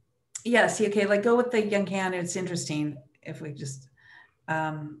 Yeah. See, okay, like go with the young hand. It's interesting if we just,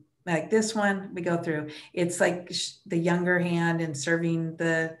 like this one, we go through, it's like the younger hand and serving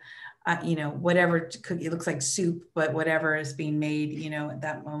the, whatever cookie, it looks like soup, but whatever is being made, at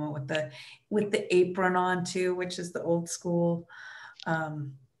that moment with the apron on too, which is the old school.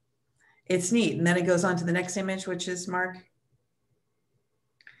 It's neat. And then it goes on to the next image, which is Mark.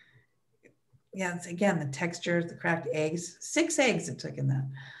 Yeah, it's again, the texture, the cracked eggs, 6 eggs it took in that.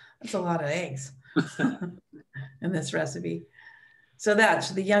 That's a lot of eggs in this recipe. So that's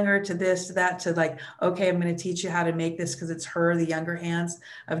the younger to this, to that, to like, okay, I'm going to teach you how to make this because it's her, the younger hands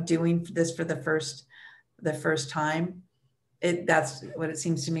of doing this for the first time. That's what it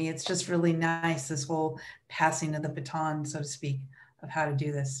seems to me. It's just really nice, this whole passing of the baton, so to speak, of how to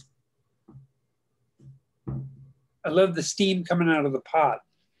do this. I love the steam coming out of the pot.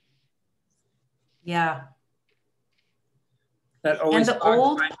 Yeah. That always, and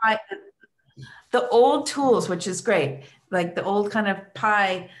the old tools, which is great. Like the old kind of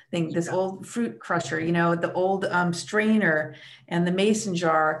pie thing, this old fruit crusher, the old strainer and the mason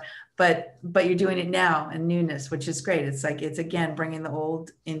jar, but you're doing it now in newness, which is great. It's like, it's again, bringing the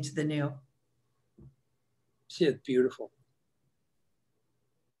old into the new. See, it's beautiful.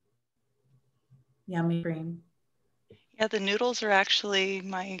 Yummy cream. Yeah, the noodles are actually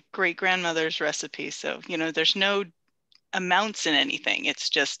my great-grandmother's recipe. So, there's no amounts in anything. It's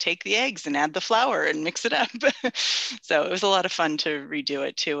just take the eggs and add the flour and mix it up. So it was a lot of fun to redo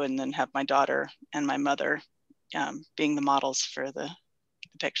it too, and then have my daughter and my mother being the models for the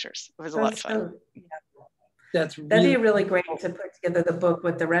pictures. It was a lot of fun. That'd be really great to put together the book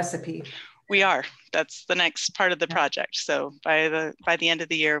with the recipe. We are. That's the next part of the project. So by the end of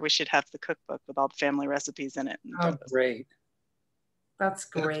the year, we should have the cookbook with all the family recipes in it. Oh, great. That's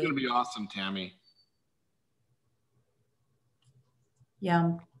great. That's going to be awesome, Tammy.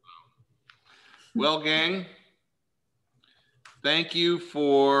 Yum. Well, gang, thank you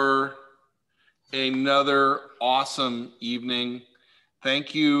for another awesome evening.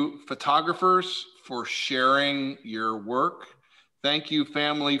 Thank you, photographers, for sharing your work. Thank you,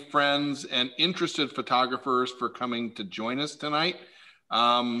 family, friends, and interested photographers for coming to join us tonight.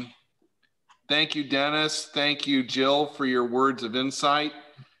 Thank you, Dennis. Thank you, Jill, for your words of insight.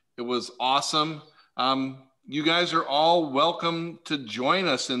 It was awesome. You guys are all welcome to join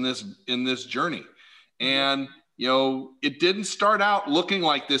us in this journey. And, it didn't start out looking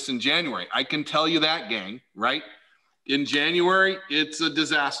like this in January. I can tell you that, gang, right? In January, it's a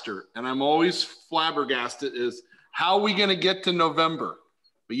disaster. And I'm always flabbergasted is, how are we going to get to November?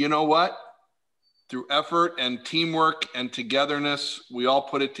 But you know what? Through effort and teamwork and togetherness, we all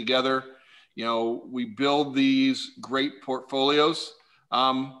put it together. We build these great portfolios.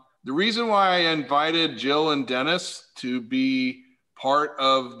 The reason why I invited Jill and Dennis to be part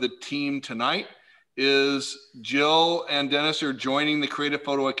of the team tonight is Jill and Dennis are joining the Creative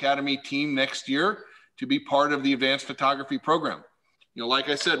Photo Academy team next year to be part of the advanced photography program. Like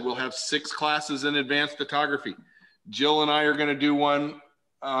I said, we'll have 6 classes in advanced photography. Jill and I are going to do one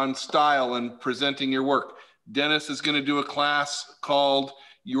on style and presenting your work. Dennis is going to do a class called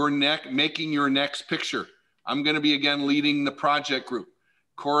Making Your Next Picture. I'm going to be again leading the project group.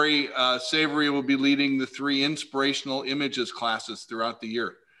 Corey Savory will be leading the 3 inspirational images classes throughout the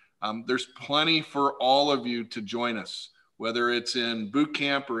year. There's plenty for all of you to join us, whether it's in boot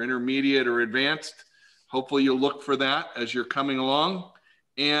camp or intermediate or advanced. hopefully you'll look for that as you're coming along.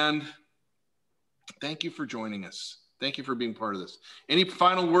 And thank you for joining us. Thank you for being part of this. Any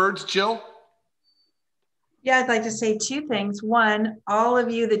final words, Jill? Yeah, I'd like to say two things. One, all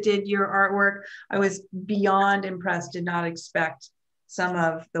of you that did your artwork, I was beyond impressed, did not expect some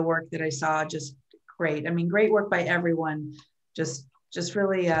of the work that I saw. Just great. I mean, great work by everyone. Just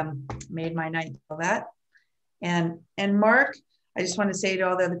really made my night for that. And Mark, I just want to say to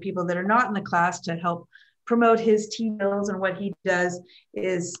all the other people that are not in the class to help promote his T-bills and what he does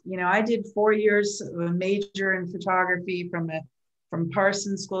is, you know, I did 4 years of a major in photography from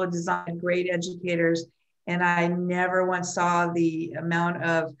Parsons School of Design, great educators. And I never once saw the amount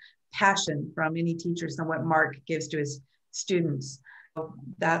of passion from any teachers on what Mark gives to his students. So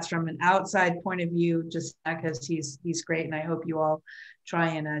that's from an outside point of view, just because he's great. And I hope you all try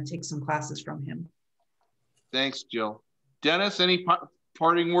and take some classes from him. Thanks, Jill. Dennis, any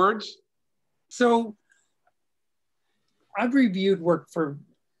parting words? So I've reviewed work for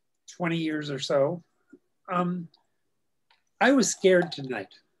 20 years or so. I was scared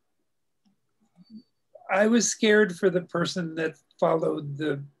tonight. I was scared for the person that followed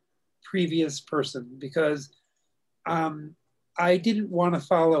the previous person because I didn't want to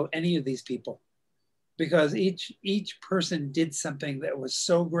follow any of these people because each person did something that was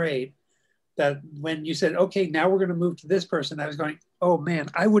so great that when you said, okay, now we're going to move to this person, I was going, oh man,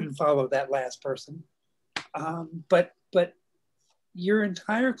 I wouldn't follow that last person. But your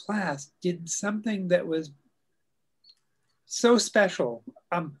entire class did something that was so special.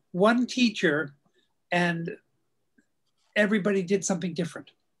 One teacher and everybody did something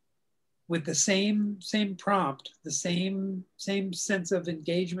different with the same prompt, the same sense of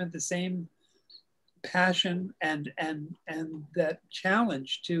engagement, the same passion and that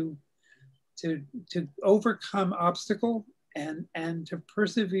challenge to overcome obstacle and to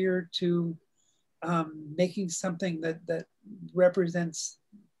persevere to making something that represents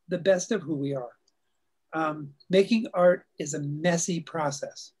the best of who we are. Making art is a messy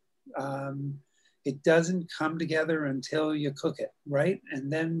process. It doesn't come together until you cook it, right?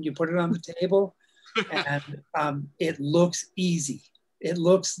 And then you put it on the table and it looks easy. It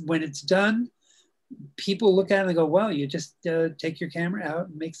looks, when it's done, people look at it and go, well, you just take your camera out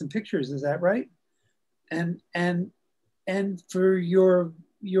and make some pictures, is that right? And for your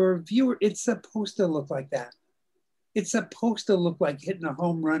viewer, it's supposed to look like that. It's supposed to look like hitting a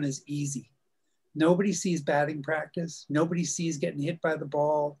home run is easy. Nobody sees batting practice. Nobody sees getting hit by the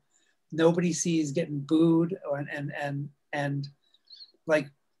ball. Nobody sees getting booed and like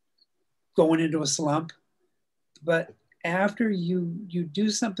going into a slump. But after you do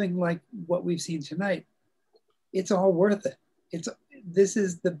something like what we've seen tonight, it's all worth it. This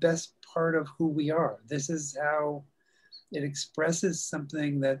is the best part of who we are. This is how it expresses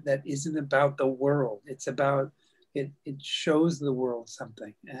something that isn't about the world. It's about, it shows the world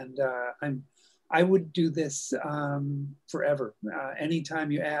something. And I would do this forever.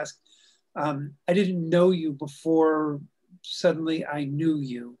 Anytime you ask, I didn't know you before suddenly I knew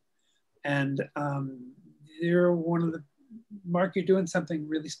you. And you're one of the, Mark, you're doing something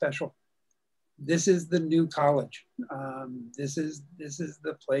really special. This is the new college. This is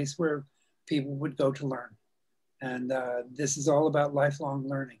the place where people would go to learn. And this is all about lifelong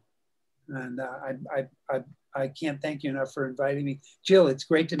learning. And I can't thank you enough for inviting me. Jill, it's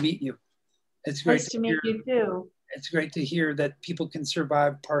great to meet you. It's great nice to meet you too. It's great to hear that people can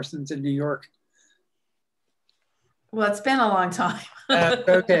survive Parsons in New York. Well, it's been a long time.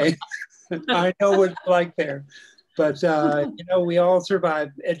 Okay, I know what it's like there. But, you know, we all survive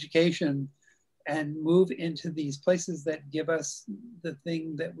education and move into these places that give us the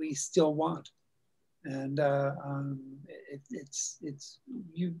thing that we still want. And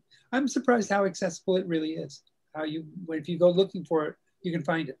I'm surprised how accessible it really is. How if you go looking for it, you can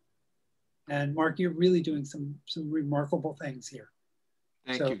find it. And Mark, you're really doing some remarkable things here.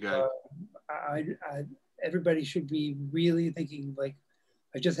 Thank you, guys. Everybody should be really thinking, like,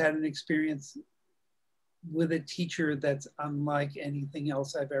 I just had an experience with a teacher that's unlike anything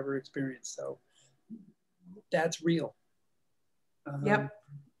else I've ever experienced. So that's real. Yep.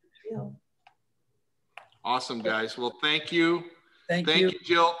 Real. Awesome, guys. Well, thank you. Thank you,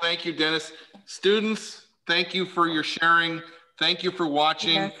 Jill. Thank you, Dennis. Students, thank you for your sharing. Thank you for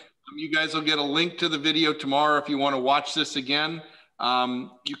watching. Yes. You guys will get a link to the video tomorrow if you want to watch this again.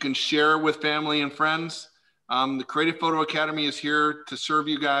 You can share with family and friends. The Creative Photo Academy is here to serve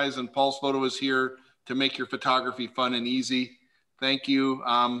you guys, and Paul's Photo is here to make your photography fun and easy. Thank you.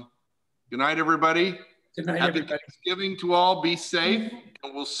 Good night, everybody. Good night, Happy everybody. Thanksgiving to all. Be safe,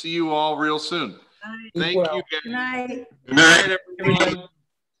 and we'll see you all real soon. Thank you, guys. Good night. Good night, everyone.